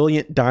it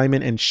Brilliant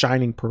Diamond and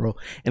Shining Pearl,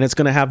 and it's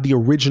going to have the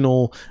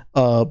original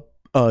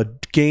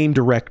game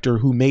director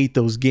who made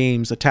those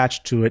games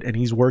attached to it, and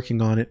he's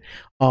working on it.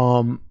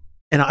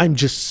 And I'm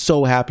just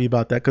so happy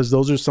about that, because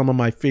those are some of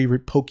my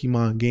favorite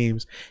Pokemon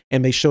games,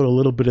 and they showed a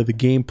little bit of the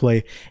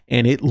gameplay,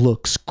 and it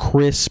looks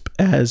crisp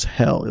as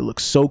hell. It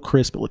looks so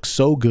crisp, it looks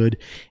so good,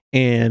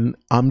 and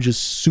I'm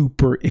just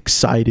super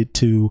excited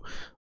to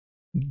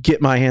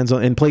get my hands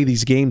on and play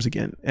these games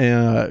again,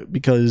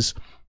 because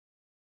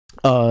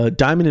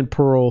Diamond and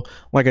Pearl,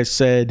 like I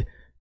said,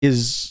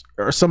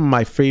 are some of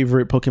my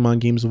favorite Pokemon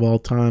games of all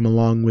time,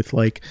 along with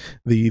like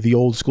the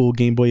old school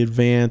Game Boy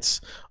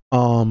Advance,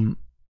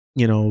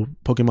 you know,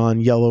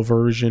 Pokemon Yellow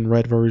version,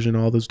 Red version,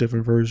 all those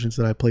different versions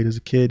that I played as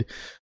a kid.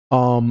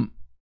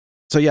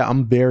 So yeah,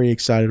 I'm very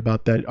excited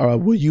about that.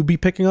 Will you be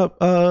picking up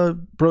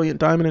Brilliant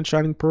Diamond and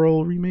Shining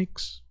Pearl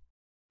remakes,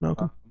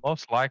 Malcolm?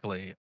 Most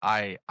likely.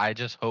 I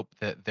just hope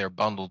that they're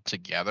bundled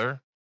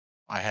together.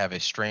 I have a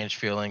strange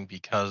feeling,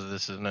 because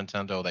this is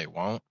Nintendo, they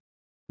won't.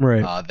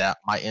 Right. That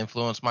might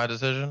influence my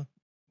decision.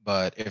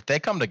 But if they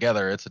come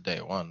together, it's a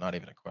day one, not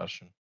even a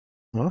question.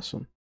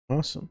 Awesome.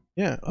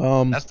 Yeah.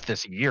 That's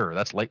this year.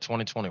 That's late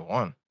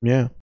 2021.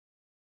 Yeah.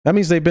 That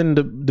means they've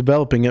been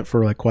developing it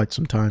for like quite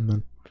some time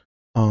then.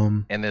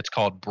 And it's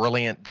called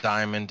Brilliant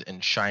Diamond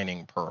and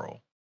Shining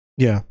Pearl.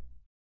 Yeah.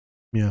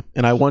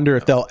 And I wonder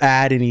if they'll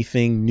add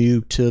anything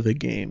new to the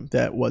game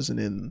that wasn't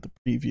in the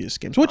previous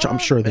games, which I'm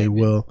sure they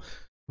will.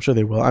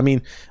 I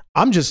mean,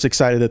 I'm just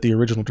excited that the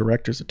original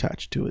director's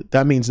attached to it.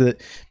 That means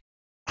that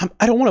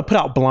I don't want to put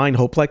out blind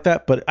hope like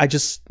that, but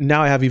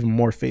now I have even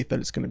more faith that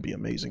it's going to be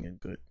amazing and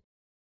good.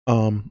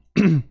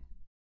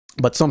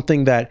 But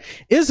something that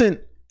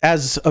isn't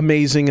as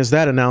amazing as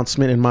that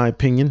announcement, in my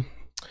opinion,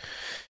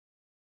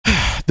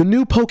 the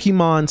new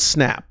Pokemon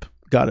Snap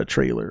got a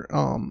trailer.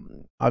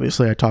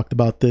 Obviously I talked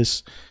about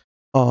this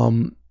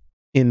in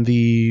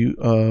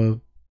the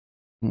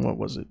what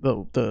was it,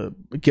 the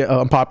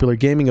unpopular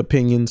gaming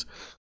opinions,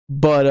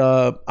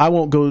 but I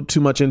won't go too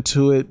much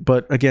into it.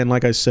 But again,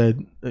 like I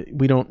said,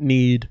 we don't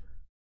need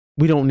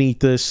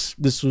this.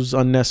 This was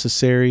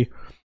unnecessary.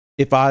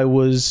 If I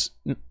was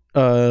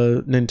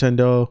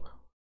Nintendo,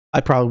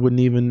 I probably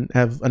wouldn't even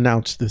have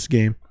announced this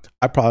game.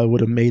 I probably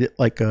would have made it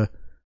like a,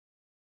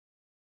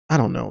 I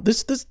don't know.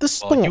 This.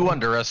 Well, you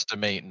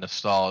underestimate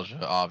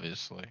nostalgia,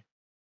 obviously,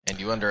 and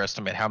you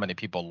underestimate how many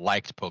people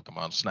liked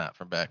Pokemon Snap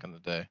from back in the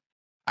day.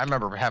 I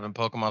remember having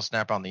Pokemon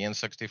Snap on the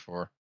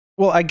N64.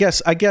 Well, I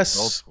guess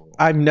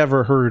I've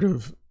never heard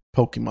of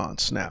Pokemon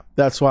Snap.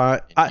 That's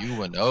why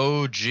you an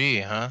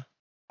OG, huh?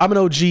 I'm an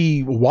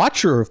OG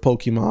watcher of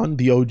Pokemon,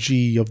 the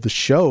OG of the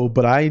show,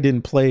 but I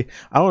didn't play.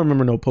 I don't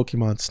remember no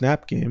Pokemon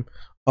Snap game.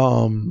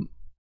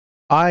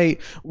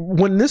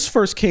 When this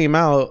first came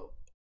out,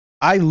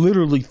 I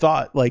literally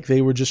thought like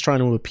they were just trying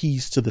to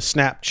appease to the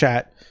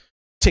Snapchat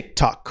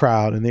TikTok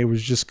crowd, and they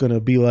was just gonna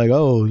be like,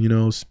 oh,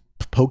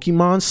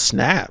 Pokemon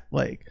Snap,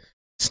 like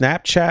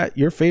Snapchat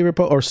your favorite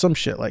or some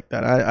shit like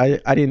that. I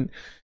don't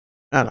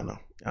know.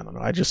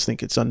 I just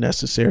think it's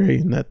unnecessary,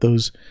 and that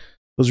those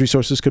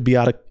resources could be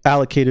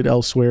allocated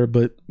elsewhere,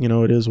 but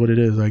it is what it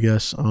is, I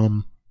guess.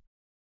 So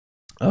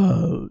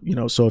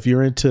if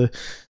you're into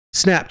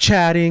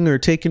Snapchatting or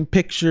taking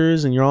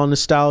pictures and you're all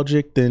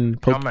nostalgic, then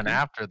coming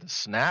after the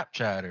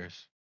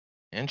Snapchatters.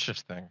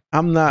 Interesting.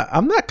 I'm not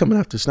coming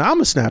after Snap.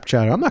 I'm a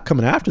Snapchatter. I'm not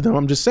coming after them.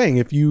 I'm just saying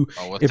if you're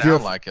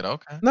like it,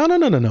 okay. No.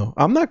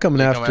 I'm not coming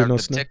after no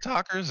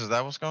TikTokers. Is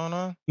that what's going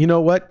on? You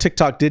know what?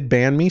 TikTok did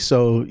ban me,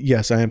 so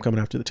yes, I am coming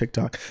after the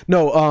TikTok.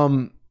 No,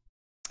 I'm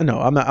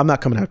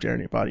not coming after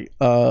anybody.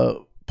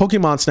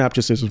 Pokemon Snap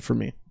just isn't for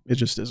me. It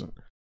just isn't.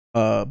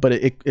 But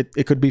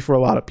it could be for a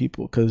lot of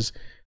people, because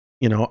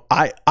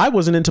I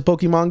wasn't into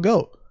Pokemon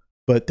Go,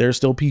 but there's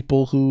still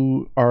people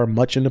who are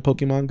much into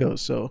Pokemon Go.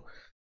 So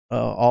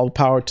all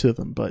power to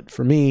them. But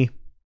for me,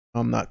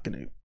 I'm not going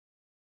to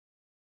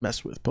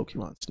mess with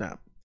Pokemon Snap.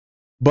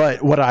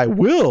 But what I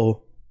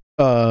will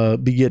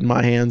be getting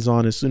my hands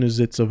on as soon as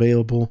it's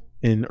available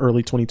in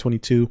early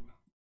 2022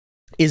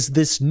 is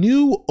this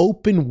new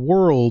open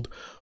world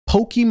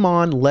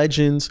Pokemon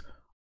Legends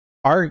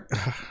Arceus.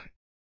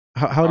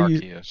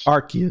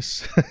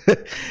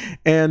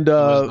 And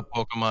the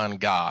Pokemon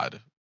God.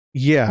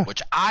 Yeah.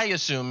 Which I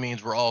assume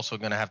means we're also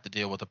going to have to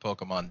deal with the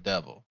Pokemon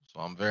Devil. So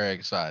I'm very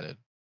excited.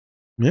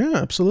 Yeah,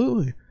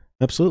 absolutely.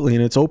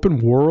 And it's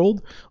open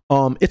world.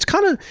 It's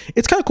kind of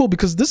cool,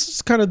 because this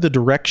is kind of the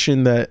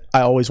direction that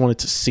I always wanted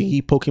to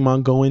see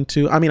Pokemon go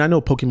into. I mean, I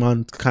know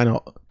Pokemon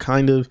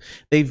kind of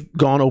they've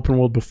gone open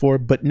world before,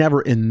 but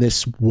never in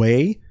this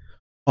way.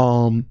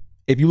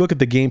 If you look at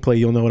the gameplay,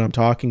 you'll know what I'm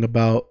talking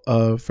about.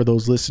 For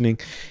those listening,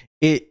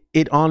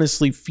 it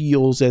honestly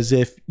feels as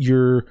if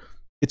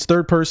it's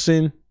third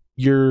person.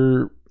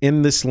 You're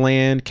in this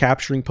land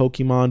capturing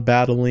Pokemon,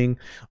 battling.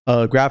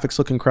 Graphics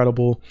look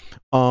incredible.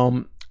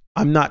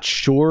 I'm not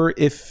sure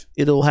if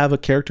it'll have a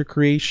character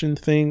creation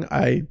thing.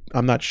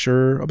 I'm not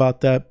sure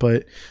about that,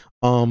 but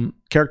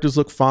characters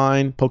look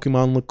fine.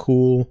 Pokemon look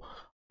cool.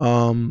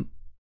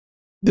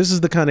 This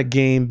is the kind of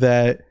game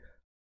that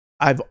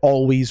I've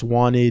always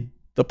wanted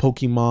the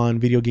Pokemon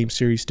video game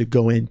series to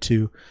go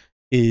into,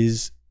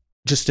 is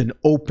just an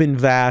open,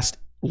 vast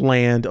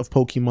land of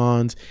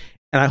Pokemons.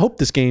 And I hope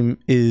this game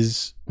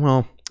is,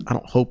 well, I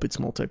don't hope it's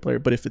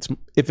multiplayer, but if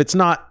it's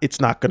not,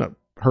 it's not gonna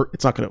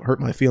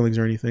hurt my feelings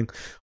or anything.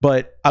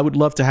 But I would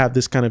love to have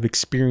this kind of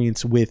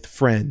experience with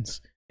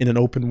friends in an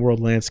open world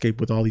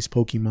landscape with all these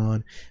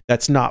Pokemon.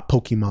 That's not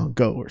Pokemon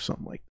Go or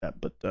something like that.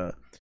 But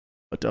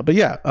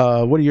yeah,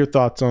 what are your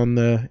thoughts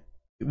on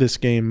this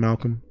game,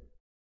 Malcolm?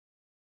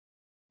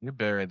 You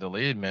buried the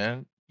lead,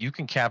 man. You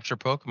can capture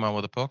Pokemon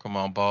with a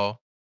Pokemon ball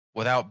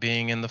without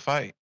being in the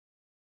fight.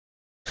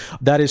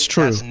 That is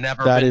true. That's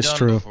never been done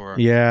true. Before.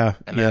 Yeah,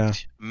 and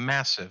that's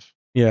massive.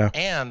 Yeah.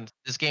 And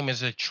this game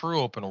is a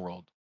true open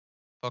world.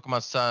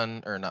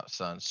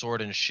 Pokemon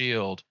Sword and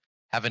Shield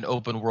have an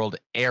open world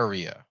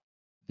area.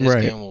 This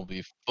game will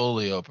be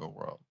fully open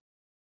world.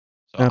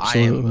 So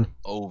absolutely. I am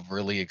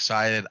overly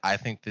excited. I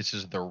think this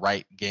is the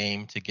right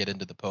game to get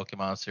into the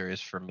Pokemon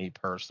series for me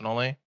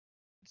personally.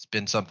 It's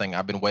been something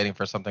I've been waiting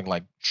for, something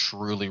like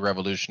truly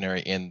revolutionary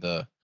in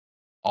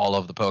all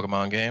of the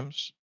Pokemon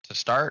games to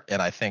start,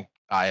 and I think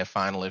I have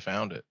finally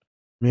found it.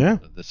 Yeah.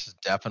 So this is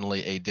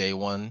definitely a day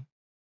one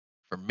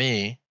for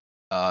me.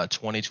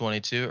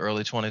 2022,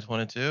 early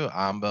 2022.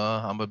 I'm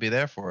gonna be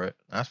there for it.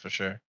 That's for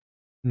sure.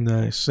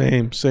 Nice.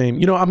 Same. I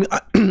mean,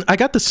 I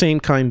got the same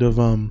kind of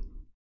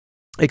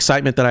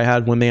excitement that I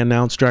had when they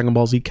announced Dragon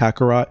Ball Z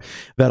Kakarot,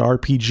 that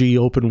RPG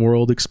open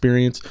world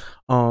experience.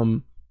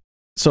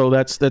 So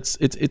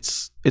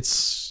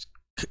it's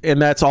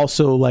and that's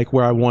also like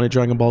where I wanted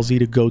Dragon Ball Z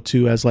to go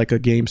to as like a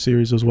game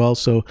series as well.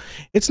 So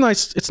it's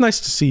nice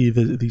to see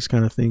these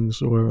kind of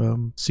things, or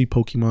see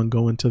Pokemon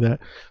go into that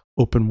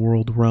open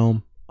world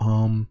realm.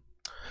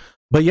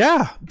 But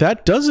yeah,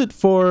 that does it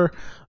for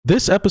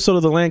this episode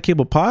of the Land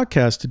Cable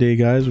Podcast today,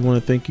 guys. We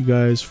want to thank you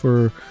guys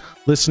for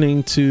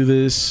listening to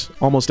this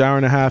almost hour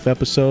and a half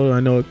episode. I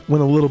know it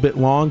went a little bit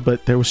long,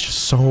 but there was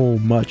just so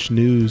much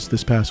news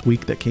this past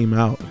week that came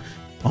out.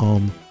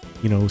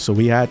 So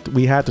we had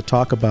to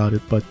talk about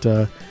it.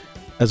 But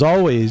as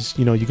always,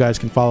 you guys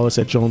can follow us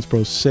at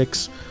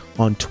JonesBro6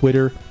 on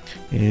Twitter,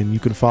 and you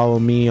can follow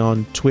me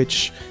on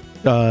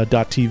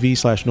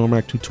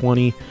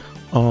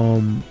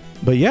twitch.tv/Normac220.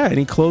 But yeah,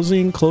 any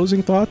closing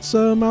thoughts,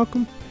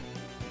 Malcolm?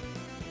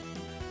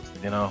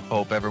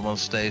 Hope everyone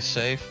stays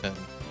safe, and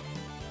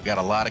we got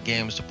a lot of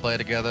games to play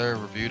together,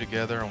 review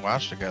together, and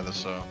watch together.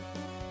 So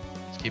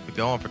let's keep it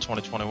going for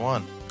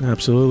 2021.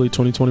 Absolutely.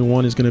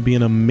 2021 is going to be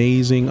an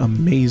amazing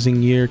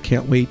year.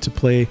 Can't wait to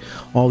play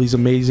all these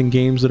amazing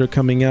games that are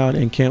coming out,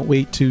 and can't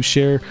wait to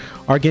share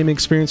our gaming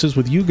experiences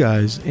with you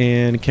guys,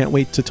 and can't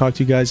wait to talk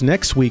to you guys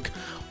next week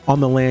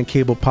on the Land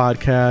Cable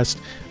Podcast.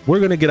 We're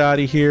going to get out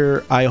of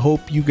here. I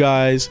hope you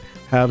guys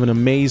have an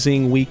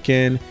amazing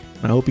weekend.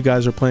 I hope you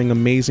guys are playing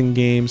amazing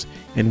games,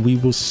 and we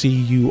will see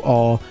you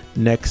all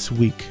next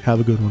week. Have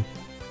a good one.